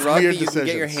 Every Weird drug that you can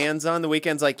get your decisions. hands on, the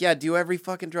Weekend's like, yeah, do every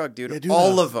fucking drug, dude. do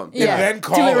All that. of them. Yeah. then Do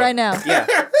call it her. right now. Yeah.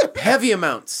 Heavy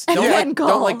amounts. Don't then like call.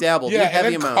 don't like dabble. Yeah, do and heavy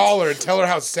then amounts. call her and tell her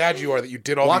how sad you are that you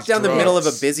did all Walk these down the drugs. middle of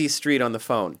a busy street on the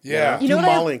phone. Yeah. You know Do what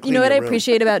Molly I, and you know clean what I your room.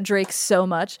 appreciate about Drake so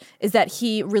much is that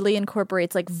he really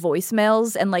incorporates like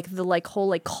voicemails and like the like whole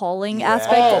like calling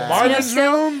aspect. Oh, you know, Marvin's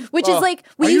still, room? which is like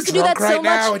we Are you used to do that drunk so right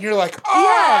now? much. And you're like,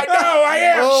 oh, no, I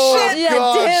am. Oh, Shit. Yeah,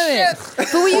 God, damn it.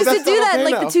 But we used to that's do not that in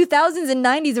okay like now. the 2000s and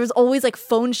 90s. There was always like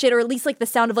phone shit or at least like the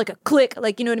sound of like a click.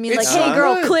 Like, you know what I mean? Like, It's hey,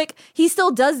 girl, good. click. He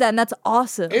still does that and that's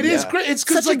awesome. It is great. It's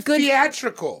because Such a like good-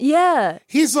 theatrical. Yeah.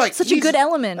 He's like Such a good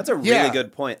element. That's a really Yeah.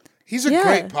 good point. He's a Yeah.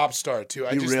 great pop star too.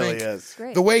 I He just really think is.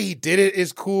 Great. the way he did it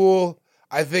is cool.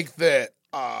 I think that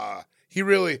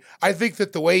I think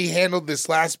that the way he handled this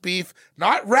last beef,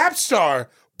 not rap star,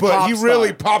 but Pop he star.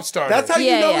 really pop star. That's how you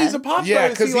Yeah, know yeah. he's a pop star. yeah,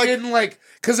 is because he, he like, didn't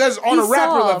because as on a He's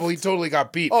rapper soft. level, he totally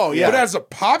got beat. Oh, yeah. But as a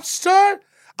pop star,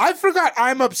 I forgot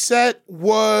I'm Upset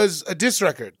was a diss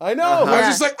record. I know. I was Yeah.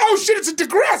 just like, oh shit, it's a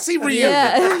Degrassi reunion.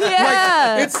 Yeah.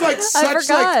 Yeah. Like, it's like such like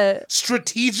forgot.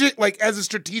 strategic, like as a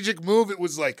strategic move, it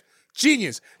was like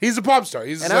genius. He's a pop star.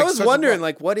 He's And like I was such a wondering, pop-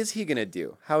 like, what is he gonna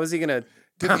do? How is he gonna Did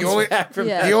the bounce only- back from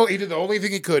Yeah. that? he did the only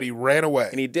thing he could. He ran away.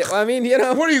 And he did. Well, I mean, you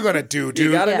know, What are you gonna do,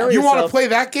 dude? gotta know you want to yourself. play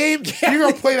that game? You're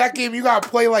gonna play that game. You gotta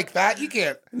play like that. You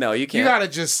can't. no, you can't. You gotta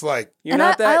just like. You're And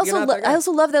not that. I you're also not that guy. I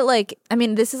also love that, like, I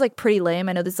mean, this is like pretty lame.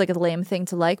 I know this is like a lame thing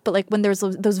to like, but like when there's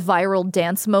those viral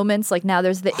dance moments, like now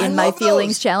there's the In My love Feelings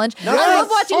those. challenge. No, I love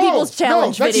watching oh, people's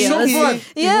challenge no, that's videos. so fun.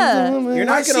 Yeah. You're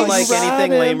not see gonna like you anything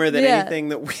riding. lamer than Yeah. anything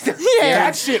that we.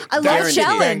 That shit. I love that shit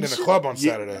challenge. banged in the club on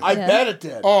Saturday. I bet it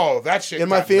did. Oh, that shit. In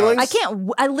My got Feelings? nuts.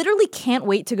 I literally can't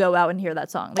wait to go out and hear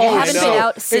that song. Like, Oh, I haven't I been know.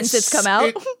 out since it's come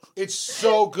out. It's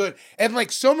so good. And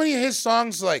like so many of his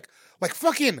songs, like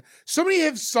fucking, so many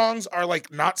of his songs are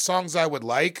like not songs I would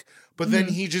like, but then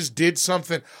he just did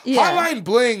something. Yeah. Hotline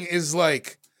Bling is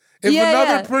like, if Yeah,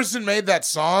 another yeah. person made that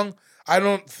song, I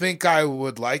don't think I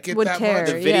would like it Would that care.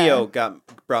 much. The video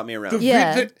brought me around.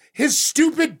 His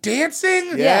stupid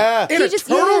dancing Yeah. in a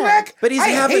turtleneck. But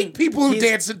I hate people who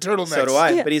dance in turtlenecks. So do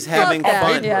I. But he's having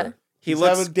fun. Yeah. He He's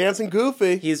looks having dancing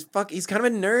goofy. He's kind of a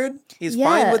nerd. He's Yeah.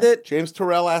 fine with it. James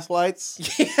Terrell ass lights.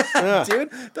 Yeah,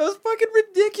 dude. Those fucking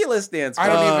ridiculous dance I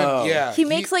moves. don't even. Yeah, He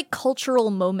makes like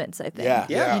cultural moments, I think. Yeah.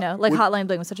 Yeah. You know, like Hotline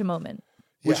Bling was such a moment.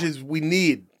 Which is we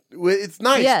need. It's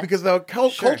nice Yeah. because the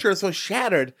culture is so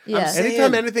shattered. Yeah.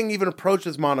 Anytime anything even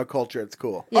approaches monoculture, it's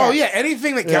cool. Yeah. Oh yeah,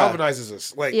 anything that galvanizes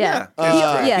us. Like Yeah. Be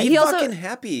He fucking also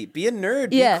happy. Be a nerd.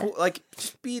 Yeah. Be cool. Like,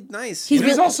 just be nice. He's He's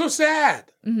really- also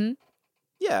sad.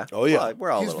 yeah. Oh, yeah. Well,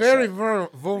 we're all. He's a little very sad.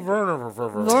 vulnerable.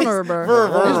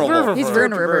 vulnerable. He's He's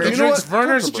vulnerable. He You know drinks what?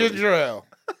 Werner's ginger ale.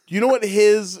 You know what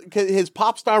his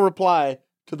pop star reply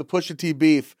to the Pusha T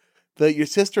beef? That your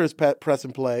sister is press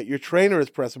and play, your trainer is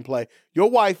press and play, your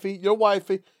wifey,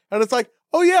 and it's like,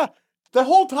 oh yeah, the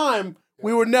whole time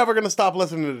we were never gonna stop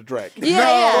listening to Drake. Yeah, No,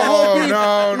 yeah.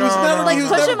 no, He was no, never- no. Like he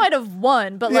was Pusha never- might have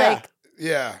won, but Yeah. like,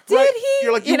 Yeah. did Right. he?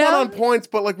 You're like, you won on points,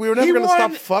 but like we were never He gonna won-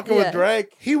 stop fucking with Yeah.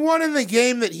 Drake. He won in the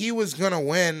game that he was gonna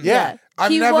win. Yeah.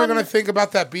 I'm He never won- gonna think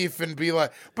about that beef and be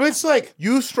like, but it's like,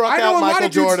 You struck I know out a lot Michael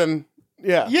of dudes- Jordan.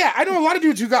 Yeah. yeah, I know a lot of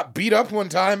dudes who got beat up one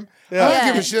time. Yeah. I don't Yeah.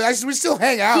 give a shit. We still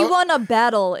hang out. He won a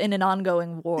battle in an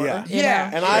ongoing war. Yeah. you Yeah.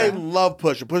 know? And I love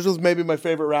Pusha. Pusha's maybe my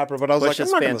favorite rapper, but I was like, I'm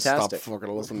Pusha's not gonna stop fantastic.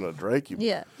 fucking listening to Drake. You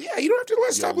Yeah. Yeah, you don't have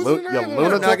to stop lu- listening to you either. I'm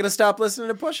lunatic. not gonna stop listening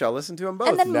to Push. I'll listen to them both.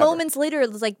 And then Never. moments later,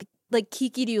 it was like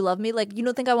Kiki, do you love me? Like, you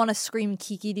don't think I want to scream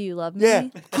Kiki, do you love me? Yeah.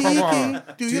 Come Kiki, on.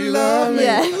 do you love me?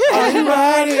 Yeah. Are you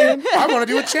riding? I want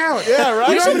to do a challenge. Yeah, right?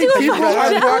 You know how many do a people fucking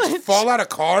I've challenge. watched fall out of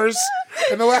cars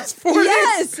in the last 4 days?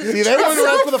 Yes. See, they went It's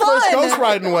right so for the first fun. Ghost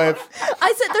Riding wave.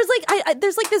 I said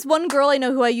there's like this one girl I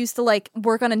know who I used to like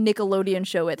work on a Nickelodeon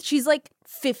show with. She's like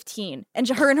 15, and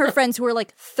her and her friends who are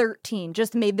like 13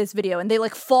 just made this video, and they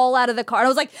like fall out of the car. And I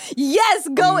was like, yes,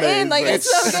 go in, like it's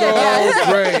so It's good. so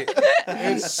Yeah. great.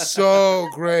 It's so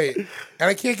great. And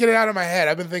I can't get it out of my head.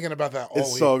 I've been thinking about that all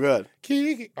It's week. so good.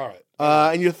 Kiki. All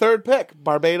right. And your third pick,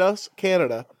 Barbados,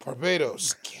 Canada.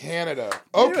 Barbados, Canada.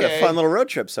 You're having Okay. a fun little road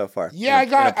trip so far. Yeah, In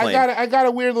a plane. I got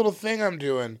a weird little thing I'm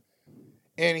doing.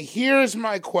 And here's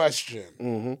my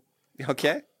question.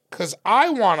 Okay. Because I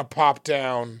want to pop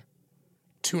down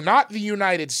to not the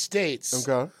United States,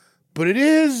 Okay. but it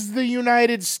is the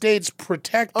United States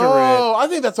Protectorate. Oh, I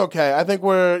think that's okay. I think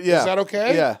yeah. Is that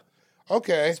okay? Yeah.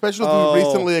 Okay. Especially if we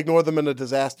recently ignored them in a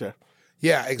disaster.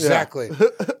 Yeah, exactly.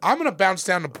 I'm going to bounce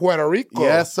down to Puerto Rico.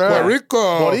 Yes, sir. Puerto Rico.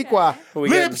 Boricua. Who we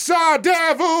getting? Lips are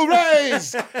devil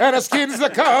rays, and her skin's the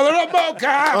color of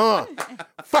mocha.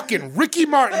 Fucking Ricky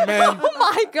Martin, man. Oh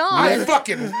my god. I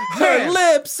fucking Her man.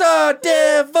 lips are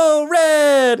devil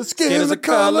red. The skin is the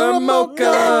color of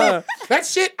mocha. That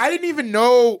shit, I didn't even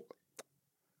know.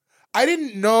 I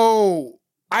didn't know.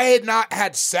 I had not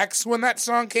had sex when that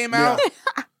song came out.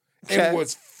 Okay. And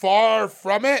was far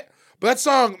from it. But that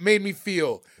song made me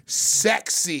feel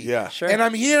sexy. Yeah. Sure. And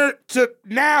I'm here to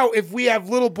now, if we have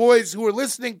little boys who are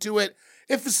listening to it,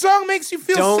 if the song makes you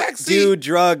feel Don't sexy. do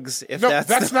drugs. If No, that's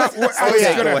that's not what I the was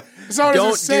takeaway. gonna. That's not what I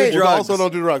was Don't gonna do say. drugs. Also,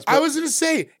 don't do drugs. I was gonna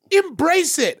say,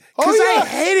 embrace it, because Oh, yeah. I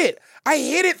hate it. I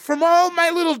hate it from all my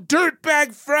little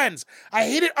dirtbag friends. I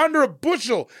hate it under a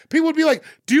bushel. People would be like,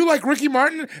 "Do you like Ricky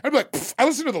Martin?" I'd be like, "I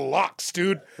listen to the Locks,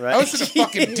 dude. Right. I listen to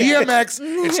fucking DMX.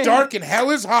 It's dark and hell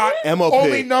is hot. MOP.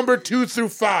 Only number 2 through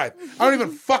 5. I don't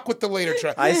even fuck with the later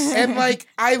track. And like,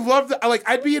 I love that. Like,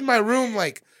 I'd be in my room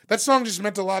like that song just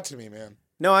meant a lot to me, man.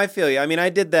 No, I feel you. I mean, I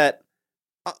did that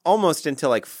almost until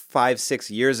like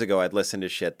 5-6 years ago. I'd listen to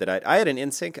shit that I had an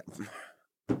NSYNC.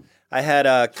 I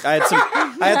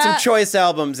had some choice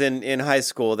albums in high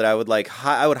school that I would like.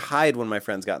 I would hide when my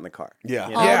friends got in the car. Yeah.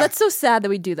 You know? Oh, Yeah. that's so sad that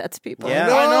we do that to people. Yeah.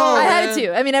 I know. I had man. it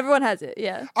too. I mean, everyone has it.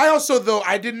 Yeah. I also, though,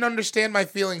 I didn't understand my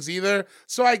feelings either,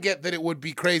 so I get that it would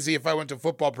be crazy if I went to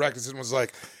football practice and was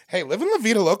like, "Hey, living La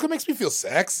Vida Loca makes me feel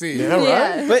sexy." Yeah, right?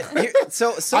 Yeah. But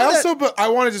so But I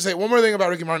wanted to say one more thing about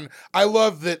Ricky Martin. I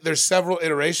love that there's several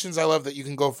iterations. I love that you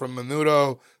can go from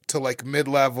Menudo to like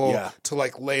mid-level Yeah. to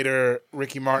like later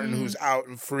Ricky Martin, who's out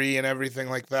and free and everything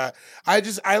like that. I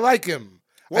like him.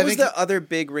 what was the other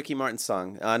big Ricky Martin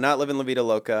song? Not "Livin' La Vida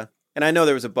Loca." And I know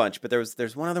there was a bunch, but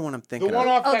there's one other one I'm the thinking one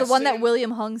of. off Oh, the one that scene-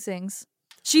 William Hung sings.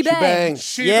 She Bang. Bang.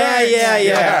 She Yeah, bangs.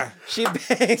 yeah. She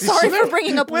bangs. Sorry for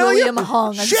bringing up William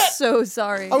Hung. I'm Shit. so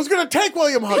sorry. I was going to take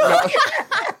William Hunt.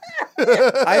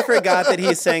 I forgot that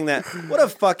he sang that. What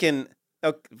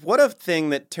a thing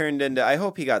that turned into. I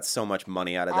hope he got so much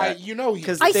money out of that.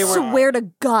 Because I they were. swear to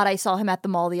God, I saw him at the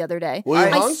mall the other day.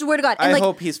 William I Hung? swear to God. And I like,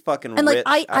 hope he's fucking and like rich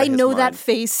I out of his know that mind.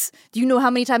 face. Do you know how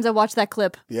many times I watched that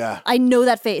clip? Yeah. I know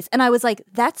that face. And I was like,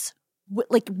 that's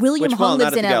like William Which mall? Hung Not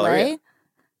lives at in the LA. Galleria?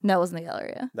 No, it wasn't the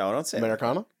Galleria. No, don't say it.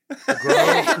 Americana?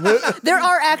 There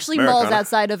are actually malls Americana.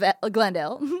 outside of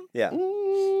Glendale. Yeah. I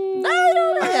don't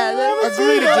know. Yeah,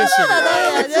 Agree to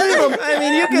disagree. I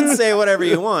mean, you can say whatever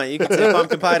you want. You can say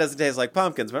pumpkin pie doesn't taste like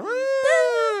pumpkins, but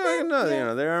no, you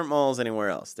know, there aren't malls anywhere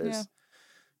else. There's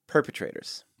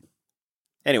perpetrators.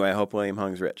 Anyway, I hope William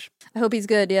Hung's rich. I hope he's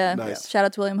good. Yeah. Nice. Shout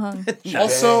out to William Hung.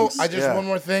 Also, Thanks. I just one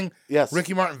more thing. Yes.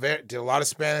 Ricky Martin did a lot of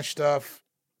Spanish stuff.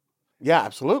 Yeah,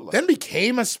 absolutely. Then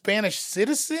became a Spanish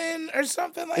citizen or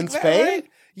something like In that. Spain? Right?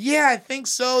 Yeah, I think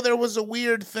so. There was a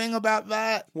weird thing about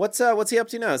that. What's he up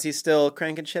to now? Is he still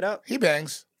cranking shit out? He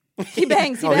bangs. He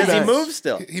bangs. He Oh, he bangs. Does he bangs. move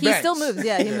still? He He bangs. still moves.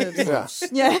 Yeah, he moves. Yeah.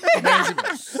 Yeah. He bangs, he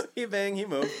moves. He bang, he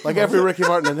move. Like every Ricky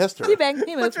Martin in history. He bangs.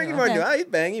 He moves. What's Ricky Martin do? Yeah. He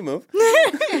bang, he move.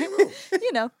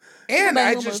 You know. And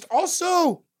Bang I will just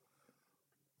also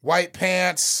white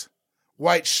pants,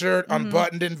 white shirt,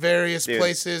 unbuttoned in various Dude.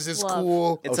 places is Love.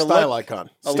 cool. It's Oh, a style look, icon.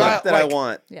 a Style- look that I like-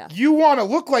 want. Yeah. You want to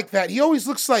look like that. He always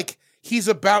looks like he's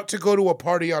about to go to a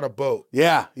party on a boat.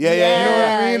 Yeah. You know what I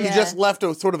Yeah, mean? yeah. He just left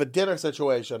a sort of a dinner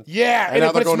situation. Yeah, And now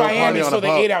but they're it's going to a party Miami, on so a they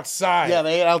boat. ate outside. Yeah,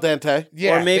 they ate al dente.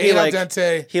 Yeah, Or maybe they ate like al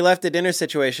dente. he left a dinner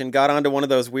situation, got onto one of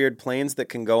those weird planes that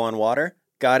can go on water,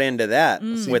 got into that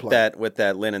with Seaplane.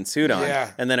 that linen suit on, Yeah.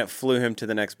 and then it flew him to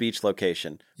the next beach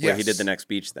location where he Yes. did the next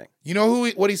beach thing. You know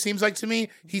what he seems like to me?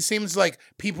 He seems like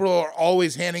people are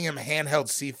always handing him handheld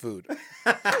seafood.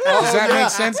 Does that make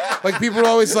sense? Like people are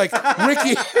always like,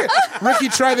 Ricky,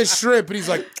 try this shrimp, and he's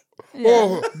like,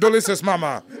 oh, delicious,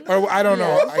 mama. Or I don't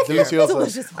know. I can't.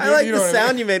 Delicioso. I like You the know what I sound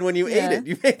mean? you made when you ate Yeah. it.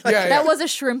 You made like Yeah, That was a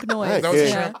shrimp noise. Hey, That was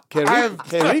que, shrimp. que, I've-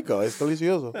 que rico. Es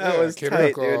delicioso. that was Qué tight,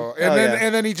 rico. dude. And Hell then yeah.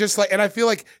 and then he just like, and I feel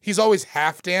like he's always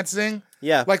half dancing.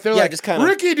 Yeah. Like they're Yeah, like, just kinda-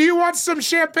 Ricky, do you want some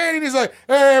champagne? And he's like,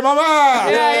 hey, mama.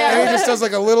 yeah. And he just does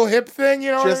like a little hip thing,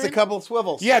 you know? Just what I a mean? couple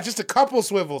swivels. Yeah, just a couple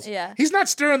swivels. Yeah. He's not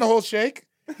stirring the whole shake.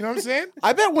 You know what I'm saying?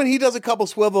 I bet when he does a couple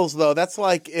swivels, though, that's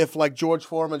like if like George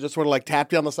Foreman just sort of like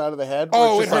tapped you on the side of the head. where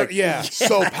Oh, it's it just, hurt, like, yeah.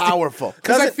 so powerful.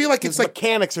 Because I feel like His it's like,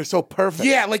 mechanics are so perfect.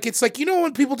 yeah, like it's like, you know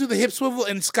when people do the hip swivel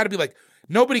and it's got to be like,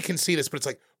 nobody can see this, but it's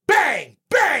like, bang,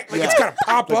 bang. Like it's got to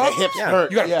pop Like up. the hips Yeah.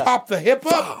 hurt. You got to yeah. pop the hip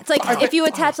up. It's like if you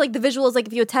attach, like the visual is like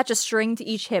if you attach a string to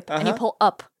each hip and you pull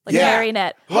up like Yeah. a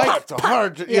marionette. Like, It's a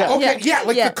hard. Yeah. Yeah. okay, yeah,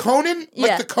 like Yeah. the Conan, Yeah.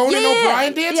 like the Conan Yeah.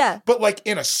 O'Brien dance, Yeah. but like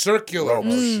in a circular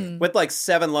motion. with like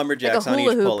 7 lumberjacks Like a on each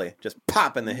hula hoop. pulley, just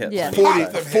popping the hips. Yeah. on each 40,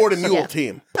 side. the Ford and Mule Yeah.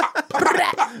 team.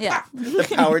 Yeah.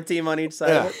 The power team on each side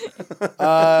Yeah.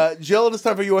 of it. Jill, it is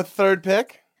time for your third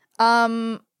pick.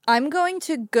 I'm going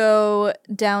to go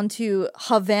down to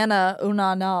Havana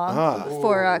Unana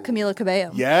for Camila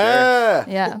Cabello. Yeah.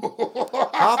 Yeah.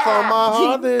 Half of my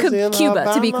heart is in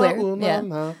Cuba, to be Havana, clear.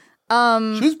 Yeah.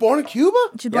 Yeah. She was born in Cuba?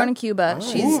 She's born in Cuba.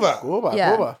 She's Cuba. Cuba,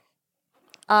 Yeah. Cuba.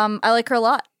 I like her a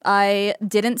lot. I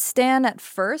didn't stan at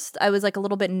first. I was like a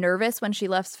little bit nervous when she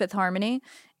left Fifth Harmony.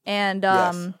 And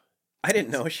Yes. I didn't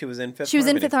know she was in Fifth she was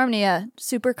Harmony. in Fifth Harmony, yeah.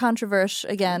 Super controversial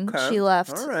again. Okay. She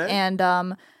left. All right. And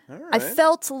All I right.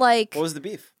 felt like What was the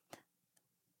beef?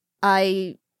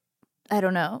 I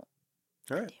don't know.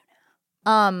 All right.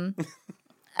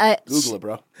 Google it,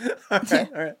 bro. All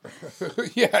right.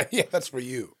 yeah, that's for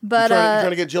you. But Trying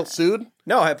to get Jill sued?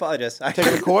 No, I apologize. I Take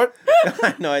her to court?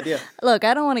 had no idea. look,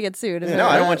 I don't want to get sued. No,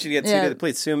 I don't want you to get Yeah. sued.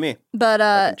 Please sue me. But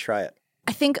I can try it.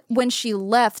 I think when she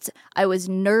left, I was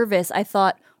nervous. I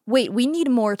thought, wait, we need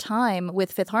more time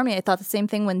with Fifth Harmony. I thought the same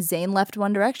thing when Zayn left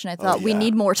One Direction. I thought we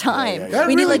need more time. That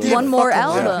We need really like did one more fuck a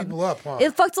lot of album. people up, huh?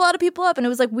 It fucked a lot of people up, and it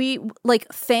was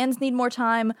like fans need more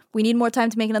time. We need more time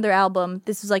to make another album.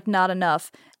 This was like not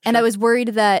enough. And I was worried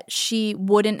that she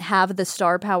wouldn't have the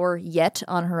star power yet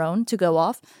on her own to go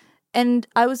off. And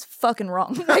I was fucking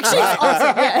wrong. Like, she's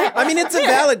awesome. Yeah. I mean, it's a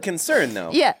valid concern, though.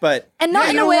 Yeah. But And not you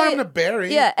in a don't way. want him to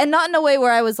bury. Yeah, and not in a way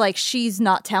where I was like, she's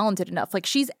not talented enough. Like,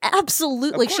 she's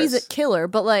absolutely, like, she's a course. killer.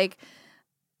 But like,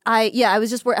 I was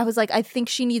just where I was like, I think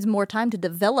she needs more time to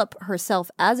develop herself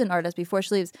as an artist before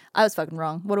she leaves. I was fucking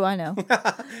wrong. What do I know?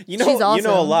 you know, She's you know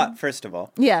a awesome. lot. First of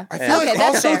all, Yeah. I feel okay, like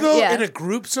that's also fair. though yeah. in a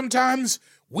group sometimes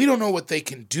we don't know what they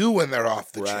can do when they're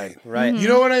off the chain. right? Mm-hmm. You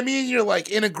know what I mean? You're like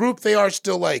in a group they are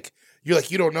still like you're like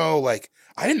you don't know like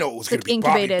I didn't know it was going to be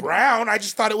incubated. Bobby Brown. I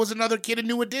just thought it was another kid in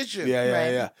New Edition.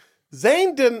 Yeah. Right.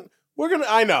 Zayn didn't.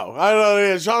 I know.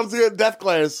 Yeah, Sean's good. Death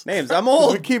glares. Names. I'm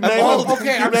old. We keep I'm naming- old.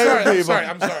 Okay, Keep I'm naming sorry.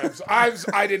 I'm people. sorry. I'm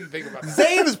sorry. I didn't think about that.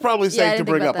 Zayn is probably Yeah, I safe to didn't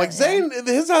bring think up. about Like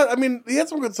that, Zayn, I mean, he had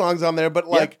some good songs on there, but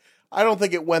like, I don't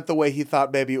think it went the way he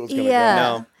thought maybe it was going to Yeah.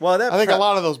 go. No. Well, that I think a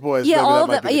lot of those boys. Yeah, maybe all that of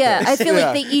might them. be the Yeah, case. I feel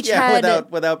like they each yeah,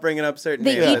 had. without bringing up certain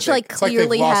They names. I each think. like It's like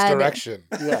clearly they've lost had. direction.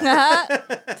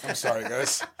 I'm sorry,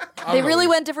 guys. They really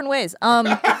went different ways.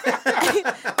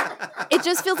 It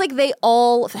just feels like they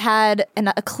all had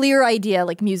a clear idea,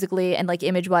 like musically and like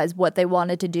image-wise, what they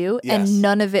wanted to do, and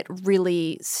none of it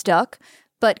really stuck.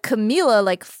 But Camila,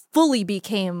 like, fully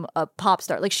became a pop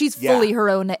star. Like, she's fully her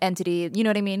own entity. You know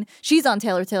what I mean? She's on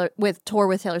tour with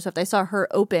Taylor Swift. I saw her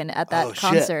open at that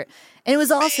concert. And it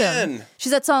was awesome. Man.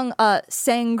 She's that song,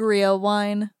 Sangria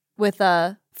Wine, with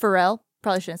Pharrell.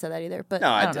 Probably shouldn't have said that either, but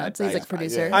I don't know. So he's like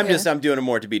producer. I'm doing it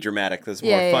more to be more That's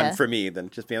more fun for me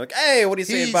than just being like, hey, what are you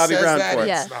saying Bobby Brown for?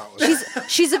 Yeah.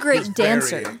 She's a great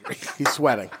dancer. He's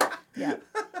sweating. Yeah.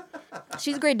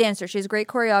 She's a great dancer. She has great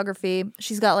choreography.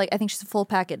 She's got I think she's a full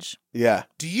package. Yeah.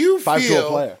 Do you feel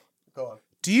player? Go on.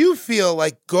 Do you feel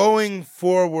like going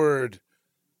forward,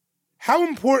 how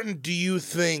important do you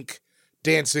think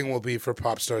dancing will be for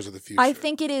pop stars of the future? I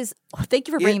think it is. Thank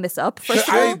you for bringing this up. First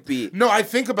of all, I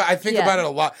think about it a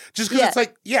lot. Just because it's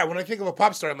like, when I think of a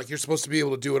pop star, I'm like, you're supposed to be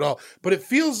able to do it all. But it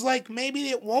feels like maybe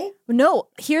it won't. No,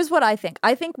 here's what I think.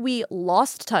 I think we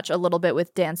lost touch a little bit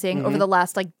with dancing over the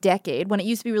last decade, when it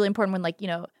used to be really important, when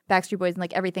Backstreet Boys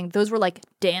and everything, those were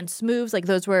dance moves.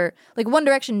 Those were One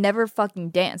Direction never fucking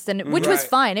danced, and which was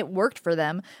fine. It worked for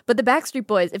them. But the Backstreet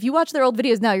Boys, if you watch their old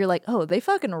videos now, you're like, oh, they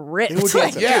fucking ripped. They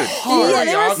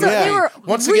were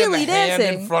once really again, the dancing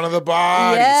hand in front of the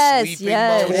body, sweeping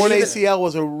motion. Torn ACL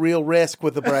was a real risk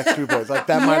with the Backstreet Boys. That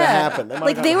might have happened.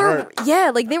 They were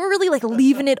really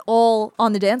leaving it all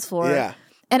on the dance floor. Yeah.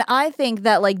 And I think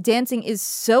that dancing is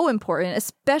so important,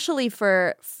 especially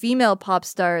for female pop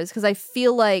stars, because I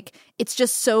feel like it's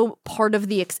just so part of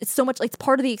the it's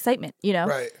part of the excitement,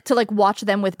 right. To watch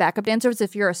them with backup dancers.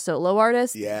 If you're a solo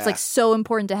artist, it's so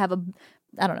important to have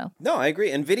I don't know. No, I agree.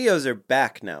 And videos are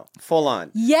back now, full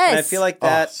on. Yes. And I feel like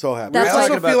that. Oh, so happy. That's I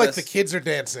also feel like the kids are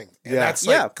dancing, and that's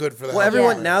good for them. Well,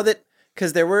 everyone now that.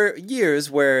 Because there were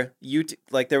years where YouTube,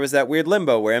 there was that weird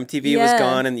limbo where MTV was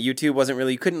gone and YouTube wasn't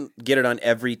really, you couldn't get it on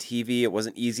every TV. It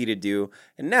wasn't easy to do.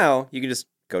 And now you can just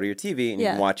go to your TV and you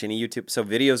can watch any YouTube. So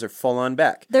videos are full on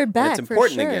back. They're back. And it's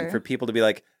important for sure. again for people to be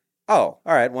like, oh,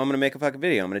 all right, well, I'm going to make a fucking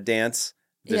video. I'm going to dance.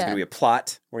 There's going to be a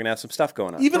plot. We're going to have some stuff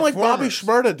going on. Even Bobby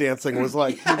Shmurda dancing was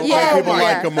people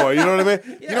like him more. You know what I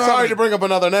mean? Sorry to bring up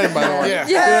another name, by the way.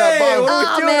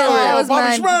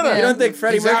 Bobby Shmurda. You don't think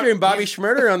Freddie Mercury and Bobby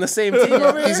Shmurda are on the same team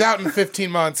over here? He's out in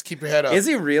 15 months. Keep your head up. Is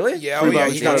he really? Yeah,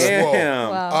 he got swole.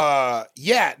 Wow.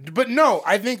 But no,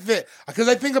 I think that, because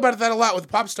I think about that a lot with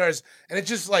pop stars, and it's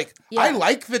just I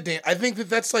like the dance. I think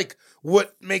that's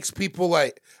what makes people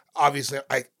obviously,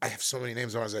 I have so many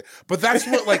names I want to say, but that's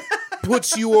what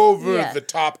puts you over the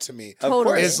top to me.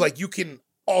 Totally. Is you can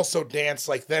also dance.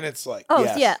 Then it's I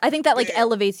think that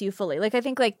elevates you fully. I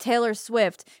think Taylor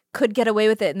Swift could get away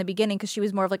with it in the beginning because she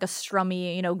was more of a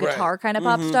strummy, guitar kind of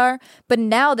pop star. But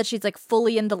now that she's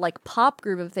fully into pop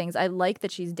group of things, I like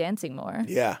that she's dancing more.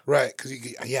 Yeah, right. Because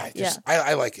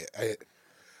I like it.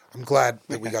 I'm glad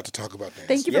that we got to talk about dance.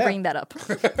 Thank you for bringing that up.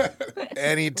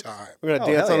 Anytime. We're going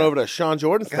to dance on over to Sean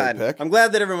Jordan's third pick. I'm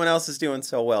glad that everyone else is doing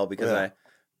so well because I'm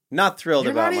not thrilled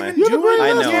about mine. I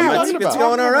know. It's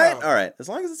going all right. All right. As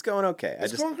long as it's going okay.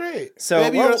 It's going great. So,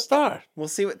 maybe you're a star. We'll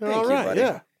see what. Thank you, buddy.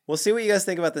 Yeah. We'll see what you guys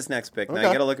think about this next pick. Now you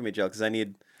got to look at me, Joe, because I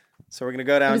need. So we're going to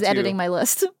go down to editing my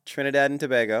list. Trinidad and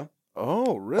Tobago.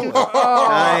 Oh, really?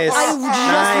 Nice.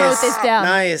 I just wrote this down.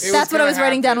 Nice. That's what I was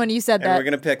writing down when you said that. And we're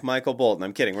going to pick Michael Bolton.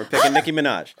 I'm kidding. We're picking Nicki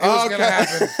Minaj. It was going to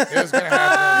happen. It was going to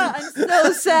happen. I'm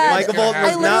so sad. Michael Bolton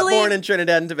was not born in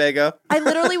Trinidad and Tobago. I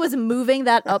literally was moving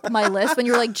that up my list when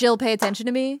you were like, Jill, pay attention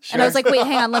to me. Sure. And I was like, wait,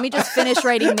 hang on. Let me just finish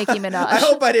writing Nicki Minaj. I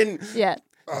hope I didn't. Yeah.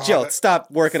 Jill,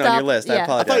 stop working on your list. I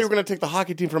apologize. I thought you were going to take the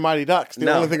hockey team from Mighty Ducks. The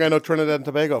only thing I know Trinidad and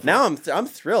Tobago from. Now I'm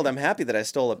thrilled. I'm happy that I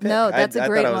stole a pick. No, that's a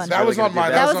great one. That was on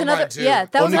mine. That was another. Yeah,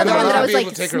 that was another one that I was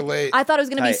like. Take her late. I thought it was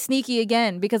going to be sneaky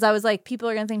again because I was like, people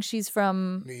are going to think she's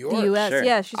from the U.S. Sure.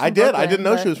 Yeah, she's from I Brooklyn, didn't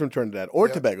know she was from Trinidad or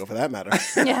Tobago for that matter.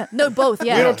 Yeah, no, both.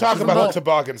 Yeah, we don't talk about the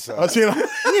toboggan stuff.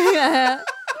 Yeah.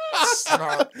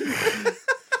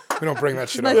 We don't bring that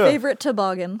shit up. My favorite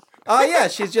toboggan. Oh yeah,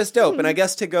 she's just dope. And I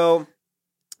guess to go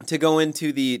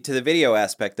into the video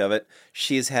aspect of it,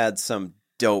 she's had some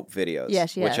dope videos,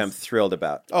 which I'm thrilled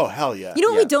about. Oh hell yeah! You know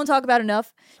what we don't talk about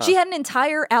enough? Huh. She had an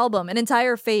entire album, an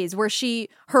entire phase where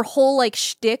her whole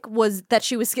shtick was that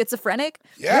she was schizophrenic.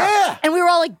 Yeah, and we were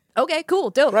all like, okay, cool,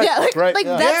 dope. Right. Yeah,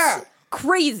 that's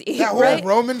crazy. That whole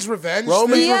Roman's Revenge.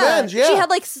 Revenge. Yeah, she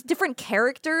had different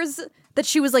characters. That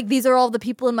she was like, these are all the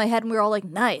people in my head, and we were all like,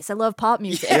 nice, I love pop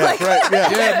music. Yeah,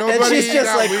 and she's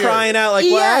just crying out like,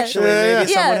 well, actually,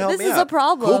 maybe someone help me out. This is a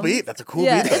problem. Cool beat. That's a cool beat.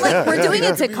 And, we're doing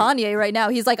it to Kanye right now.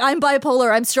 He's like, I'm bipolar,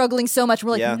 I'm struggling so much.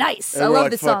 We're like, nice, and I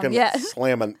love this song. Yeah,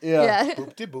 slamming. Yeah.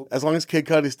 Boop-de-boop. As long as Kid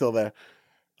Cudi's still there.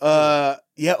 Onika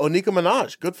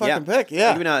Minaj. Good fucking pick.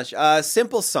 Yeah. Nicki Minaj.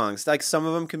 Simple songs. Like some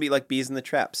of them can be like Bees in the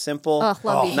Trap. Simple. Love Bees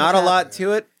in the Not a Trap. lot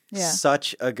to it. Yeah.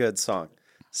 Such a good song.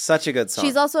 Such a good song.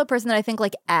 She's also a person that I think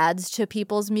like adds to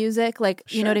people's music. Like,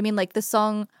 you know what I mean? Like the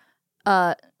song,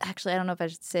 actually, I don't know if I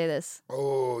should say this.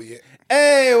 Oh, yeah.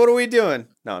 Hey, what are we doing?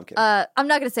 No, I'm kidding. I'm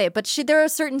not going to say it, but there are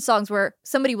certain songs where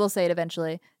somebody will say it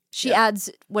eventually. She adds,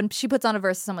 when she puts on a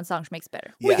verse to someone's song, she makes it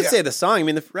better. We could say the song. I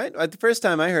mean, the first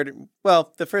time I heard it,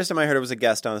 it was a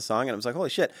guest on the song, and I was like, holy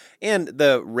shit. And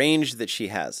the range that she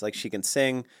has, like she can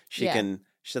sing, she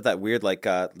has that weird, like,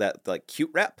 that like cute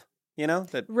rap, you know?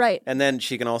 Right. And then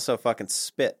she can also fucking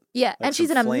spit. Yeah, like and she's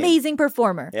an some flame. amazing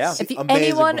performer. Yeah. If Amazing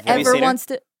anyone performer. Have you ever seen her? wants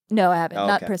to... No, I haven't.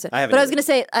 Not okay. personally. I haven't But I was either.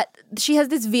 going to say, she has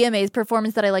this VMAs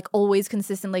performance that I like always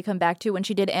consistently come back to when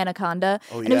she did Anaconda.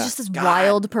 And it was just this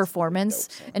wild performance.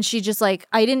 And she just like,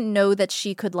 I didn't know that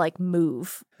she could like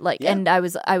move. Like, and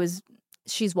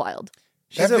she's wild.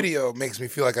 That video makes me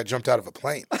feel like I jumped out of a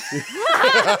plane.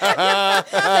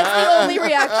 That's the only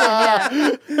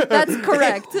reaction. Yeah, that's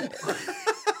correct.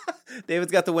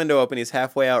 David's got the window open. He's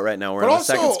halfway out right now. We're But on the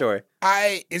also, second story.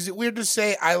 is it weird to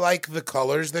say I like the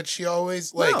colors that she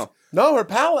always like? No, her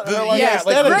palette. The, her, like, yeah,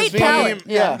 like aesthetic great is the palette.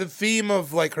 theme, Yeah. the theme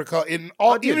of like her color in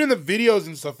all, even in the videos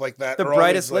and stuff like that. The are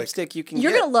brightest always, like, lipstick you can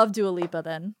You're get. going to love Dua Lipa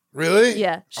then. Really?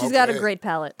 Yeah, she's got a Okay. great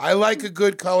palette. I like a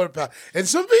good color palette, and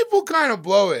some people kind of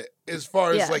blow it as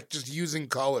far Yeah. as like just using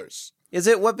colors. Is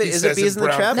it He is it says Bees in in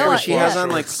the brown Trap No, where she has yeah. on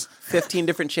like 15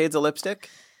 different shades of lipstick?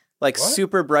 Like What?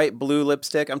 super bright blue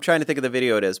lipstick. I'm trying to think of the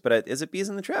video it is, but is it Bees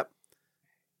in the Trap?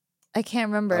 I can't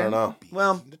remember. I don't know.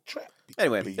 Well, The trap.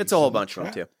 anyway, Bees it's a whole in the bunch of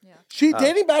them trap. too. She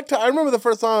dating back to. I remember the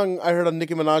first song I heard on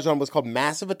Nicki Minaj on was called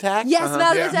 "Massive Attack." Yes,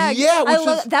 Massive Yeah. Attack. Yeah, I which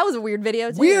love is- that was a weird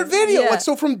video too. Weird video. Yeah. Like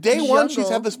so, from day one, she's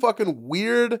Jungle. had this fucking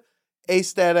weird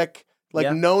aesthetic. Like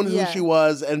Yeah. known who Yeah. she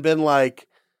was and been like,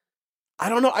 I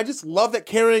don't know. I just love that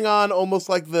carrying on almost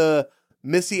like the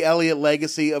Missy Elliott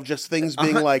legacy of just things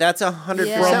being like That's 100%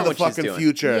 Yeah. from the what she's fucking doing.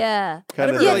 future. Yeah.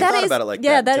 Kind never of. really thought about it like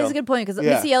that that is until- a good point because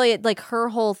Yeah. Missy Elliott, like her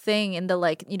whole thing in the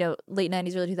like late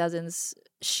 90s, early 2000s,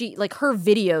 she like her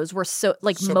videos were so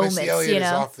like So moments, Missy Elliott you is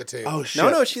know. off the table. Oh shit!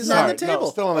 No, she's on the Sorry. No,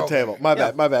 table. still on the Okay. table. My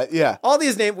bad. Yeah. All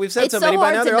these names, we've said It's so so many by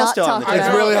hard now, to they're all not still on the talk table.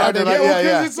 It's really hard to Yeah, not. Yeah, because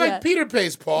yeah. it's like Yeah. Peter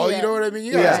Pace, Paul. Yeah. You know what I mean?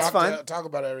 You Yeah. gotta It's talk, fine. talk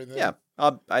about everything. Yeah.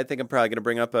 I think I'm probably going to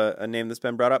bring up a name that's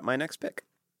been brought up my next pick.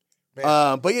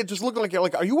 But yeah, just looking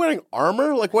like are you wearing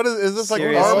armor? Like, what is this? Like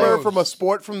Seriously? armor from a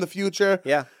sport from the future?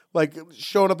 Yeah. Like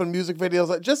showing up in music videos.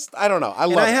 Like, just I don't know. I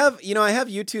And love. I have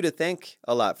you two to thank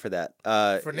a lot for that.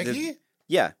 For Nikki?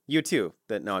 Yeah, you two.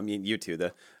 I mean you two.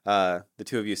 The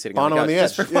two of you sitting Bono on on the the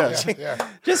couch edge. just for Yeah. watching, Yeah.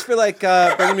 just for like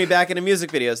bringing me back into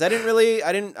music videos.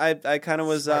 I kind of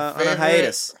was on a favorite.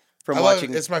 hiatus from I love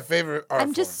watching. it. It's my favorite art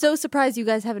I'm just form. so surprised you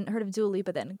guys haven't heard of Dua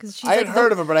Lipa then, because she's I had like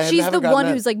heard of her, but I she's haven't the gotten one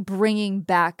in. who's like bringing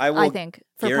back. I will I think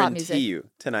for pop guarantee music. you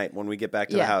tonight when we get back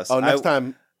to Yeah. the house. Oh, next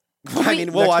time. I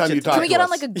mean, we'll next watch time it. you talk Can we to get us.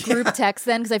 on like a group text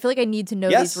then? Because I feel like I need to know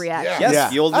Yes. these reactions. Yeah. Yes,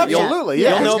 Yeah. you'll Absolutely, yeah.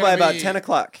 you'll know It's by gonna about be- 10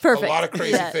 o'clock. Perfect. A lot of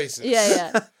crazy yeah. faces. Yeah,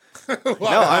 yeah. No,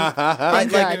 I'm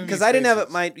Thank God. because I didn't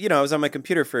have I was on my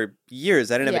computer for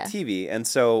years. I didn't have a Yeah. TV, and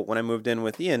so when I moved in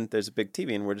with Ian, there's a big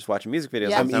TV, and we're just watching music videos.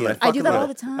 Yeah. all the time, I'm and Ian. I do fucking that love all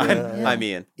the it. time. I'm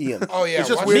Ian. Ian. Oh, yeah. It's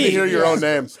just watch weird to me. hear your own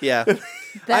name. Yeah, That's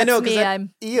I know me. because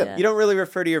I'm Ian. yeah. you don't really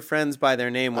refer to your friends by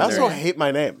their name. I When also they're hate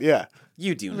my name. Yeah.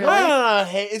 you do. Really? Not.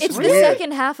 Hey, it's It's the weird.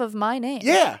 second half of my name.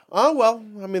 Yeah. Oh well.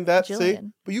 I mean that's see.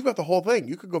 Jillian. But you got the whole thing.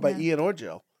 You could go by Yeah. Ian or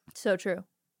Jill. So true.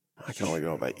 I can only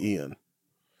go by Ian.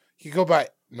 You go by.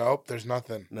 Nope, there's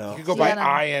nothing. No. You could go by Yeah,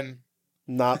 no. Ian.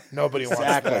 Not Nobody wants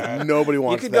exactly. that. Nobody You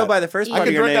wants could that. go by the first I part could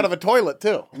of your drink name. out of a toilet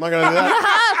too. I'm not gonna do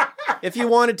that. If you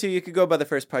wanted to, you could go by the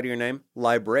first part of your name,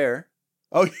 Libraire.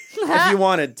 Oh, If you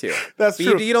wanted to, That's but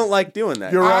true. You don't like doing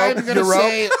that. You're right. I'm gonna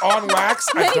say on wax.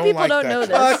 I Many don't people like don't that know joke.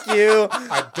 this. Fuck you.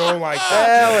 I don't like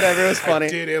that. Whatever. It was I funny.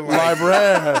 didn't like.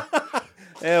 Librarian.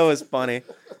 It was funny.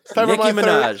 Time for Nicki my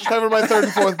Minaj. Time for my third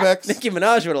and fourth picks. Nicki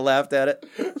Minaj would have laughed at it.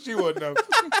 She wouldn't have.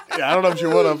 Yeah, I don't know if she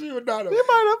would have. She would not have. She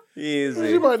might have. Easy.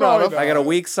 She might not have. I got a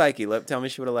weak psyche. Tell me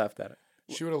she would have laughed at it.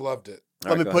 She would have loved it.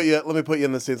 Let me put you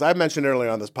in the scenes. I mentioned earlier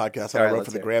on this podcast that All I right, wrote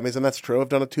for the let's Grammys, and that's true. I've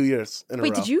done it 2 years in a Wait,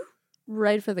 row. did you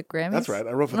write for the Grammys? That's right.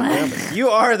 I wrote for the Grammys. You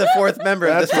are the fourth member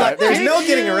of this. That's right. There's no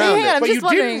getting around Yeah, it. I'm But just you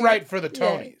wondering. didn't write for the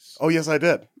Tonys. Oh yes, I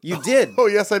did. You did. Oh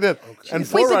yes, I did. And Wait,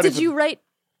 for but writing did for- you write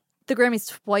the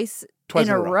Grammys twice Twice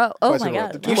in a row? Oh Twice my in a row.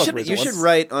 god! The two You most should recent ones.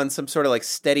 write on some sort of like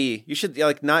steady. You should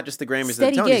like not just the Grammys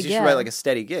Steady and the Tonys. gig, you should yeah. write like a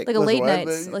steady gig. Like a Listen, late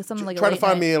nights, like something like a try late to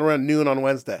find night. me around noon on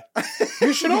Wednesday.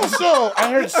 You should also.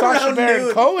 I heard Sacha Around Baron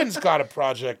noon. Cohen's got a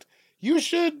project. You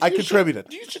should. I contributed.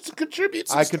 You should contribute.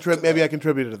 Maybe I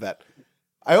contributed to that.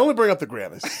 I only bring up the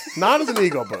Grammys, not as an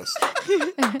ego boost,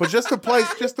 but just to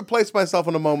place myself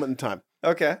in a moment in time.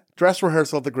 Okay. Dress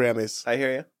rehearsal at the Grammys. I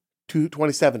hear you.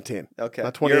 2017. Okay.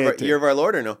 Not 2018. Year of our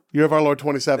Lord or no? Year of our Lord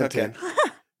 2017. Okay.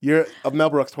 Year of Mel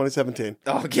Brooks 2017.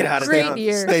 Oh, get out of Great town.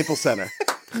 year. Staples Center.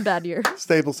 Bad year.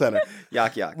 Staples Center.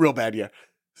 Yuck. Real bad year.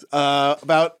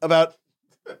 About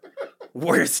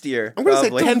Worst year. I'm going to say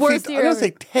probably. 10 Worst feet. year I'm going to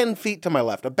ever. say 10 feet to my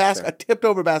left. A tipped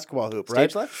over basketball hoop, right?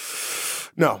 Stage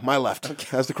left? No, my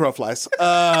left. As the crow flies.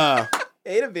 A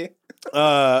to B.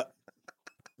 The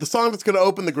song that's going to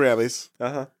open the Grammys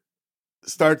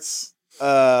starts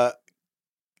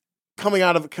coming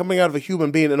out of a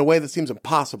human being in a way that seems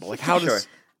impossible. Like, how does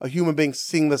a human being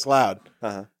sing this loud?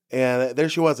 And there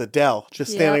she was, Adele,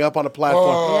 just standing up on a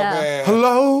platform. Oh, Yeah. man.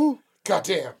 Hello?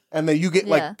 Goddamn. And then you get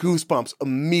like goosebumps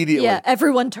immediately. Yeah,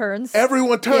 everyone turns.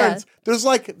 Everyone turns. Yeah. There's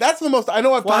like, that's the most, I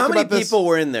know I've Well, how talked many about this. people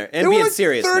were in there? And There were being like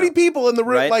serious 30 now. people in the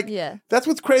room. Right? Like, Yeah. that's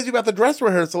what's crazy about the dress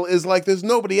rehearsal is like there's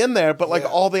nobody in there, but like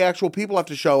all the actual people have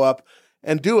to show up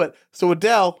and do it. So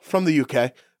Adele from the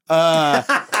UK,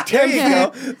 There you go.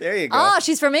 There you go. Oh,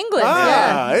 she's from England.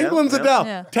 Yeah. England's Yep. Adele.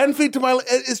 Yeah. 10 feet to my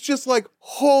it's just like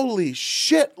holy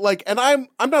shit. Like, and I'm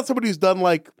not somebody who's done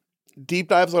like deep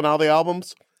dives on all the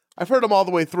albums. I've heard them all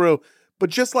the way through, but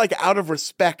just like out of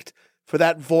respect for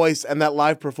that voice and that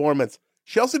live performance.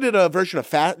 She also did a version of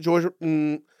Fast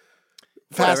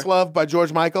Love by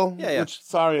George Michael. Yeah. Which,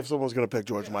 sorry if someone's going to pick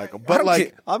George Michael, but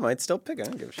like I might still pick it. I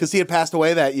don't give a shit. because he had passed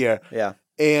away that year. Yeah.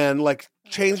 And like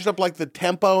changed up like the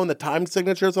tempo and the time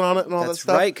signatures on it and all that That's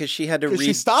stuff. right, because she had to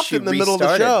She stopped it in the middle of the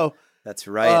restarted. show. That's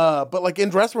right. But like in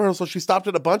dress rehearsal, she stopped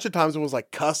it a bunch of times and was like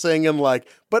cussing and like,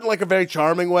 but in like a very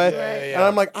charming way. Yeah. And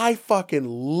I'm like, I fucking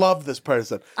love this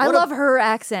person. I love her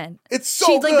accent. It's so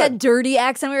She's like good. that dirty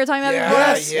accent we were talking about before.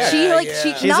 Yes. Yeah, She like yeah.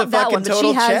 she She's not a that fucking one, but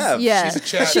total she has chef. yeah. She's a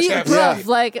chef. She Chef, bruv, yeah.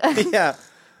 like yeah.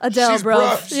 Adele, She's bro.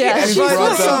 bruv. Yeah, She's she's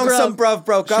bruv. fucking Some bruv. bruv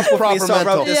broke up with me, proper so I wrote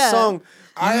mental. this Yeah. song.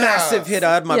 Massive hit.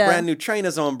 I had my Yeah. brand new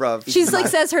trainers on, bruv. She's like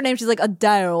says her name. She's like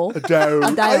Adele. Adele.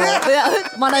 Adele. Yeah.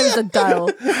 My name is Adele.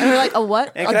 And we're like, a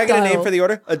what? And can I get a name for the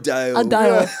order? Adele.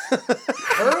 Adele.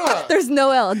 There's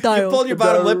no L. Adele. You pulled your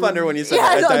bottom lip under when you said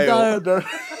Yeah, Adele. Adele.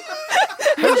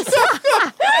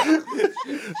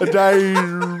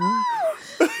 Adele.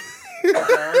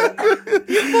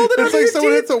 It's like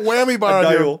someone hits a whammy bar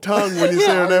on your Adele. tongue when you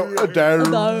say her name. Adele.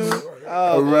 Adele.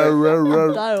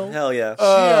 Adele. Hell yeah.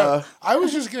 I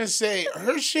was just gonna say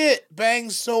her shit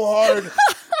bangs so hard,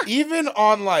 even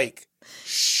on like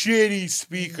shitty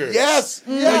speakers. Yes.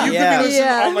 Like, Yeah. you Yeah. could be listening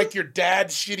Yeah. on like your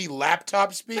dad's shitty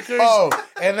laptop speakers. Oh.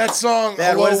 And that song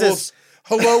Dad, what is this?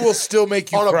 Hello will still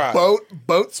make you On cry. a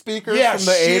boat speaker Yeah, from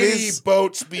the shitty 80s.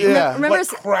 boat speaker. Yeah. Remember like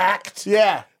cracked.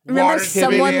 Yeah. Remember water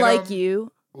Someone tipping in Like them.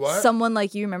 You? What? Someone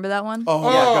Like You. Remember that one? Oh,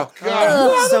 Oh yeah.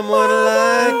 God. Someone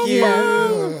like you.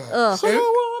 Ugh.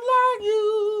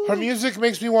 Her music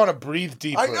makes me want to breathe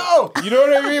deeper. I know. You know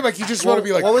what I mean? Like you just want to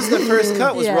be like. What was the first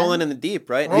cut? Was Yeah. Rolling in the Deep,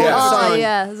 right? Yeah. That Oh, song,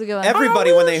 yeah. That's a good one.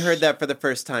 Everybody, when they heard that for the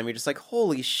first time, you're just like,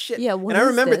 holy shit. Yeah, what and I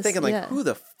is remember this? thinking, like, Yeah. who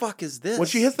the fuck is this? When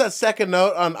she hits that second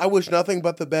note on I Wish Nothing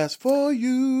But the Best for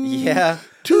You. Yeah.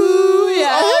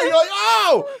 Yeah. Oh, you're like,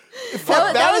 oh!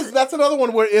 Fuck, that was- that's another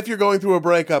one where if you're going through a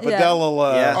breakup, Yeah. Adele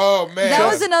will... Yeah. Oh man. That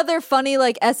was another funny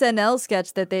like SNL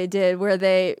sketch that they did where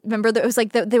they remember that it was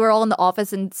like they were all in the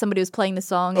office and somebody was playing the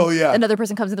song. Oh, yeah. Another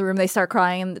person comes in the room, they start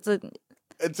crying, and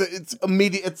It's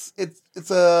immediate.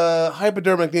 It's a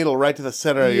hypodermic needle right to the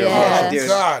center of your Yeah. Oh emotions. Dude.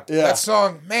 God. Yeah. That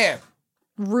song, man.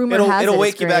 rumor has It'll it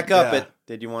wake it's you great. back up. Yeah. But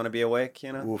did you want to be awake?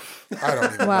 You know. Oof. I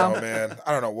don't even Wow. know, man.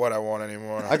 I don't know what I want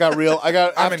anymore. I got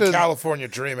I'm after, in California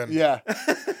dreaming. Yeah.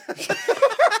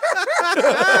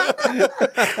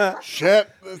 Shit.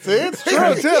 See, it's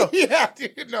true too. Yeah,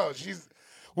 dude. No, she's.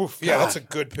 Oof. Yeah, that's a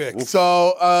good pick.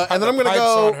 So, and then I'm the going to pipes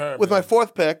go on her, with man. my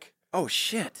fourth pick. Oh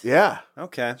shit. Yeah.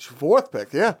 Okay. Fourth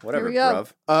pick, yeah. Whatever, we go.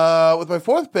 bruv. With my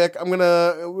fourth pick,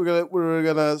 we're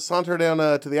gonna saunter down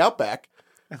to the Outback.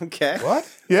 Okay. What?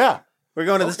 Yeah. We're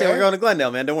going to the state. Okay. We're going to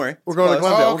Glendale, man. Don't worry. We're going to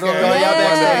Close. Glendale. Okay. We're going to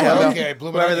Yeah, Glendale. yeah, Okay,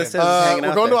 Blue Whoever Onion. this is hanging We're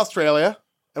out going to there. Australia,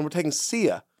 and we're taking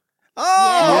Sia.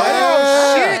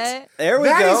 Oh, shit. there we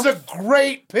That go. is a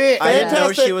great pick. I didn't know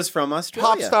fantastic she was from Australia.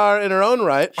 Pop star in her own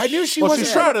right. I knew she well, wasn't.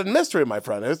 she started in mystery, my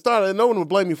friend. It's not. No one would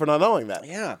blame you for not knowing that.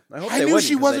 Yeah, I hope I they knew wouldn't,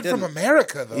 she 'cause wasn't they from didn't.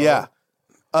 America, though. Yeah.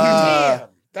 Damn.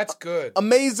 That's good.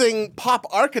 Amazing pop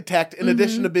architect in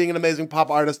addition to being an amazing pop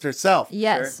artist herself.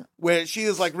 Yes. Where she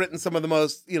has like written some of the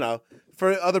most,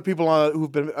 for other people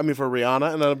who've been, for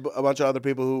Rihanna and a bunch of other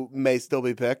people who may still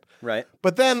be picked. Right.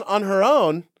 But then on her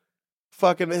own,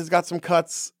 fucking has got some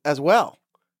cuts as well.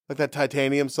 Like that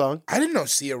Titanium song. I didn't know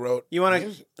Sia wrote. You want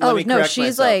to? Oh no,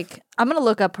 she's like I'm gonna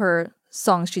look up her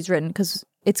songs she's written because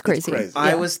It's crazy. crazy.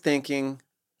 I was thinking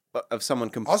of someone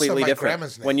completely Also, my different.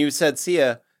 grandma's name. When you said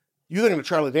Sia, You thinking of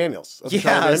Charlie Daniels? Of the yeah,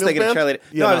 Charlie I was Daniels thinking of band? Charlie.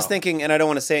 Yeah, No, I was thinking, and I don't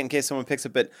want to say it in case someone picks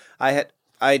it, but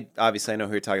I obviously I know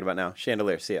who you're talking about now.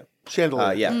 Chandelier, Sia.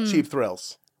 Chandelier. Yeah. Cheap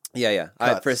Thrills. Yeah.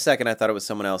 For a second, I thought it was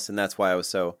someone else, and that's why I was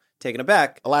so taken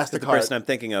aback. Elastic The Heart. person I'm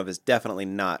thinking of is definitely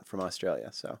not from Australia.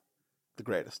 So The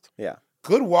greatest. yeah,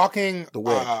 Good walking, The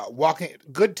wig.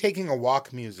 good taking a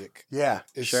walk music Yeah.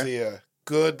 is Sure. Sia.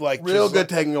 Good, like Real just, good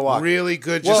like, taking a walk. Really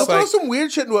good, Well, just throw like some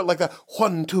weird shit into it, like the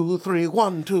 1, 2, 3,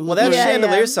 1, 2. well, that Yeah,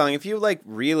 Chandelier yeah. song. If you like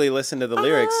really listen to the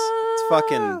lyrics, it's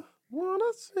fucking.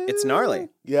 It's gnarly.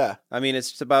 Yeah. I mean, it's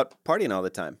just about partying all the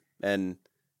time, and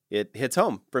it hits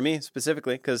home for me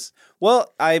specifically because,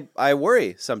 well, I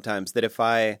worry sometimes that if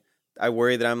I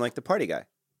worry that I'm like the party guy.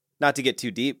 Not to get too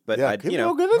deep, but Yeah,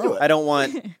 we'll get into it. I don't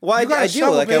want. Well, You got I a do.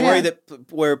 shovel, Like I baby. worry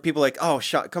that where people are like, oh,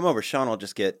 come over, Sean will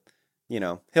just get,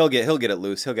 he'll get it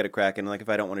loose, he'll get it cracking. Like if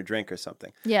I don't want to drink or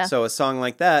something. Yeah. So a song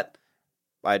like that,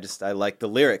 I like the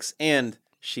lyrics, and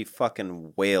she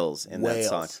fucking wails in that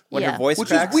song when Yeah. her voice Which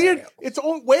cracks. is weird. It's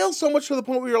wails so much to the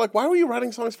point where you're like, why were you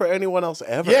writing songs for anyone else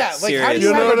ever? yeah, like how do you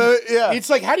Seriously. have You know what I- yeah. It's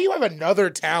like how do you have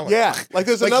another talent? Yeah. Like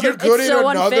there's like another you're good It's at so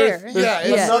another. unfair. Yeah,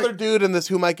 There's it's another like, dude in this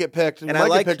who might get picked, who And might I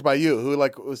like- get picked by you, who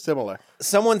like was similar.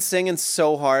 Someone singing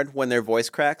so hard when their voice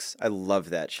cracks. I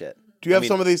love that shit. Do you have I mean-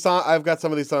 some of these songs? I've got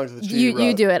some of these songs that she You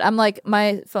wrote. do it. I'm like,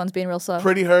 my phone's being real slow.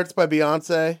 Pretty Hurts by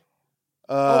Beyonce.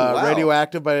 wow.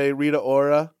 Radioactive by Rita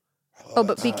Ora. Oh,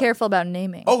 but be careful about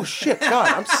naming. Oh shit!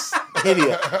 God, I'm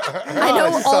idiot. I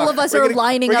know all of us We're are gonna-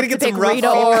 lining we're up gonna to get pick some rough- Rita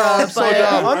Oh, Ora, I'm so but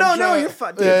dumb. Oh no, I'm no, trying- you're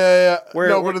fine. Yeah, yeah, yeah. Where-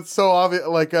 no, where- but it's so obvious.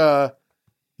 Like,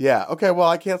 yeah. Okay, well,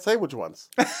 I can't say which ones.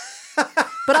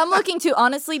 but I'm looking to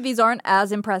honestly, these aren't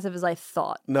as impressive as I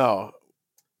thought. No.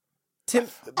 Tim,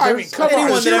 I mean, come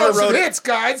anyone on, that she ever wrote some wrote- hits,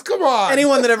 guys. Come on.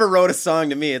 anyone that ever wrote a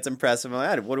song to me, it's impressive. I'm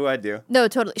like, what do I do? No,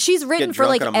 totally. She's written Get for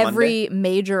like drunk on a every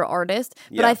major artist,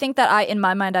 but Yeah. I think that in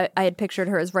my mind, I had pictured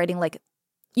her as writing like,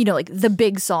 like the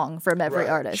big song from every Right,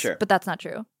 artist. sure. But that's not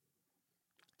true.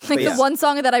 Like the yeah. one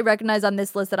song that I recognize on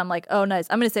this list that I'm like, oh, nice.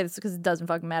 I'm going to say this because it doesn't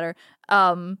fucking matter.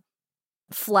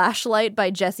 Flashlight by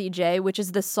Jessie J, which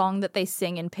is the song that they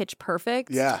sing in Pitch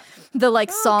Perfect. Yeah. The like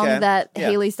song okay. that Yeah.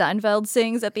 Haley Steinfeld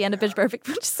sings at the end of Pitch Perfect,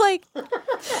 which is like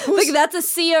that's a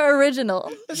Sia original.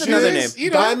 There's another name. Is, you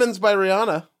know, Diamonds by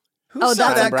Rihanna. Who Oh, saw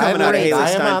that's that Brian coming out of Ray. Haley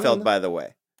Diamond. Steinfeld, by the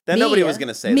way? Then Me. nobody was going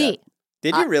to say Me. that.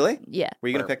 Did you really? Yeah. Were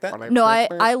you going to pick that? No,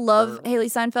 I love Haley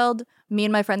Steinfeld. Me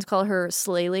and my friends call her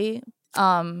Slaley.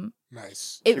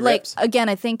 nice. It She like rips. again,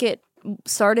 I think it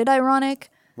started ironic,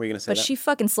 Were you going to say but that? she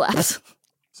fucking slaps.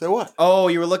 Say what? Oh,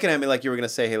 you were looking at me like you were going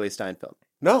to say Haley Steinfeld.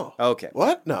 No. Okay.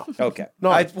 What? No. Okay.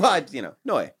 No.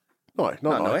 No way. No.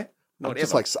 No, No. way. I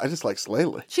just like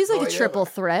Slaley. She's like Oh, a yeah. triple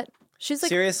threat. She's like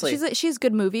Seriously. she's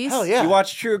good movies. Hell yeah. You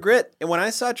watched True Grit, and when I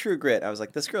saw True Grit, I was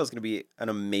like, this girl's going to be an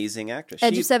amazing actress.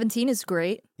 Edge of 17 is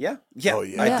great. Yeah. Oh,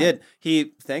 yeah. I Yeah.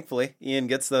 did. Thankfully, Ian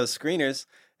gets those screeners.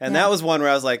 And that was one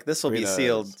where I was like, this will be Screeners.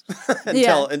 sealed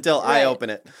Yeah. until I Right. open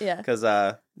it. Yeah. Because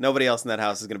nobody else in that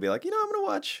house is going to be like, I'm going to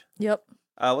watch. Yep.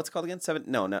 What's it called again?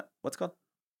 What's it called?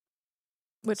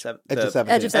 Which Edge of 17.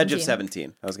 Edge of Edge of 17.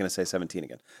 17. I was going to say 17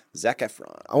 again. Zac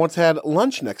Efron. I once had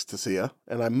lunch next to Sia,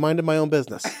 and I minded my own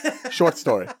business. Short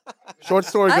story. Short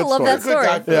story, I good love story. that story. Good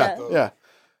guy for Yeah, that, though.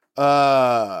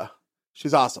 yeah.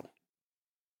 She's awesome.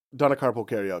 Done a carpool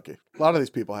karaoke. A lot of these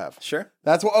people have. Sure.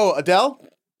 That's what. Oh, Adele.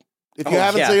 If you Oh,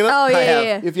 haven't yeah. seen it, Oh yeah, I yeah, have.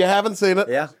 yeah. if you haven't seen it,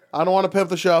 Yeah. I don't want to pimp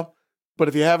the show, but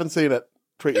if you haven't seen it,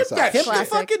 treat yourself. that Hit the Classic.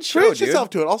 fucking show, Treat dude. yourself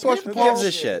to it. Also watch Who Paul. gives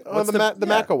a shit? On What's the the-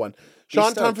 Macca one.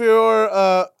 Sean stoked.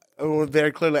 Tanfior.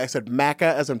 Very clearly, I said Macca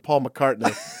as in Paul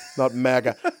McCartney, not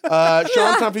MAGA.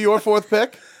 Sean, time for your fourth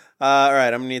pick. All right,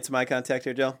 I'm going to need some eye contact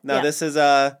here, Jill. No, Yeah. this is,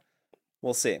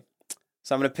 we'll see.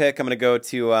 So I'm going to go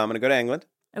to England.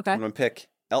 Okay. I'm going to pick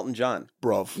Elton John.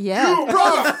 Bruv. Yeah.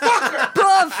 Motherfucker!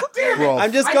 Bruv. Bruv.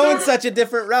 I'm just I going don't- such a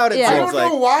different route, it Yeah. I seems don't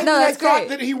know like. why, No, but I that's thought great.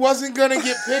 that he wasn't gonna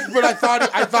get picked, but I thought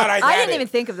I I had didn't it. even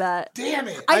think of that. Damn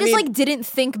it! I just mean- like didn't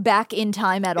think back in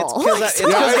time at all. It's Like,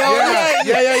 because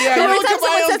Yeah. Every Look time at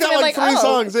someone Miles says got something, I'm like like, three oh.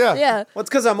 songs, yeah. Yeah. Well, it's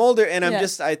because I'm older, and I'm Yeah.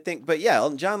 just, I think, but yeah,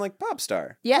 Elton John, like pop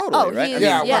star. Yeah. Totally, Oh, right? he I is-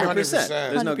 mean, yeah. 100%.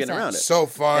 There's no getting 100%. around it. So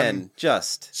fun, And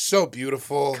just so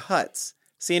beautiful. cuts.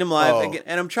 Seeing him live, Oh. again,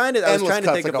 and I was trying to Endless think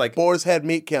cuts of like like, a boar's head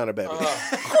meat counter, baby.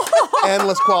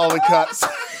 Endless quality cuts.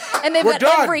 And they've We're got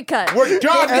done. every cut. We're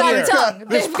done They've got here. tongue.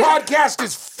 This They've got- podcast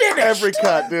is finished. Every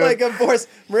cut, dude. like a Boris.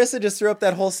 Marissa just threw up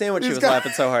that whole sandwich. She He's was got-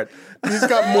 laughing so hard. He's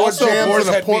got more Also, jams boar's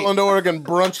than a head meat. Portland, Oregon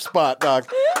brunch spot, dog.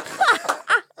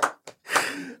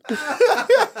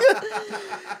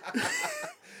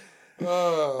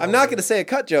 I'm not going to say a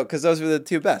cut joke because those were the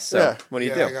two best. So Yeah. what do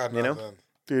you Yeah, I do? got You know, nothing.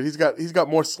 Dude, he's got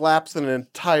more slaps than an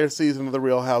entire season of The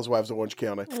Real Housewives of Orange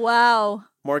County. Wow.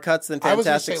 More cuts than I was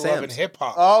going to Fantastic say Love and Sam's. Hip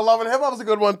Hop. Oh, Love and Hip Hop is a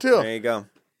good one too. There you go.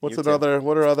 What You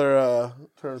are other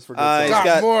terms for good He's songs?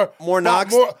 got more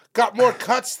knocks. Got more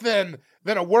cuts than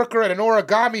a worker at an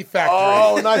origami factory.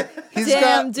 Oh, nice.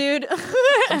 Damn, dude.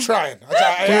 I'm trying.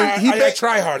 I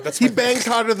try hard. That's He my thing. bangs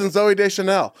harder than Zooey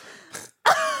Deschanel.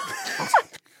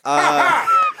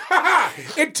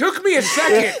 It took me a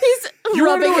second. He's You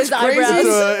wanna rubbing know his what's crazy?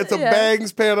 eyebrows. It's a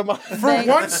bangs pantomime. For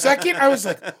 1 second, I was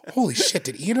like, "Holy shit!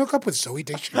 Did Ian hook up with Zooey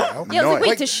Deschanel?" Yeah, I was like, wait,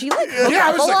 Like, does she like hook yeah, I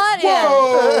up was a lot? like,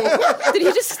 "Whoa!" Yeah. Did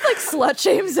he just like slut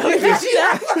shame Zoe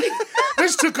Deschanel?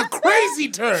 This took a crazy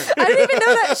turn. I didn't even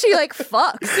know that she like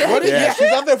fucks. What if, Yeah,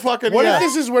 she's out there fucking. what yeah. if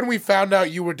this is when we found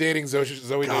out you were dating Zoe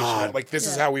Deschanel? Like, this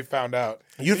is how we found out.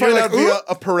 You'd find You're out like, via "Ooh."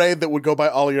 a parade that would go by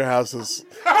all your houses.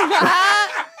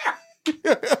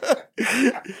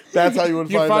 That's how you would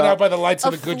You'd find find out out. by the lights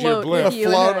of A the Goodyear float blimp. with A you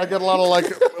and float. her. I get a lot of like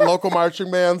local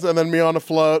marching bands, and then me on a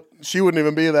float. She wouldn't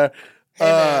even be there.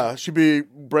 man. She'd be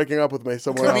breaking up with me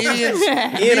somewhere else. Comedians,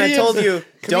 Ian, I told you,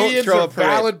 don't comedians throw are a parade.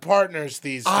 valid partners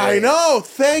these days. I know.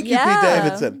 Thank you, Yeah. Pete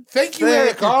Davidson. Thank you,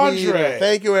 Eric Peter. Andre.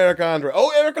 Thank you, Eric Andre.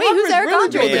 Oh, Eric Wait, Andre's who's Eric really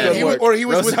Andre? doing the Man, good He was, work. or he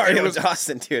was with Rosario he was-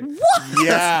 Dawson, dude.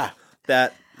 Yeah.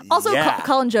 That Also, Yeah.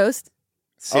 Colin Jost.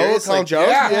 seriously. Colin Jost?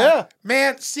 Yeah. Yeah.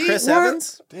 Man, see, Chris we're,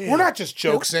 Evans? we're not just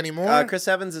jokes anymore. Chris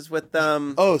Evans is with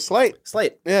Oh, Slate.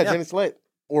 Slate. Yeah, Jenny Slate.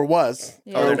 Or was.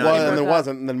 Yeah, Or they're not was, anymore. and then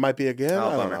wasn't, and then might be again. Oh, I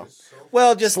don't bummer. know.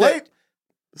 Well, just Slate.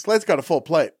 Slate's got a full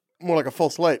plate. More like a full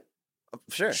slate.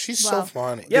 sure. She's Wow. so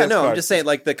funny. Yeah, Yes, no, I'm Clark. just saying,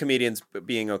 like the comedians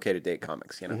being okay to date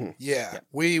comics, you know. Yeah.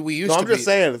 We used No, to I'm just be.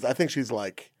 saying, I think she's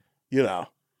like,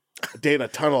 dating a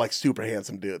ton of like super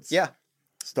handsome dudes. Yeah,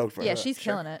 Stoked for her. Yeah, she's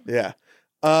killing it. Yeah.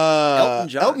 Elton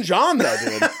John. Elton John, though,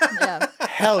 dude. Yeah.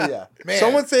 Hell yeah. Man.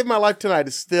 Someone Saved My Life Tonight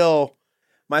is still.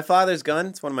 My Father's Gun.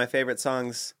 It's one of my favorite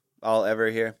songs I'll ever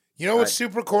hear. You know what's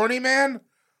super corny, man?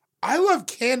 I love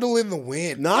Candle in the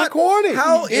Wind. Not corny.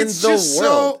 How in It's the just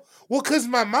world? so well because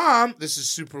my mom. This is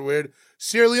super weird.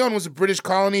 Sierra Leone was a British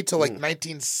colony till like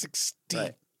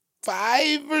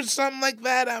 1965 or something like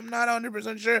that. I'm not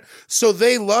 100% sure. So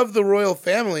they love the royal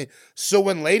family. So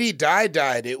when Lady Di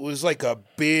died, it was like a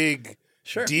big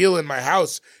deal in my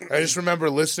house. I just remember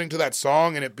listening to that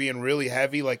song and it being really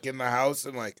heavy, like in the house,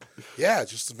 and like, yeah,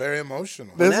 just very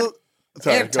emotional.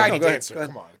 Sorry, And go Tiny ahead. Dancer.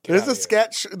 Come on. get There's outta a here.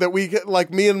 sketch that we get,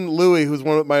 like me and Louie, who's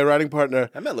one of my writing partner.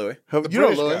 I met Louis. You know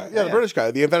British Louie? guy, Yeah, the British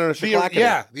guy, the inventor of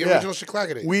Shaklackity. The original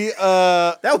Shaklackity. We,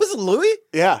 That was Louis?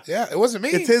 yeah. Yeah, it wasn't me.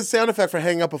 It's his sound effect for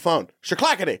hanging up a phone.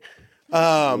 Shaklackity.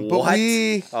 But What?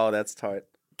 we Oh, that's tight.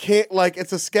 can't, like,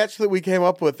 it's a sketch that we came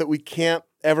up with that we can't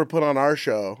ever put on our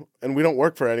show. And we don't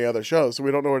work for any other show, so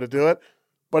we don't know where to do it.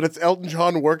 But it's Elton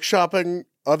John workshopping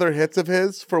other hits of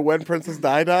his for when Princess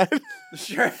Di died.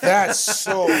 Sure. That's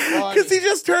so funny. Because he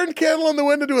just turned Candle in the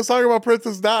Wind into a song about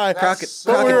Princess Di. That's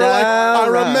But we were like, I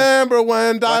Crocodile. remember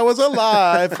when Di was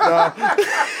alive.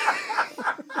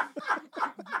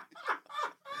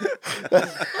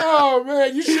 Oh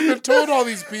man, you shouldn't have told all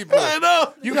these people. I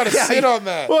know. You got to sit on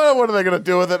that. Well, what are they going to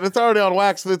do with it? It's already on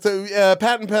wax. It's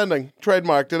patent pending,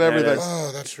 trademarked, and everything.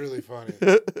 Oh, that's really funny.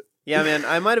 Yeah, man.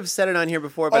 I might have said it on here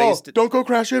before, but I Oh, used to. don't go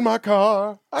crash in my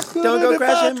car. Don't go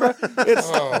crash in my. It's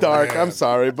Oh, dark. man. I'm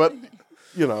sorry, but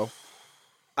you know.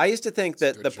 I used to think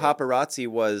that the paparazzi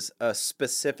was a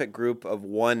specific group of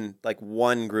one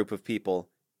group of people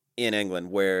in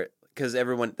England where, because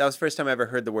everyone, that was the first time I ever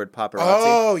heard the word paparazzi.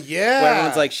 Oh yeah. Where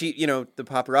everyone's like, the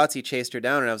paparazzi chased her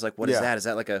down, and I was like, what is Yeah. that? Is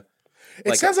that like a.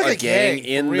 It sounds like a gang,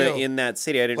 in for real. in that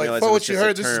city. I didn't like, realize for it was what you just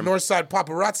heard, a this is term. Northside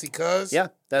paparazzi, cuz. Yeah,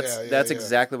 that's Yeah.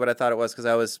 exactly what I thought it was because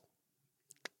I was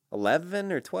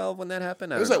 11 or 12 when that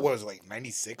happened. It was like, what was it, like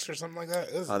 96 or something like that?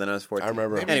 It was, Oh, then I was 14. I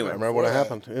remember. Anyway, I remember what Yeah.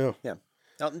 happened. Yeah. yeah,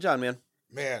 Elton John, man,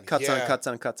 man, cuts yeah. on cuts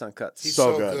on cuts on cuts. He's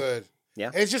So so good. good. Yeah.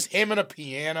 And it's just him and a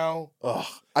piano. Ugh.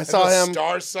 I And saw those him.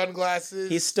 star sunglasses.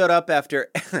 He stood up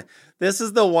after. This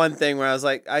is the one thing where I was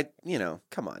like,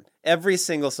 come on. Every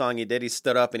single song he did, he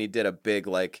stood up and he did a big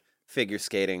like figure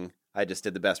skating. I just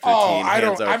did the best routine. Oh,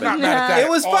 hands I'm open. not mad at that. It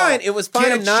was at all. fine. It was fine.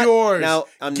 Get I'm not. yours. Now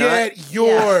I'm Get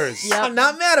yours. Yeah. I'm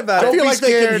not mad about I it. feel be like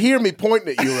they can scared. hear me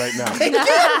pointing at you right now. That's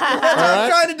why I'm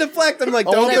trying to deflect. I'm like,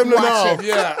 I don't want get them to Watch know. it.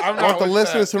 Yeah, I'm I not want the with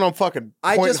listeners that. to know I'm fucking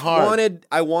I pointing just hard.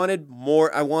 I wanted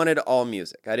more. I wanted all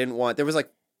music. I didn't want. There was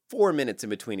like 4 minutes in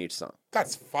between each song.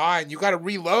 That's fine. You got to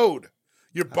reload.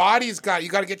 Your body's got. You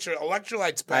got to get your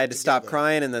electrolytes back. I had to stop together.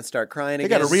 crying and then start crying They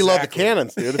again. got to reload the Exactly.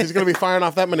 cannons, dude. If he's going to be firing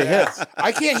off that many hits.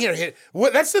 I can't hear hit.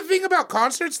 What? That's the thing about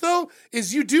concerts, though,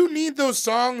 is you do need those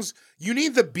songs. You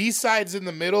need the B-sides in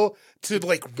the middle to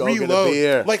like Go get a reload.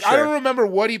 beer. Like I don't remember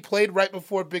what he played right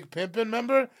before Big Pimpin',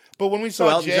 remember? But when we saw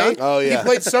Elton Jay, John? he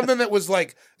played something that was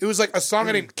like, it was like a song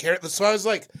I didn't care. So I was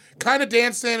like kind of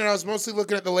dancing, and I was mostly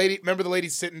looking at the lady. Remember the lady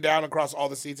sitting down across all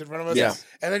the seats in front of us? Yeah.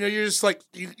 And then you're just like,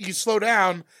 you slow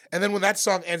down, and then when that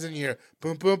song ends and you hear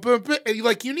boom, boom, boom, boom, and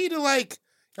you need to like,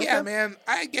 yeah, man,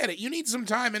 I get it. You need some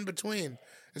time in between.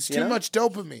 It's too much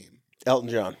dopamine. Elton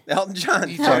John. Elton John.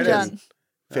 Elton John.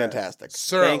 Fantastic.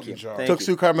 Sir Thank Elton you. John. Thank Took you.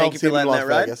 Sue Carmel Thank to you see for me in letting Las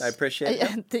that ride. Vegas. I appreciate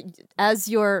it. As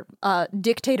your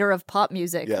dictator of pop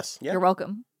music, Yes. Yeah. you're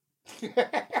welcome.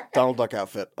 Donald Duck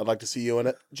outfit. I'd like to see you in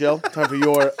it. Jill, time for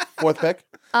your fourth pick.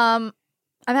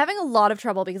 I'm having a lot of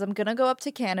trouble because I'm gonna go up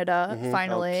to Canada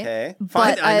finally. Okay. But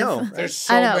Fine. I I've- know. There's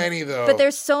so I know. many though. But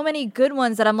there's so many good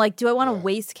ones that I'm like, do I want to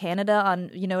waste Canada on?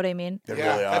 You know what I mean? They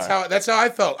yeah, really are. that's how I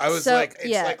felt. I was So, like, it's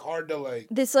yeah. like hard to like.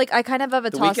 This I kind of have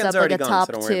a The toss weekend's up, like already a gone, top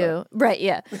so don't worry two. about Right?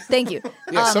 Yeah. Thank you.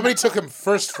 Yeah, somebody took him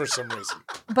first for some reason.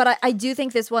 But I do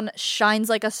think this one shines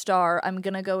like a star. I'm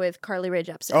gonna go with Carly Rae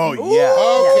Jepsen. Oh,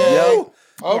 yeah.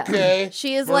 Okay. Okay.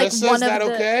 She is Marissa, like one is that of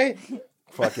the. okay?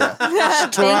 Fuck yeah.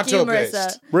 Thank you, Toronto-based.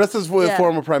 Marissa. Marissa's with Yeah.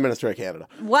 former Prime Minister of Canada.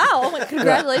 Wow!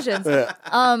 Congratulations. Yeah.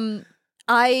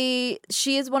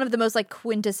 She is one of the most like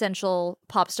quintessential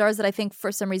pop stars that I think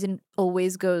for some reason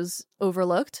always goes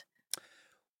overlooked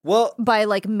Well, by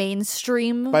like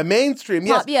mainstream. By mainstream,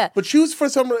 yes. Pop, yeah. But she was for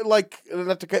some, like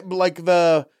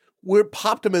the weird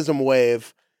poptimism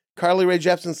wave. Carly Rae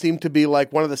Jepsen seemed to be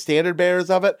like one of the standard bearers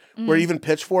of it, where even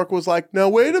Pitchfork was like, no,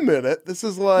 wait a minute. This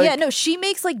is like. Yeah, no, she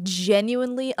makes like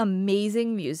genuinely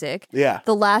amazing music. Yeah.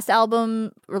 The last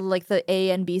album, or like the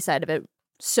A and B side of it,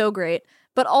 so great.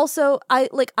 But also, I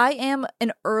am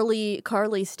an early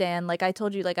Carly stan. Like I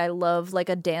told you, like I love like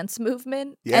a dance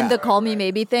movement, Yeah. and the Call Me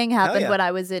Maybe thing happened yeah. when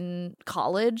I was in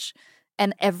college,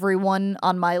 and everyone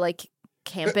on my like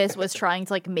campus was trying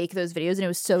to like make those videos, and it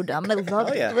was so dumb. And I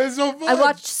loved oh it. yeah. It's so fun. I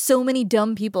watched so many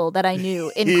dumb people that I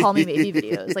knew in Call Me Maybe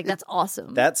videos. Like that's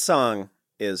awesome. That song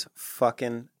is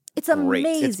fucking It's great.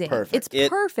 amazing. perfect. It's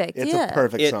perfect. It's yeah. a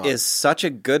perfect It song. is such a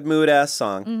good mood ass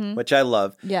song, which I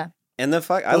love. Yeah. And I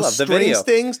Those love the string video.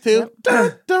 stings too.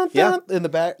 Dun, dun, Yeah. dun, in the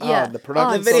back. Yeah. Oh, the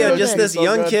production. Oh, The video, so just good. this So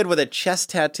young good. kid with a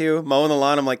chest tattoo mowing the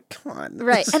lawn. I'm like, come on. this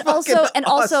Right. is And fucking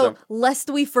also, awesome.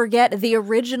 lest we forget the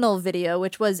original video,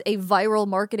 which was a viral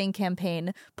marketing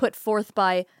campaign put forth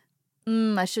by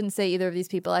I shouldn't say either of these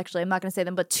people, actually. I'm not gonna say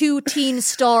them, but 2 teen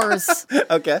stars.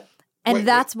 Okay. And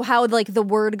that's how like the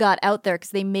word got out there,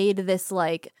 because they made this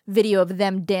like video of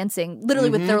them dancing, literally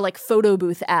with their like photo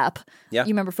booth app. Yeah. You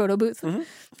remember photo booth?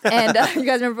 And you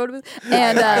guys remember photo booth?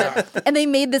 And they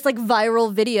made this like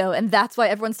viral video, and that's why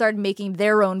everyone started making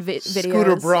their own videos.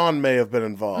 Scooter Braun may have been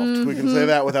involved. We can say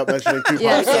that without mentioning too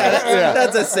Yes. much. Yeah,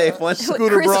 that's a safe one.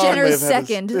 Scooter Chris Braun may Jenner's have had his-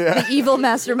 second, the evil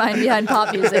mastermind behind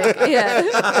pop music.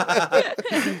 Yeah.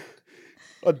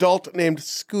 Adult named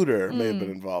Scooter may have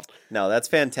been involved. No, that's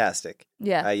fantastic.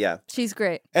 Yeah. Yeah. She's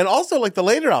great. And also like the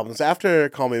later albums after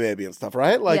Call Me Maybe and stuff,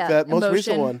 right? Like Yeah, that most Emotion.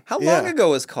 recent one. How Yeah. long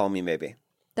ago was Call Me Maybe?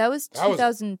 That was That was-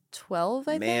 2012,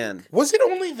 I think. Man. Was it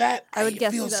only that? I would It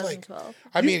guess feels like. 2012.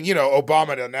 I mean,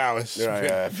 Obama now is. Yeah,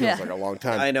 it feels Yeah. like a long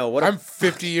time. I know. What I'm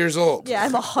 50 years old. Yeah,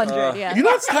 I'm 100. Yeah. You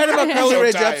know what's tight about Carly So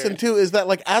Rae tired. Jepsen too is that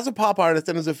like as a pop artist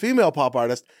and as a female pop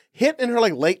artist, hit in her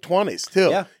like late 20s too.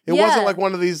 Yeah. It Yeah. wasn't like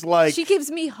one of these like She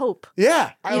gives me hope.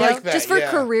 yeah. I You like know, that. just for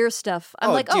yeah. career stuff.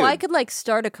 I'm Oh, like, dude. I could like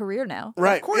start a career now.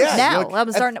 Right. Of course. Yeah. Now, You're like,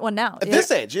 I'm starting one now. at Yeah. this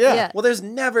age, yeah. Yeah. Well, there's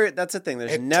never. That's the thing.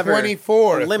 There's At never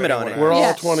 24, a if limit on anyone it. We're all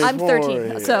Yeah, 24. I'm 13,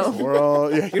 yeah. so- We're all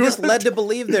yeah. You're just led to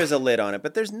believe there's a lid on it,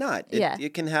 but there's not. Yeah.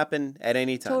 It can happen at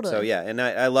any time. So Totally. yeah, and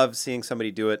I love seeing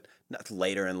somebody do it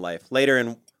later in life, later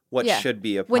in what Yeah. should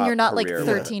be a When pop you're not like career.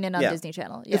 13 and on Yeah. Disney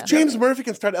Channel. Yeah. If James Murphy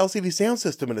can start LCD Sound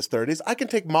System in his 30s, I can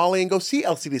take Molly and go see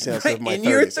LCD Sound System in my in 30s.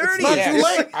 your It's 30s. not Yeah, too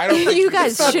late. I don't think you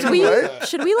guys, not should too we late.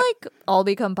 like all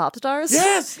become pop stars?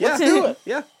 Yes, Yeah. let's do it.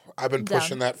 Yeah. I've been Down.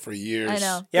 pushing that for years. I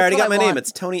know. Yeah, I already That's got what my name. want.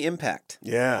 It's Tony Impact.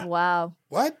 Yeah. Wow.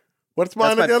 What? What's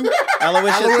mine That's my again?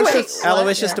 Aloysius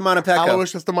Aloysius de Montepecco.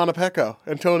 Aloysius de Montepecco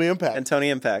and Tony Impact. And Tony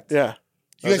Impact. yeah.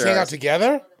 You guys Those are hang out ours.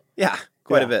 together? Yeah,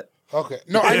 quite Yeah. a bit. Okay.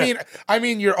 No, I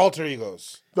mean your alter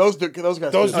egos. Those guys. Those do.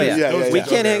 dudes, Oh, yeah. those We dudes.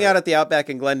 can't hang out at the Outback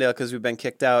in Glendale because we've been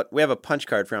kicked out. We have a punch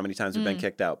card for how many times we've been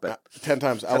kicked out, but 10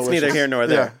 times. that's Aloysius. neither here nor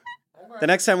there. Yeah. The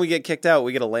next time we get kicked out,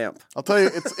 we get a lamp. I'll tell you,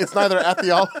 it's neither at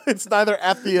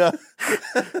the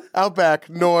Outback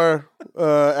nor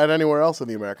at anywhere else in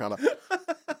the Americana.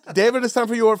 David, it's time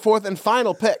for your fourth and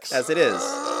final picks. As it is.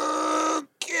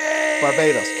 Okay.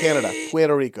 Barbados, Canada,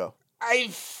 Puerto Rico. I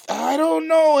don't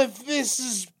know if this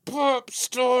is pop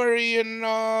story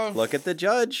enough. Look at the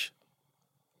judge.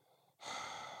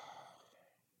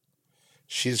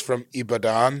 She's from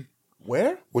Ibadan,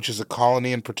 Where? which is a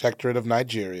colony and protectorate of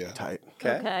Nigeria. Tight.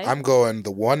 Okay. Okay. I'm going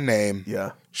the one name,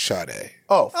 Yeah. Sade.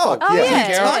 Oh, fuck Oh, yeah. What are you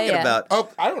yeah, talking yeah. about? Oh,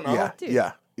 I don't know. Yeah, Dude.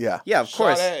 yeah. Yeah, of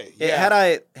course. Sade, It- yeah.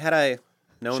 Had I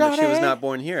known that she was Sade. not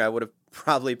born here, I would have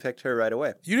probably picked her right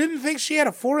away. You didn't think she had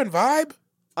a foreign vibe?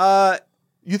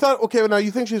 You thought, okay, well, now you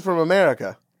think she's from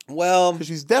America. Well, Because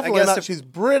she's definitely I guess not. if- She's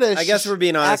British. I guess if we're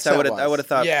being honest, I would have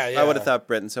thought Yeah, I would yeah. have thought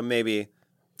Britain. So maybe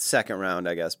second round,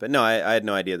 I guess. But no, I had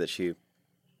no idea that she.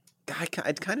 I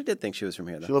kind of did think she was from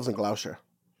here, though. She lives in Gloucester.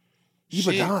 She-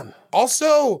 Ibadan.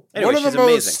 Also, Anyway, one of the she's most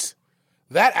amazing.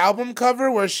 that album cover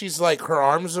where she's like her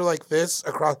arms are like this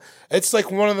across. It's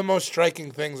like one of the most striking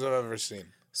things I've ever seen.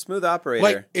 Smooth operator.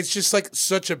 Like it's just like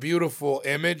such a beautiful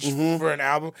image for an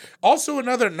album. Also,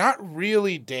 another not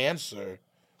really dancer,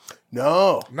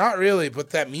 No. not really,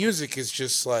 but that music is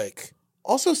just like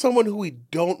Also, someone who we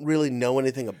don't really know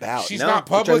anything about. she's No, not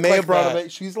Which I public may like have brought that.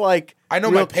 up. She's like. I know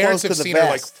real my parents close have to the seen her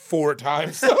like vest. 4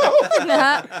 times.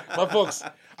 My folks,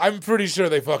 I'm pretty sure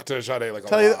they fucked Sade like a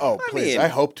Tell you, lot. oh please! mean- I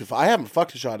hope to. I haven't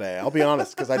fucked a Sade. I'll be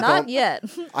honest, because I Not don't. yet.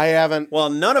 I haven't. well,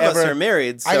 none of us ever- are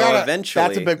married, so I gotta- eventually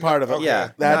That's a big part of it.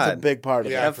 Yeah, that's a God. big part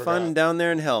of Yeah. it. Have I fun forgot. down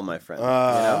there in hell, my friend. you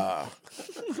know?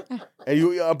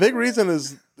 And a big reason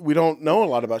is we don't know a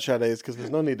lot about Sade because there's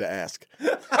no need to ask.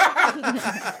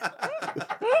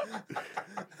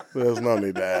 There's no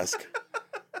need to ask.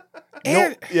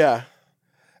 And Yeah.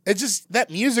 it just that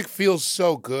music feels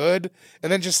so good,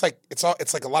 and then just like it's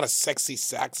like a lot of sexy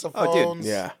saxophones. Oh, dude.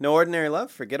 Yeah. No Ordinary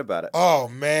Love. Forget about it. Oh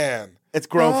man, It's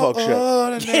grown folk shit.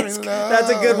 That's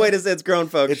a good way to say it's grown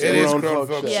folks. It's It is grown grown folk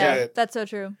folk shit. Yeah, shit. that's so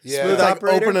true. Yeah, Smooth It's like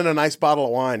operator. opening a nice bottle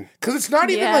of wine. because it's not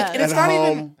even Yeah. like, and it's At not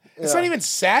home, even, it's not even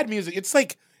sad music. It's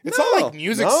like it's No, all like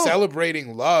music no.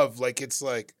 celebrating love. Like it's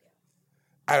like,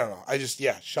 I don't know. I just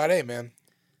Sade, man.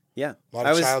 Yeah. Lot of I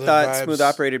always childhood thought vibes. Smooth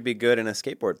Operator would be good in a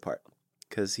skateboard part.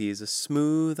 Because he's a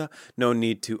smooth... No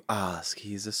need to ask.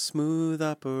 He's a smooth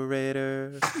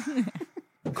operator.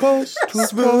 Coast to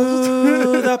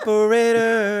Smooth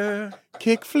operator.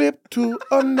 kick flip to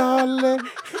a nollie.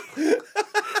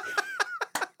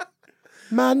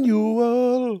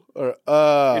 Manual. Or,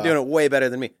 You're doing it way better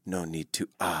than me. No need to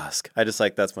ask. I just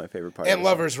like that's my favorite part. of And the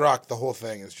song. Lovers Rock. The whole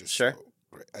thing is just Sure. so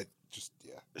great. I just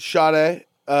Sade,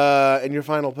 and your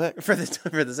final pick. For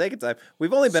the sake of time.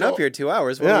 We've only been So- up here 2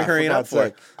 hours. What Yeah, are we hurrying for up God's for?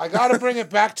 sake. I gotta bring it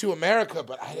back to America,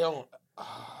 but I don't.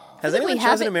 Has We anyone chosen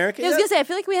haven't. America I was yet? gonna say I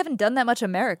feel like we haven't done that much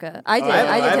America. I did. I I, haven't-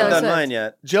 did I haven't Taylor done Swift. mine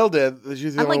yet. Jill did.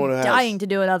 She's the I'm only like one who has. dying to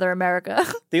do another America.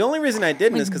 The only reason I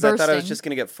didn't Like is because I thought I was bursting. just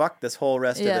going to get fucked this whole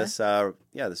rest Yeah.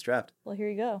 of this draft. Well, here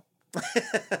you go.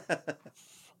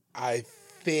 I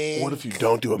think. What if you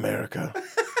don't do America?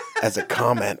 As a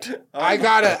comment. I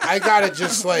gotta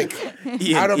just like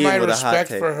out of my with a hot respect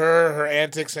take. for her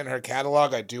antics, and her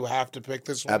catalog, I do have to pick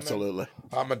this one. Absolutely.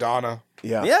 Madonna.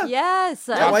 Yeah. Yeah. Yes,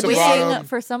 Top I'm to waiting bottom.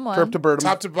 for someone. Perp to Birdem.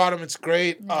 Top to bottom, it's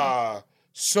great.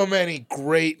 So many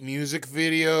great music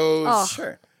videos. Oh.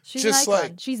 Sure. She's just an icon.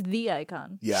 like- She's the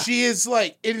icon. Yeah. She is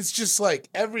like, it is just like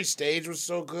every stage was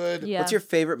so good. Yeah. What's your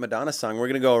favorite Madonna song? We're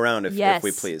going to go around if Yes.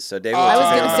 we please. So, David, I what's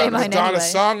was your gonna favorite say Madonna mine song? Madonna anyway.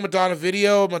 song, Madonna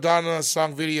video, Madonna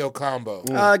song video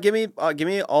combo. Give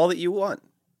me all that you want.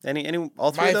 Any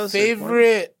all three My of those?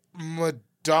 favorite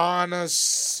Madonna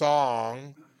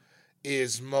song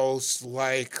is most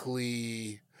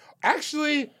likely,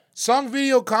 actually, song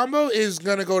video combo is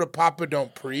gonna go to Papa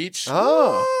Don't Preach.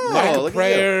 Oh. Like look a at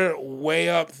prayer, way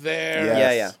up there.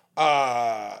 Yes.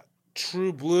 Yeah.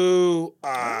 True Blue.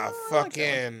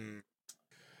 Fucking.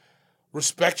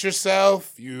 Respect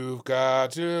yourself. You've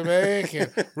got to make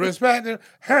it. Respect it.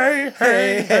 Hey,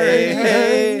 hey, hey,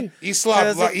 hey. Isla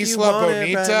 'Cause if you want it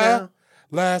right Bonita. now.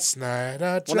 Last night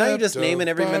I Well, now you're just dreamt naming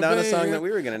every of Madonna Bobby. song that we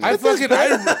were going to I name. fucking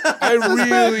I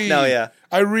really No, yeah.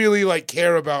 I really like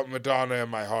care about Madonna in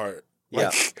my heart.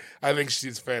 Like, Yeah. I think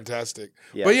she's fantastic.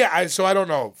 Yeah. But yeah, so I don't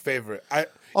know favorite.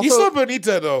 Also- Isla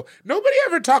Bonita though. Nobody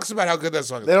ever talks about how good that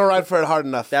song is. They don't ride for it hard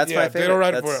enough. That's Yeah, my they favorite. don't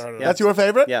write That's, for it hard enough. That's your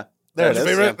favorite? Yeah. There That's it your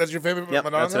is. favorite. Yeah. That's your favorite Yep,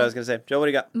 Madonna. that's what I was going to say. Joe, what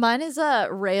do you got? Mine is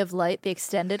Ray of Light, the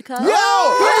extended cut. Yo!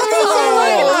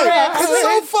 It's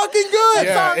so fucking good.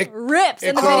 Yeah, Song rips,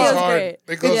 and the goes video's hard. great.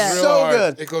 It goes Yeah. real So hard.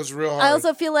 good. It goes real hard. I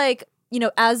also feel like,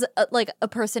 as a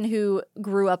person who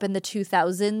grew up in the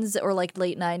 2000s or like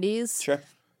late 90s, Sure.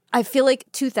 I feel like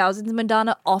 2000s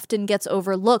Madonna often gets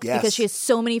overlooked Yes. because she has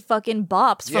so many fucking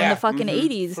bops from Yeah. the fucking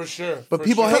 80s. for sure. But for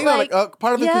people sure. hate on like, it.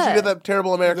 Part of it because yeah. she did that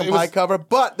terrible American It was- Pie cover,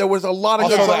 but there was a lot of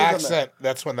Also good the songs in there. accent.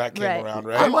 That's when that came Right. around,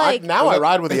 right? I'm like- now I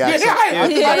ride with the accent. Yeah, I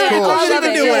think Yeah, that's yeah, cool. I love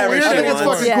it. do whatever I she think it's wants.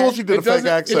 fucking Yeah. cool she did a It fake doesn't,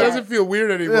 accent. it doesn't feel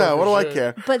weird anymore. Yeah, what do for I sure.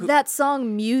 care? But that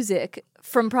song Music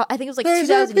from I think it was like Crazy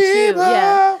 2002. people.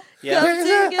 Yeah. Yeah.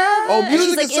 Oh, And she's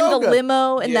Music like is in so the good.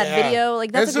 limo in that Yeah. video.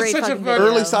 Like that's It's a just great such a fucking fun- video.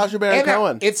 Early Sacha Baron And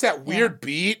Cohen. it's that weird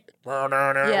beat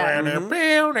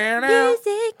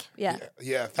Music. Yeah.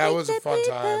 Yeah, that was a fun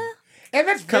time. And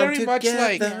that's very much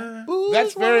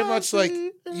like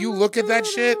you look at that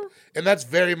shit, and that's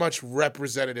very much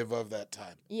representative of that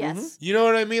time. Yes. You know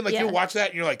what I mean? Like Yeah. you watch that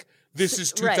and you're like, this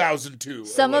is 2002.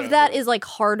 Some of that is like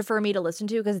hard for me to listen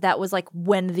to because that was like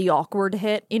when the awkward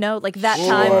hit, you know, like that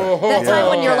time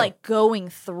when you're like going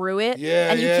through it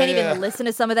and you can't even listen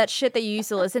to some of that shit that you used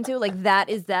to listen to. Like that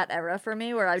is that era for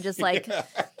me where I'm just like,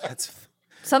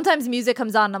 sometimes music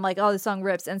comes on and I'm like, oh, this song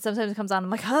rips. And sometimes it comes on and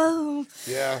I'm like, oh.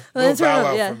 Yeah. Lil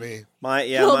Bow Wow for me.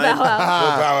 Lil Bow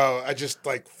Wow. I just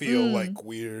like feel like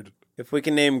weird. If we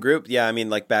can name group, I mean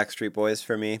like Backstreet Boys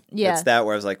for me. Yeah. It's that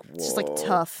where I was like, whoa. It's just like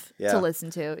tough to listen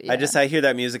to. Yeah. I hear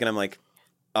that music and I'm like,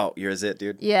 oh, yours it,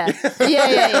 dude. Yeah.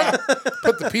 Yeah.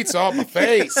 Put the pizza on my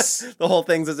face. The whole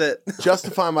thing's is it.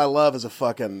 Justify My Love is a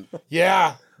fucking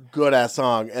good ass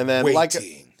song. And then like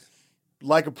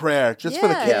a Prayer, just for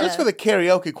the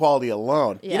karaoke quality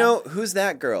alone. Yeah. You know, Who's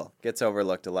That Girl gets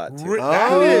overlooked a lot too.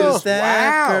 Who's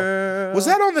that girl? Was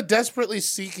that on the Desperately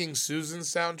Seeking Susan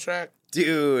soundtrack?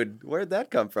 Dude, where'd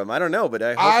that come from? I don't know, but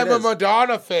I'm a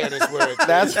Madonna fan. Is where it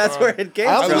that's where it came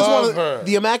from. love her.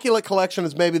 The Immaculate Collection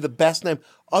is maybe the best name,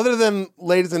 other than,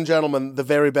 ladies and gentlemen, the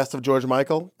very best of George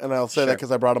Michael. And I'll say that because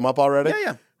I brought him up already.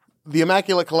 Yeah. The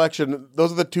Immaculate Collection,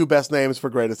 those are the two best names for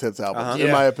greatest hits albums,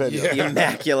 in my opinion. The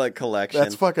Immaculate Collection.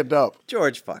 That's fucking dope.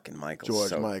 George fucking Michael.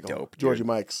 George Michael. Dope. Georgie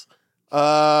Mikes.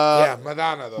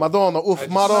 Madonna, though. Madonna. Oof,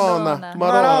 Madonna.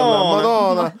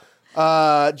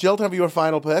 Jill, have your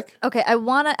final pick? Okay, I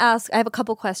want to ask, I have a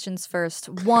couple questions first.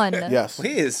 One. Yes.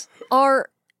 Please. Are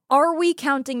we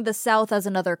counting the South as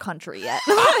another country yet?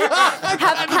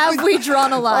 have we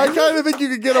drawn a line? I kind of think you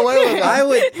could get away with that. I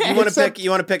would. You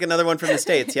want to pick another one from the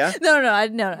States? Yeah. No,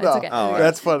 it's okay. Oh,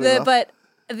 that's funny. But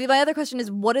my other question is,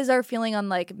 what is our feeling on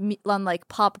like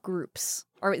pop groups?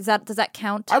 Or does that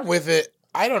count? I'm with it.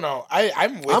 I don't know.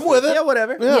 I'm with it. Yeah,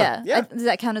 whatever. Yeah. Does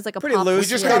that count as like a Pretty pop? loose. We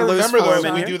just Yeah. got to Loose remember though, form if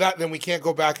in we here. do that, then we can't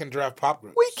go back and draft pop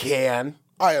groups. We can.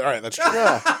 All right, that's true.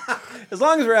 As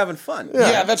long as we're having fun.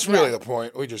 Yeah, that's really the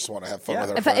point. We just want to have fun with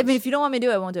our friends. If you don't want me to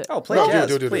do it, I won't do it. Oh, play jazz,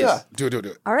 do please. it. Do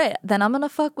it. All right, then I'm gonna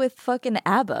fuck with fucking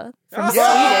ABBA from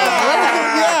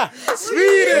Sweden.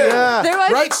 Sweden. Yeah. They're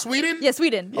like, Right, Sweden? Yeah,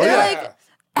 Sweden. Oh, They're yeah. like,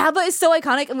 ABBA is so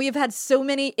iconic, and we've had so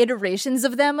many iterations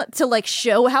of them to like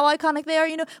show how iconic they are.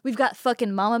 You know, we've got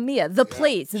fucking Mamma Mia, the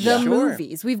plays, the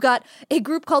movies. We've got a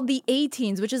group called the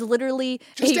A-Teens, which is literally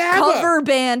Just a ABBA. cover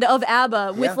band of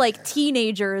ABBA with like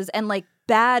teenagers and like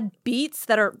bad beats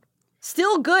that are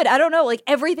still good. I don't know, like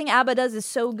everything ABBA does is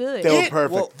so good. They were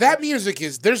perfect. Well, that music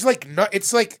is, there's like,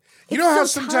 it's like, you know how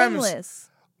so sometimes timeless.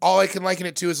 all I can liken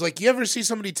it to is like, you ever see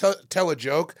somebody tell a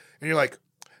joke and you're like,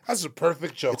 that's a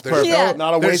perfect joke. There's perfect. Yeah.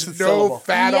 Not a there's wasted no syllable.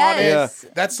 fat Yes. on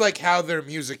it. That's like how their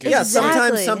music is. Yeah, Exactly.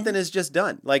 sometimes something is just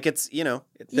done. Like it's,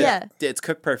 it's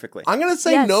cooked perfectly. I'm going to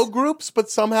say Yes. no groups, but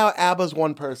somehow ABBA's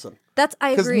one person.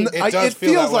 I agree. It does It feel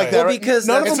feels that like way. that. Well, right? because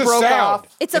none of It's them a broke sound.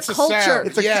 off. It's a culture. sound.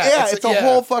 It's a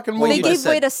whole fucking movie. They gave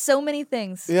Listen. way to so many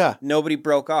things. Yeah. Nobody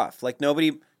broke off. Like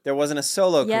there wasn't a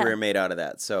solo Yeah. career made out of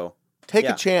that. So Take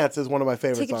Yeah. a Chance is one of my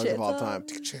favorite Take a songs of chance. all time.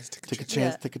 Take a chance. Take a chance,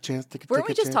 Yeah. take a chance, take a Weren't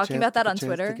we take a just chance, talking about that take a on chance,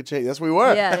 Twitter? take a chance. Yes, we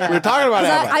were. Yeah. We were talking about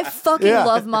ABBA. I fucking Yeah.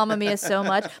 love Mamma Mia so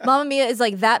much. Mamma Mia is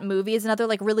like that movie is another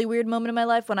like really weird moment in my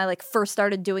life when I like first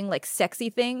started doing like sexy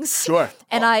things. Sure.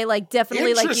 And I like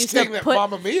definitely like used to Interesting that put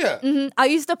Mamma Mia. I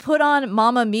used to put on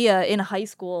Mamma Mia in high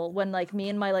school when like me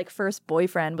and my like first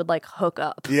boyfriend would like hook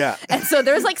up. Yeah. And so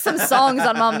there's like some songs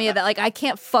on Mamma Mia that like I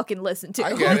can't fucking listen to. I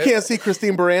You get it. can't see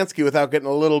Christine Baranski without getting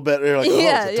a little bit. You're like, oh,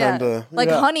 Yeah, it's yeah. time to. Like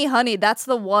yeah. Honey, that's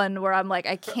the one where I'm like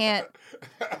I can't.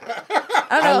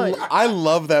 I don't know. I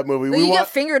love that movie. You get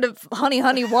fingered of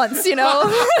Honey once, you know?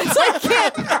 It's like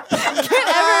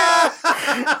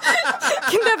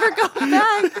can never go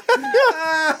back.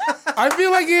 I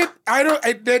feel like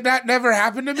it did not never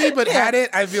happen to me, but had it,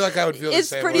 I feel like I would feel It's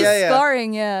the same pretty way. Yeah.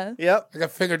 scarring, yeah. Yep. I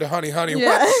got fingered to honey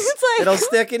Yeah. once. It's like It'll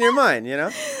stick in your mind,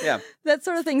 Yeah. that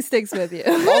sort of thing sticks with you.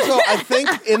 Also, I think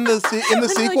in the like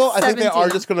sequel, I think they are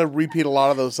 17. just going to repeat a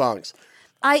lot of those songs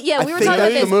We were think talking about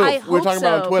that's the this. move. I We hope were talking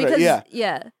about it on so, Twitter, because,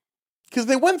 yeah. because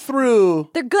they went through.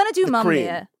 They're gonna do Mamma cream.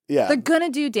 Mia. Yeah. They're gonna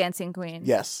do Dancing Queen.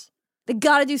 Yes. They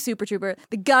gotta do Super Trooper.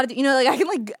 They gotta do, like I can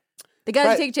like. They gotta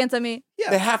Right. Take a chance on me.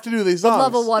 They have to do these songs.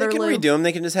 Love a They Waterloo. can redo them.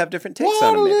 They can just have different takes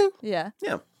on them. Waterloo. Yeah.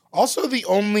 Yeah. Also, the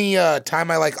only time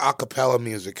I like a cappella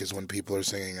music is when people are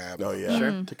singing ABBA. Oh yeah.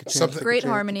 Sure. Take a chance, Something- take a Great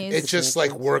chance, harmonies. It just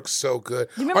like works so good.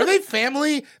 remember Are they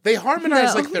family? They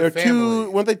harmonize No. like they're They're family.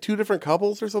 weren't they two different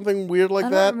couples or something weird like I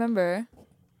that? don't remember.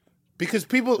 Because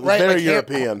people, It was right? very like,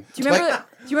 European. Do you remember?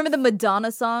 you remember the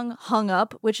Madonna song "Hung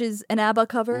Up," which is an ABBA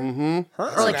cover? Mm-hmm. Or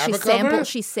like An ABBA cover?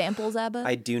 she samples ABBA.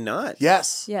 I do not.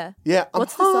 Yes. Yeah. Yeah.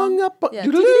 What's the I'm song? hung up. Yeah.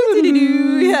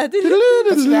 Yeah.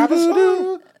 That's an ABBA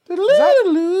song?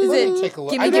 Is it Take a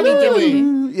look. Gimme, I gimme, never gimme?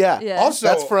 really- Yeah. Yeah. Also,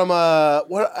 That's from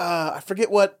what I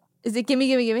forget what. Is it "Gimme,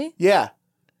 Gimme, Gimme"? Yeah.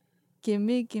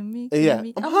 Gimme, gimme, Yeah.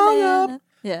 gimme. I'm a hung banana. up.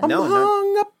 Yeah. I'm No,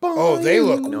 hung up on oh, they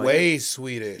look you. way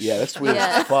Swedish. Yeah, that's Swedish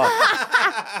Yeah. as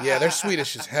fuck. Yeah, they're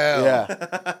Swedish as hell.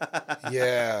 Yeah.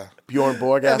 Yeah. Bjorn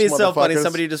Borg. That'd be so funny. motherfuckers.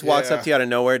 Somebody just walks up Yeah. to you out of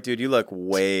nowhere, dude. You look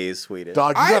way Swedish.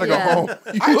 Dog, you gotta go Yeah. home.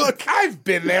 You look I've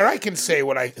been there. I can say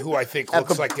who I think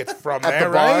looks like it's from at there,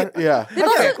 the bar. right?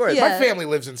 Yeah. of course. Yeah. My family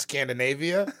lives in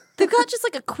Scandinavia. They've got just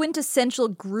like a quintessential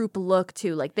group look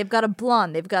too. Like they've got a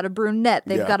blonde, they've got a brunette,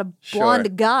 they've Yeah. got a blonde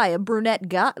Sure. guy, a brunette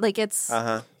guy. Like it's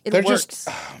it They're works. just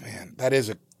oh man,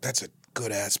 that's a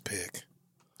good ass pick.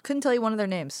 Couldn't tell you one of their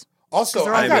names. Also,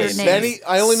 they're all I got weird to names. Benny,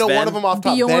 I only know Sven? one of them off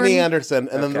top. Bjorn. Benny Anderson,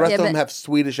 and then the Okay. rest Yeah, of them but- have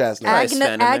Swedish ass names.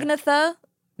 Sven in there. Agnetha,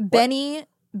 Benny,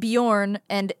 Bjorn,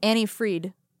 and Annie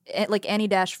Fried. Like Annie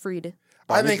Dash Fried.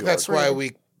 I think that's why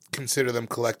we consider them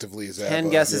collectively as 10 ABBA.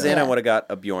 guesses in, I Yeah. would have got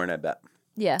a Bjorn, I bet.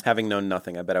 Yeah. Having known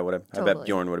nothing, I bet I would have. I bet Totally.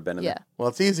 Bjorn would have been in Yeah. there. Well,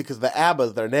 it's easy because the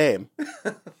ABBA's their name.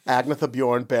 Agnetha,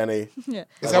 Bjorn, Benny. Yeah.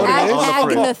 Is that what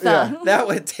it is? Agnetha. Yeah. That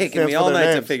would have taken Stands me for all their night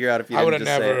to names. figure out if you I would didn't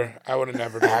have just say it. never. I would have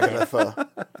never. Done it. Agnetha.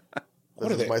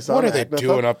 What are they? my son, What are they Agnetha.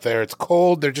 doing up there? It's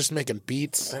cold. They're just making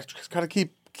beats. They just gotta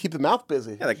keep the mouth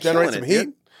busy. Yeah, they're Generate some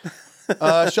killing heat.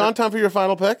 it, Sean, time for your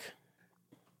final pick.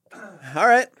 All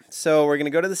right, so we're gonna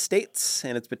go to the States,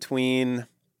 and it's between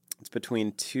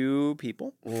two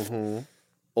people,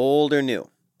 old or new.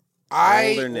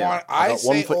 I or new? want. I I got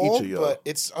one say for each old, of you. but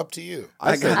it's up to you.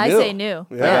 I say new.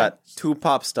 I Yeah. got two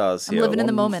pop stars I'm here. living in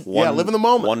the moment. Yeah, live in the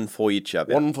moment. One for each of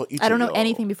you. One for each I don't of know you.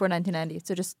 anything before 1990,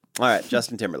 so just All right,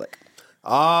 Justin Timberlake.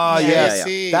 Ah, Yeah. yes. Yeah.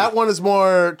 See, That one is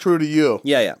more true to you.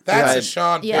 Yeah. that's I, a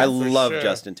Sean. Yeah. I pick for love sure.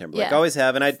 Justin Timberlake. Yeah. Always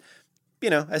have, and I said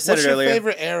What's it your earlier.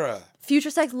 favorite era?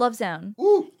 Future Sex Love Sound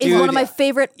Ooh, is Dude, one of my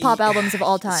favorite pop albums of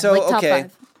all time. So like top okay,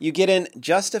 5. you get in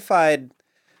Justified.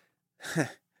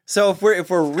 So if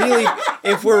we're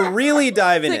really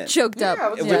diving in, Like choked up.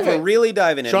 if we're really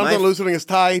diving in, Sean's my not loosening his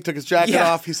tie. He took his jacket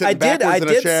off. He's sitting I backwards in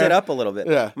a did chair. sit up a little bit.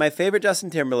 Yeah. My favorite Justin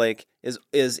Timberlake is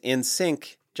In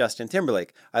Sync. Justin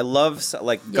Timberlake. I love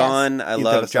Gone. I You did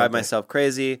love a Drive something. Myself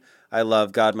Crazy. I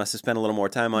love God Must Have Spent a Little More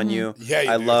Time on You. Yeah,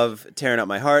 you I do. love Tearing Up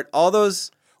My Heart. All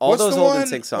those What's old the one, In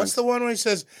Sync songs. What's the one where he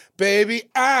says, "Baby,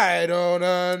 I don't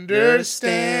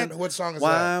understand"? What song is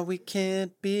Why that? we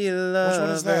can't be one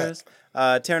lovers. is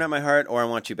that? Tearing Up My Heart or I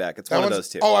Want You Back. It's That one of one's- those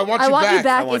two. Oh, I want I you Want back. You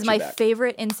Back Want is You my Back.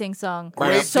 favorite NSYNC song.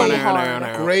 Great So beat.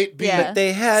 hard. Great beat. Yeah.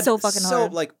 They had So fucking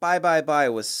hard. like Bye Bye Bye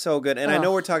was so good, and I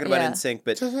know Oh, we're talking about yeah. NSYNC,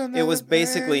 but it was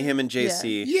basically him and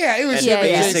JC. Yeah, it was and Yeah,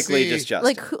 yeah. basically JC. just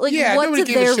Justin. Like Yeah, what nobody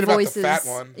did gave a their shit about the voices? fat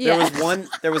one. Yeah.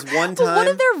 There was one But what time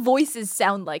did their voices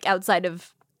sound like outside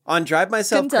of? on Drive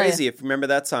Myself Couldn't tell Crazy. you. If you remember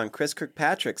that song, Chris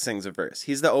Kirkpatrick sings a verse.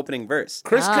 He's the opening verse.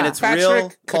 Chris and it's Kirkpatrick real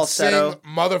could falsetto. sing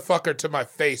 "Motherfucker" to my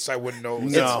face. I wouldn't know.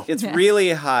 No. It's really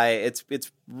high. It's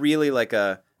really like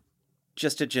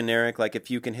just a generic, like if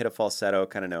you can hit a falsetto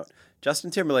kind of note.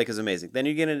 Justin Timberlake is amazing. Then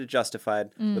you get into Justified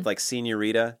with like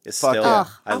Senorita is Fuck still. yeah.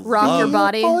 I Rock Your love-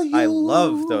 Body. I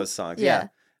love those songs. Yeah.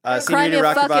 Yeah. Cry Me Senorita, a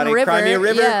Rock Your Fucking Body, River. Cry Me a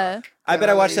River. Yeah. I bet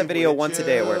I watched that video once a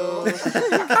day at work.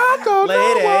 I don't know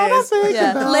what I Ladies. think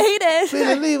Yeah. about Ladies.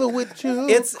 being leaving with you.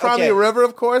 It's- Cry Me okay. a River,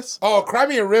 of course. Oh, "Cry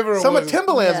Me a River." Some was, of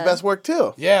Timbaland's Yeah. best work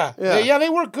too. Yeah, Yeah. yeah, they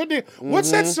work good.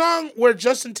 What's that song where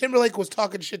Justin Timberlake was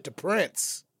talking shit to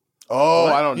Prince? Oh,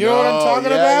 I don't know. You know what I'm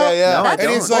talking Yeah, about? Yeah, No, I And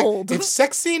he's don't. like, Old. "If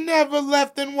sexy never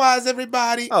left, then why's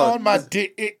everybody Oh, on my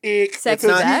dick?" Sexy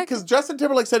not- back. Because Justin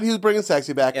Timberlake said he was bringing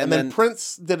sexy back, and then then-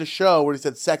 Prince did a show where he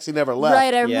said sexy never left.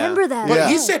 Right, I Yeah. remember that. But Yeah.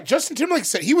 he said Justin Timberlake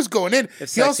said he was going in.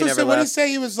 If He also Sexy Never said, what did he Left. say?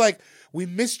 He was like, "We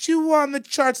missed you on the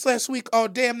charts last week. Oh,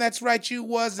 damn, that's right, you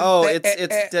wasn't." Oh, there."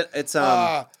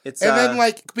 it's and then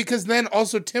like because then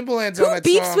also Timbaland's Who on that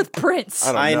beefs song. with Prince?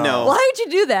 don't I know. know. Why'd you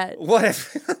do that? What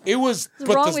if? It was What's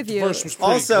but wrong the with you? verse was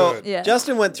pretty Also, good. Yeah.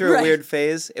 Justin went through a Right. weird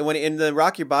phase, and when in the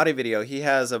Rock Your Body video, he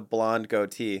has a blonde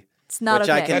goatee, It's not which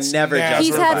okay. I can That's never nasty.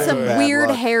 He's justify. had some Bad weird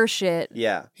luck. hair shit.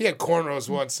 Yeah, He had cornrows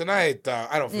once, and I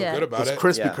don't feel Yeah. good about Those it.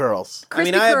 crispy Yeah. curls. I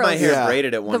mean, Crispy I had my curls. hair Yeah.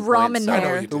 braided at one The point. ramen so- I know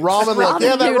hair. you The did. ramen look.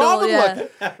 Yeah, that noodle, ramen yeah.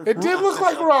 look. It did look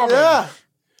like ramen. Yeah.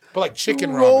 But like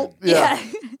chicken Roll- ramen. Yeah.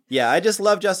 Yeah, I just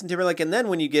love Justin Timberlake, and then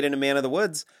when you get into Man of the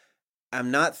Woods,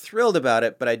 I'm not thrilled about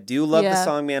it, but I do love the Yeah.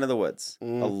 song "Man of the Woods" a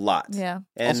lot. Yeah.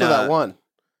 And Also that one.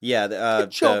 yeah,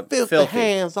 Get your the filthy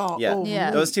hands all Yeah. over Yeah.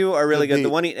 me. Those two are really Good good. The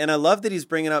beat. one, and I love that he's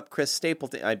bringing up Chris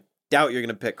Stapleton. doubt you're going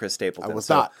to pick Chris Stapleton. I was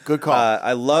not. Good call.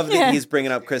 I love that he's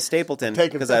bringing up Chris Stapleton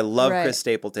because I love Right. Chris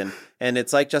Stapleton. And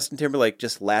it's like Justin Timberlake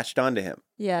just latched onto him.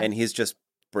 Yeah. And he's just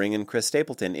bringing Chris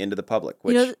Stapleton into the public.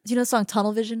 Which Do you know the song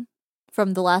Tunnel Vision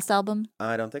from the last album?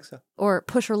 I don't think so. Or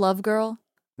Push or Love Girl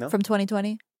No. from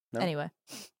 2020? No. Anyway,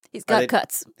 he's got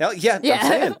cuts. Hell, yeah, Yeah. I'm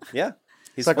saying. Yeah.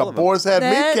 He's It's like full a of them. boar's head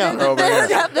meat counter over here.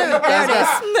 Yep, there it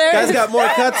is. There it Guy's is. got more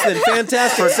cuts than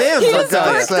Fantastic Sam's. He I'll was tell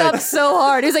you. worked up so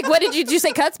hard. He was like, "What did you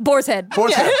say? Cuts? Boar's head.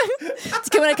 Boar's head.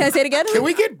 Can I say it again? Can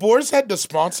we get Boar's Head to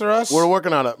sponsor us? We're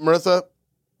working on it. Marissa,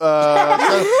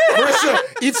 Marissa,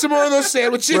 eat some more of those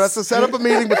sandwiches. Marissa, set up a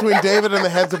meeting between David and the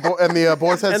heads of and the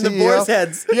Boar's Head And CEO. the boar's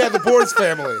heads. Yeah, the Boar's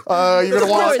family. You're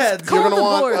gonna want. Boards. You're Call gonna the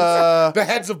want Boards. The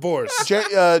heads of Boars.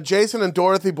 Jason and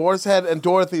Dorothy Boar's Head, and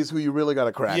Dorothy's who you really got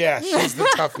to crack. Yeah, she's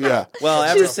the tough guy. Yeah. Well,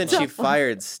 ever since she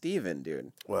fired Steven,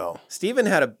 dude. Well, Steven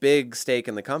had a big stake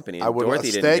in the company. And I would Dorothy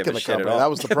a didn't steak give in a the shit company. at all. That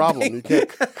was the problem. You can't.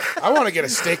 I want to get a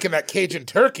steak in that Cajun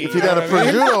turkey. If you had a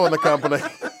prosciutto in the company.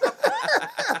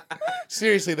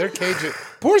 Seriously, they're Cajun.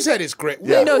 Boar's Head is great.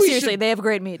 Yeah. No, We seriously, should- they have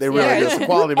great meats. They really do. It's a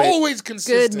quality meat. Always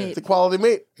consistent. meat. It's a quality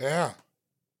meat. Yeah.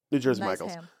 New Jersey Nice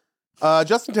Michaels. ham.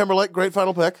 Justin Timberlake, great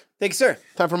final pick. Thank you, sir.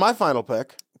 Time for my final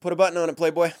pick. Put a button on it,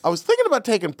 Playboy. I was thinking about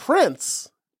taking Prince.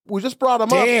 We just brought him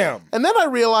Damn. up. And then I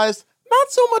realized not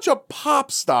so much a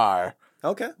pop star,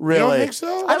 Okay. really. You don't think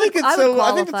so? I think it's I would I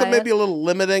think it's qualify maybe a little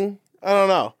limiting. I don't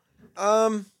know.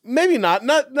 Maybe not.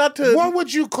 Not to What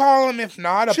would you call him if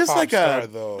not a just pop like star, a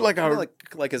though?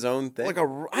 Like his own thing. like a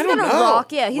I He's don't gonna know.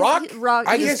 rock. Yeah, he's rock. rock.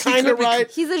 I he's, guess he Kind of could be-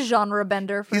 right. he's a genre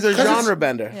bender. For He's a sure. genre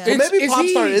bender. Yeah. So maybe Is pop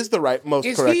he- star is the most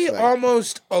Is correct he thing.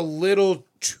 almost a little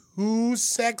too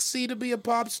sexy to be a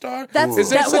pop star? That's Is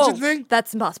there that, such whoa, a thing?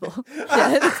 That's impossible.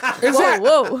 Yeah, Is whoa, that-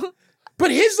 whoa.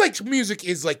 But his like music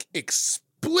is like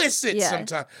explicit Yeah.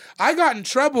 sometimes. I got in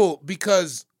trouble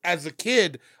because as a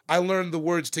kid, I learned the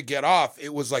words to get off.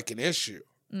 It was like an issue.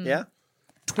 Yeah.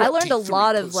 I learned a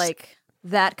lot of 23%. like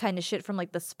that kind of shit from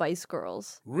like the Spice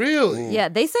Girls. Really? Yeah,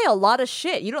 they say a lot of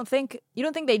shit. You don't think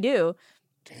they do.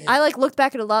 I like looked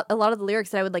back at a lot of the lyrics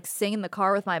that I would like sing in the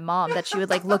car with my mom that she would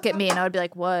like look at me and I would be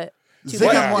like, "What?" To Zig-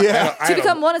 become one. yeah. I To don't-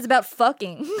 become one is about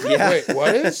fucking. Yeah. Wait,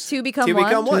 what is? to become To one.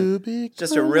 become one. To be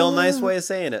Just a real nice way of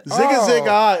saying it. Zigga Oh.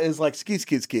 Zigga is like skeet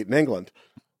skeet skeet in England.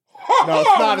 No,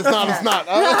 it's not. It's not. It's not.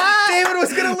 David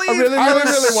was gonna leave. I really, I really,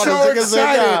 was really want so to Zigga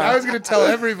excited. Zigga. I was going to tell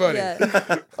everybody.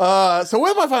 Yeah. So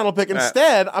with my final pick,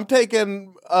 instead, I'm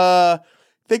taking.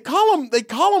 They call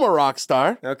him a rock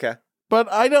star, Okay. but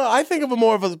I think of him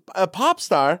more of a pop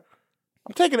star.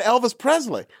 I'm taking Elvis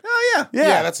Presley. Oh yeah.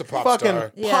 Yeah, that's a pop fucking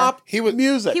star. Yeah. pop He was-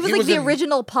 music. He was He like was the in-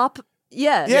 original pop.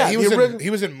 Yeah. Yeah. He the was orig- in, he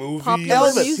was in movies. Popular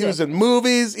Elvis. music. He was in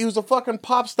movies. He was a fucking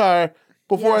pop star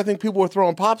before Yeah. I think people were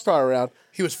throwing pop star around.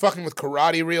 He was fucking with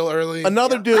karate real early.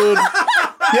 Another dude.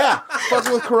 Yeah,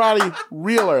 fucking with karate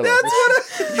real early.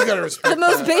 You got to respect The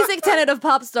most that. basic tenet of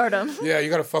pop stardom. Yeah, you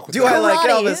got to fuck with Do that. I like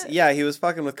Karate. Elvis? Yeah, he was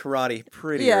fucking with karate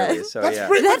pretty Yeah. early. So That's yeah.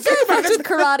 pretty, That but think guy about fucks it, with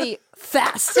karate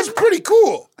fast. that's pretty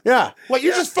cool. Yeah. Like,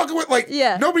 you're just fucking with, like,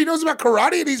 Yeah. nobody knows about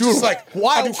karate, and he's just like, I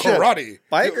wild do shit. karate.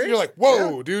 I You- agree. You're like,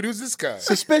 whoa, dude, who's this guy?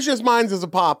 Suspicious Minds is a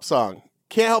pop song.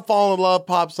 Can't Help Falling in Love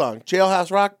pop song.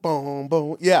 Jailhouse Rock, boom,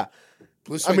 boom. Yeah.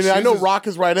 Blue I Suede mean, I Shoes know is- rock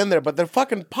is right in there, but they're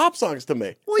fucking pop songs to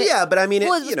me. Well, yeah, but I mean,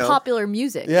 Well, it, it was you know, popular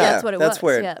music. Yeah, That's what it that's was.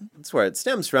 where yeah. that's where it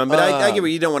stems from. But I get where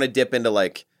you don't want to dip into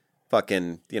like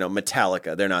fucking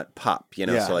Metallica. They're not pop,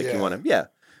 Yeah. So like Yeah. you want to,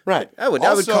 Right. I would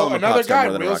Also, call him a another pop star guy,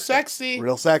 more than a real rock star. sexy.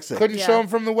 Real sexy. Couldn't Yeah. show him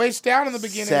from the waist down in the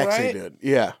beginning, Sexy, right? dude.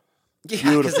 Yeah. Yeah, because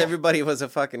Beautiful. everybody was a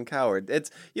fucking coward.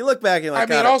 It's you look back and you're I like,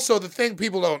 mean, God, also, the thing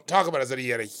people don't talk about is that he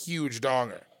had a huge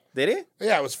donger. did he?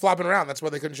 Yeah, it was flopping around. That's why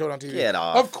they couldn't show it on TV. Get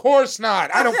off. Of course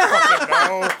not. I don't fucking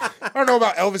know. I don't know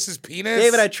about Elvis's penis.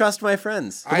 David, I trust my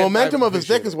friends. The momentum of his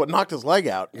dick is what knocked his leg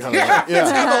out. Yeah,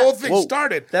 that's how the whole thing Whoa.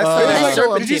 started. That's It the was nice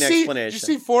serpentine did you explanation.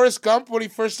 see Forrest Gump when he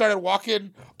first started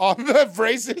walking on the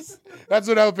braces? That's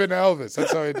what happened to Elvis.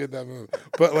 That's how he did that move.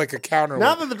 But like a counter.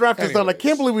 Now one. that the draft is done, I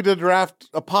can't believe we did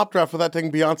a pop draft without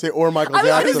taking Beyonce or Michael I was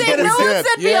Jackson. going to say, but no we one did.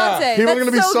 said Yeah. Beyonce. People are That's going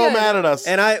to be so good. mad at us.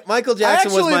 And Michael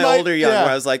Jackson was actually my might- older young, yeah.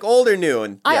 where I was like old or new,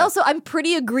 and yeah. I'm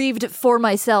pretty aggrieved for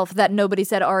myself that nobody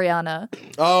said Ariana.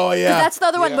 Oh, yeah. That's the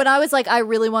other one. Yeah. When I was like, I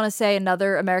really want to say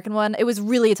another American one, it was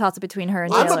really a toss up between her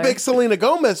and I'm Taylor. a big Selena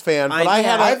Gomez fan, but I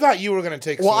had I a, thought you were going to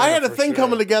take. well, I Selena had a for thing sure.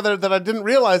 coming together that I didn't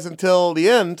realize until the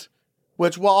end.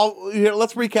 Which, well, here,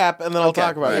 let's recap and then I'll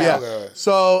talk about it. Yeah. Yeah.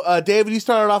 So, David, you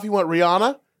started off. You went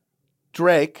Rihanna,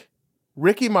 Drake,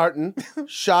 Ricky Martin,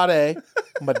 Sade,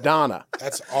 Madonna.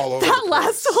 That's all over. That the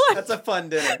last place. one That's a fun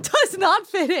dinner. does not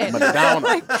fit in.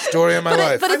 Madonna. Story of my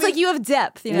life. But it's like you have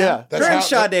depth, you know? Yeah. That's Her and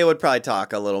how- Sade would probably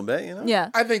talk a little bit, you know? Yeah.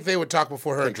 I think they would talk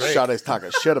before her and Drake. Sade's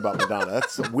talking shit about Madonna.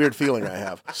 That's a weird feeling I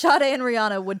have. Sade and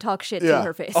Rihanna would talk shit Yeah. to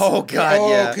her face. Oh, God, Oh,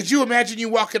 yeah. could you imagine you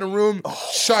walk in a room,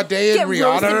 Sade Get and Rihanna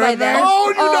roasted are by in there? them. Oh,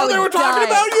 you know they were talking die.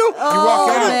 about you? Oh, You walk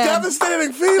What out. a man.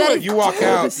 devastating feeling. You walk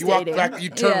out. You walk Devastating. back. You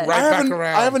turn Yeah. right back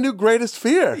around. I have a new greatest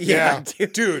fear. Yeah,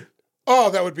 dude.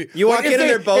 Oh, that would be. You walk if in and they-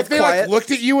 they're both if they, quiet. Like,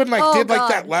 looked at you and like Oh, did like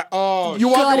God. that. Oh, You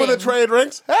walk in with a Gutting. tray of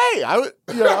drinks. Hey, I would,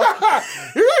 you know.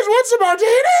 you guys want some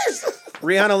martinis?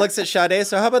 Rihanna looks at Sade,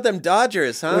 so how about them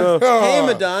Dodgers, huh? Hey,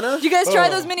 Madonna. Did you guys try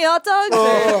those mini hot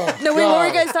dogs? No, wait, what were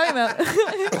you guys talking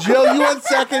about? Jill, you went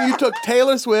second. You took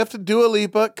Taylor Swift, Dua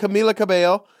Lipa, Camila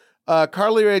Cabello,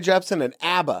 Carly Rae Jepsen, and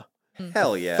ABBA.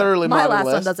 Hell yeah. Thoroughly My modern last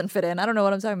one list. doesn't fit in. I don't know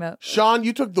what I'm talking about. Sean,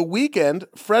 you took The Weeknd,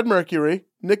 Fred Mercury,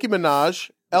 Nicki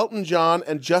Minaj, Elton John,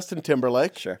 and Justin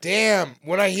Timberlake. Sure. Damn.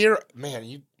 When I hear, man,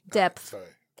 you Depth. Sorry.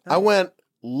 I went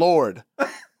Lord,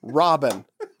 Robin,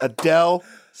 Adele,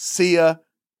 Sia,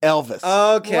 Elvis.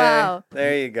 Okay. Wow.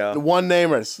 There you The go.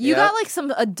 one-namers. You Yep. got like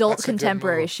some adult That's a good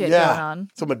contemporary move. shit going Yeah, on.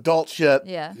 some adult shit.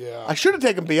 Yeah. Yeah. I should have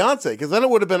taken Beyonce, because then it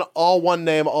would have been all one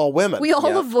name, all women. We all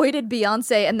Yeah. avoided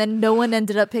Beyonce, and then no one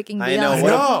ended up picking Beyonce. I know. I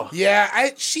What a- know. Yeah,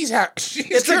 she's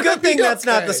It's a good thing that's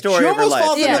not the story She of her almost life.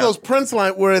 falls Yeah. into those Prince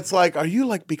line where it's like, are you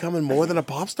like becoming more than a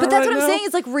pop star But that's right what I'm now? saying.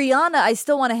 It's like Rihanna, I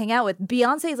still want to hang out with.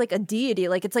 Beyonce is like a deity.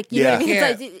 Like it's like you know what I mean. Yeah.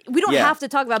 It's like we don't Yeah. have to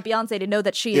talk about Beyonce to know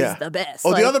that she is the best. Oh,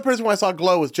 Like, the other person I saw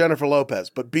glow was Jennifer Lopez,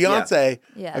 but Beyonce,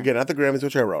 Yeah. again at the Grammys,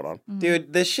 which I wrote on.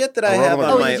 Dude, the shit that I wrote have them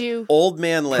on on my did you- old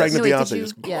man list. Pregnant wait, did Beyonce you-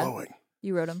 just yeah. glowing.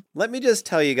 you wrote them. Let me just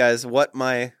tell you guys what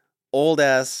my old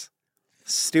ass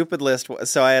stupid list was.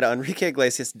 So I had Enrique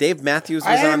Iglesias, Dave Matthews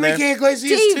I was had on there. Enrique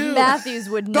Iglesias Dave too. Matthews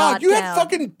would not Dog, you count. had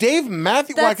fucking Dave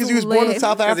Matthews. Why? That's Because he was born in lame.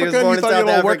 South 'Cause Africa he was and born you in thought you South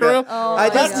had a little Africa. workaround? Oh, I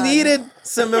my just God. needed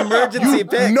some emergency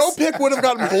picks. No pick would have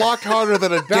gotten blocked harder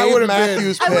than a would've Dave been-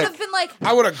 Matthews I would pick. have been like,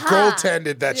 I would have ha.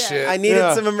 goaltended that Yeah. shit. I needed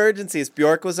Yeah. some emergencies.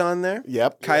 Bjork was on there.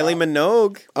 Yep. Kylie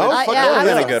Minogue. Oh, I, fuck yeah, yeah, I was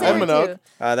been a gonna good say one. her Minogue. too.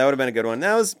 That would have been a good one.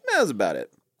 That was about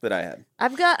it that I had.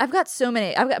 I've got so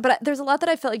many. But there's a lot that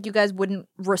I felt like you guys wouldn't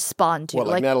respond to. What,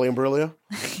 like Natalie Imbruglia?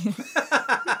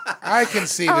 I can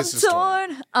see I'm this is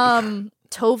torn. torn.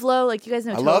 Tovlo, like you guys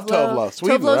know I Tovlo. love Tovlo.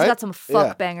 Sweden, Tovlo's right? got some fuck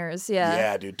Yeah. bangers. Yeah.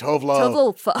 Yeah, dude. Tovlo.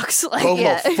 Tovlo fucks. Like, Tovlo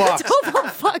yeah. fucks. Tovlo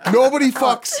fucks. Nobody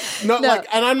fucks. No, No. like,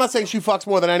 and I'm not saying she fucks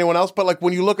more than anyone else, but like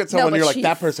when you look at someone, but you're like, she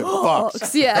that person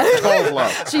fucks. Yeah.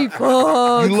 Tovlo. She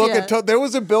fucks. You look yeah. at there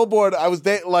was a billboard. I was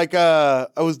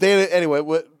dating anyway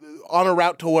on a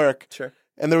route to work. Sure.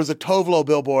 And there was a Tovlo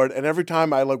billboard, and every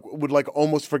time I would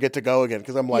almost forget to go again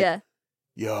because I'm like, yeah.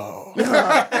 yo,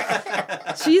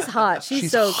 She's hot.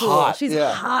 She's so cool. hot, She's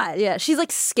yeah. hot. Yeah. She's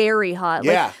like scary hot.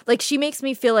 Yeah. Like she makes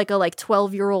me feel like a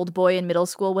 12-year-old boy in middle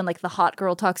school when like the hot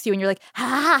girl talks to you and you're like, ha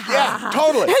ha ha. Yeah, ha.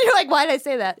 totally. And you're like, why did I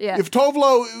say that? Yeah. if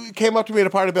Tovlo came up to me at a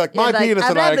party, I'd be like, my You're like, penis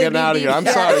and I are getting out of here. I'm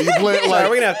yeah. sorry, you play Sorry, like,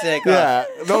 we're gonna have to take off. yeah,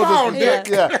 no, on, just-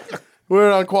 Dick. yeah. We're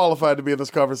unqualified to be in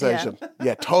this conversation.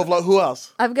 Yeah, Tovlo. Who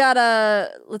else? I've got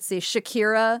let's see,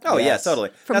 Shakira. Oh Yes. yeah,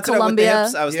 totally. From That's what Colombia. With the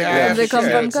hips, I was thinking Yeah, of They come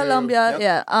Shakira from too. Colombia. Yep.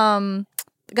 Yeah.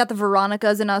 Got the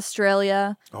Veronicas in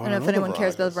Australia. I don't know if know the anyone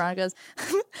cares about the Veronicas.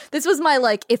 This was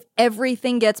my if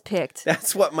everything gets picked.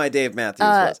 That's what my Dave Matthews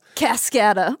was.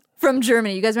 Cascada from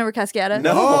Germany. You guys remember Cascada?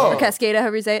 No. Or Cascada,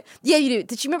 however you say it. Yeah, you do.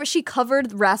 Did you remember she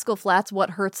covered Rascal Flatts' What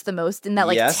Hurts the Most in that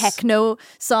Yes. techno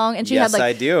song? And she Yes, had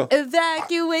I do.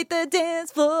 Evacuate the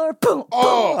dance floor. Boom.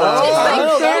 Oh, She's I like,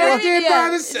 know that yeah, one. Did yeah,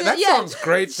 by the- that yeah. song's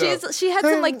great, though. She had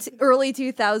some early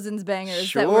 2000s bangers. that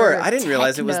Sure, were I didn't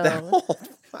realize it was that techno. old.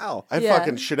 Wow. I Yeah.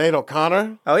 fucking Sinead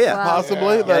O'Connor, Oh yeah. Wow.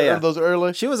 possibly. Yeah, yeah. Those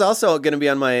early. She was also going to be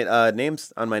on my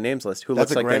names list. Who That's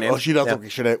looks a like great. their name? Oh, she does yeah. look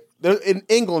like Sinead. In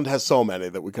England has so many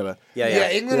that we could have. Yeah, Yeah, yeah.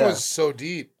 England Yeah. was so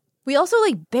deep. We also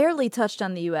barely touched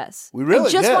on the U.S. We really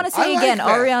I just did. want to say I like again, that.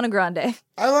 Ariana Grande.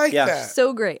 I like Yeah. that.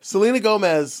 So great. Selena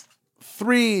Gomez,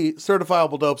 3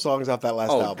 certifiable dope songs off that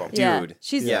last Oh, album. dude.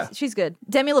 Yeah, she's good.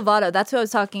 Demi Lovato. That's what I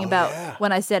was talking about yeah.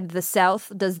 when I said the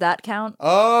South. Does that count?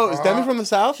 Oh, is Demi from the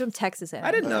South? She's from Texas.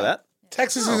 I didn't know that.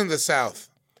 Texas is in the South.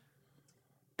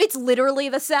 It's literally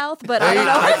the South, but I don't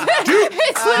know.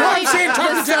 It's literally I'm saying talk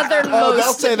the to Tex- southernmost. Oh,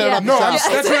 they'll say they're yeah. not the No,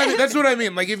 South. that's what I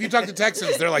mean. Like if you talk to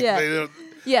Texans, they're like, Yeah.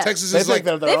 Yeah. Texas They is think like,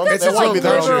 they're their They've own. got They some want to be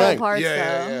their own liberal thing. parts, Yeah,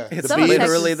 yeah, though. yeah. It's Some of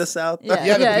literally Texas- the South. Yeah,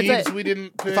 yeah, the it's Beebs like- we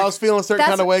didn't pick. If I was feeling a certain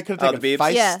That's- kind of way, could have Oh, taken the Biebs?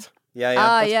 Feist. Yeah. Yeah,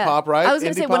 yeah. Yeah. pop, right? I was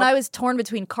gonna Indie say when pop? I was torn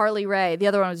between Carly Rae, the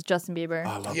other one was Justin Bieber.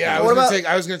 Yeah, I What was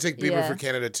about- gonna take Bieber Yeah. for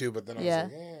Canada too, but then I was Yeah.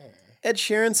 like, Ed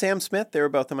Sheeran, Sam Smith, they were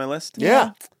both on my list.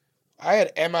 Yeah. I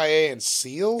had MIA and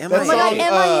Seal. MIA. Oh my god,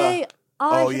 Hey, MIA.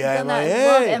 I should have done that.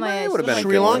 I love MIA. Would have been a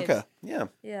Sri good one. Lanka. Yeah.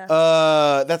 Yeah.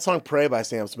 That song "Pray" by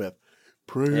Sam Smith.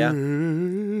 Pray. Yeah.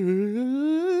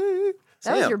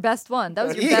 That was your best one. That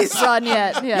was your Yes. best run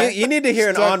yet. Yeah. You need to hear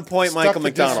an on-point Stuck Michael the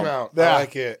McDonald. dismount. Yeah. I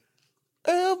like it.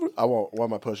 I won't. Why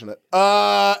am I pushing it?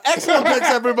 Excellent picks,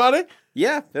 everybody.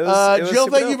 Yeah. It was Jill,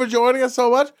 super thank you dope. for joining us so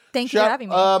much. Thank you for having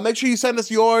me. Make sure you send us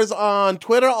yours on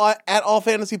Twitter at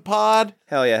allfantasypod.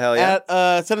 Hell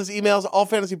yeah. Send us emails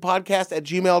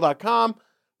allfantasypodcast@gmail.com.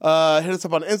 Hit us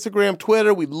up on Instagram,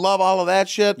 Twitter. We love all of that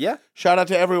shit. Yeah. Shout out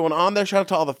to everyone on there. Shout out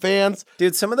to all the fans.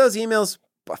 Dude, some of those emails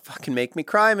fucking make me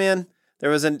cry, man. There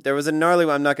was a gnarly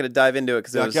one. I'm not going to dive into it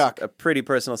because it was yuck. a pretty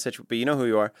personal situation, but you know who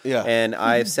you are. Yeah. And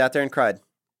I sat there and cried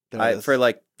for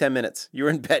like 10 minutes. You were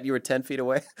in bed. You were 10 feet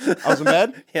away. I was in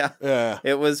bed. Yeah. Yeah.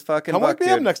 It was fucking Come wake me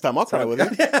dude. up next time. I'll cry with you.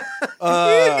 Get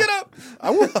up.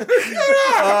 I will.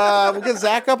 We'll get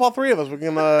Zach up, all three of us. We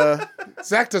can.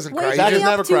 Zach doesn't cry. Zach He has just,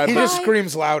 never cried. he just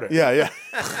screams louder. Yeah.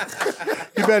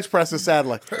 He bench presses,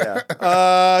 sadly.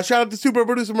 Yeah. Shout out to super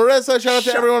producer Marissa. Shout out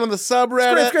to everyone on the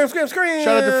subreddit. Scream.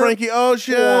 Shout out to Frankie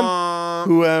Ocean,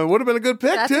 who would have been a good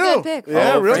pick, That's too. a good pick.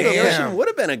 Yeah, real good. damn. Would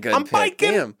have been a good I'm pick.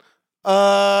 biking. Damn.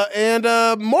 And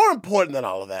more important than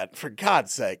all of that, for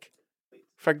God's sake,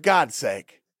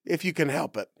 if you can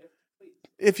help it,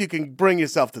 if you can bring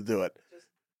yourself to do it,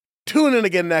 tune in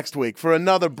again next week for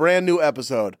another brand new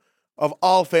episode of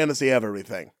All Fantasy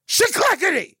Everything.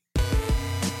 Shiklackity!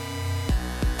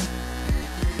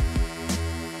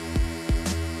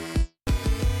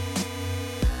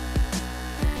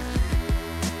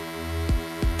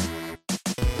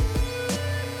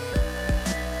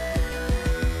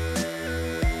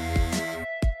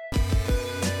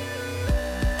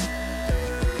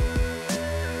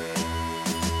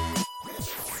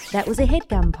 That was a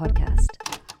HeadGum podcast.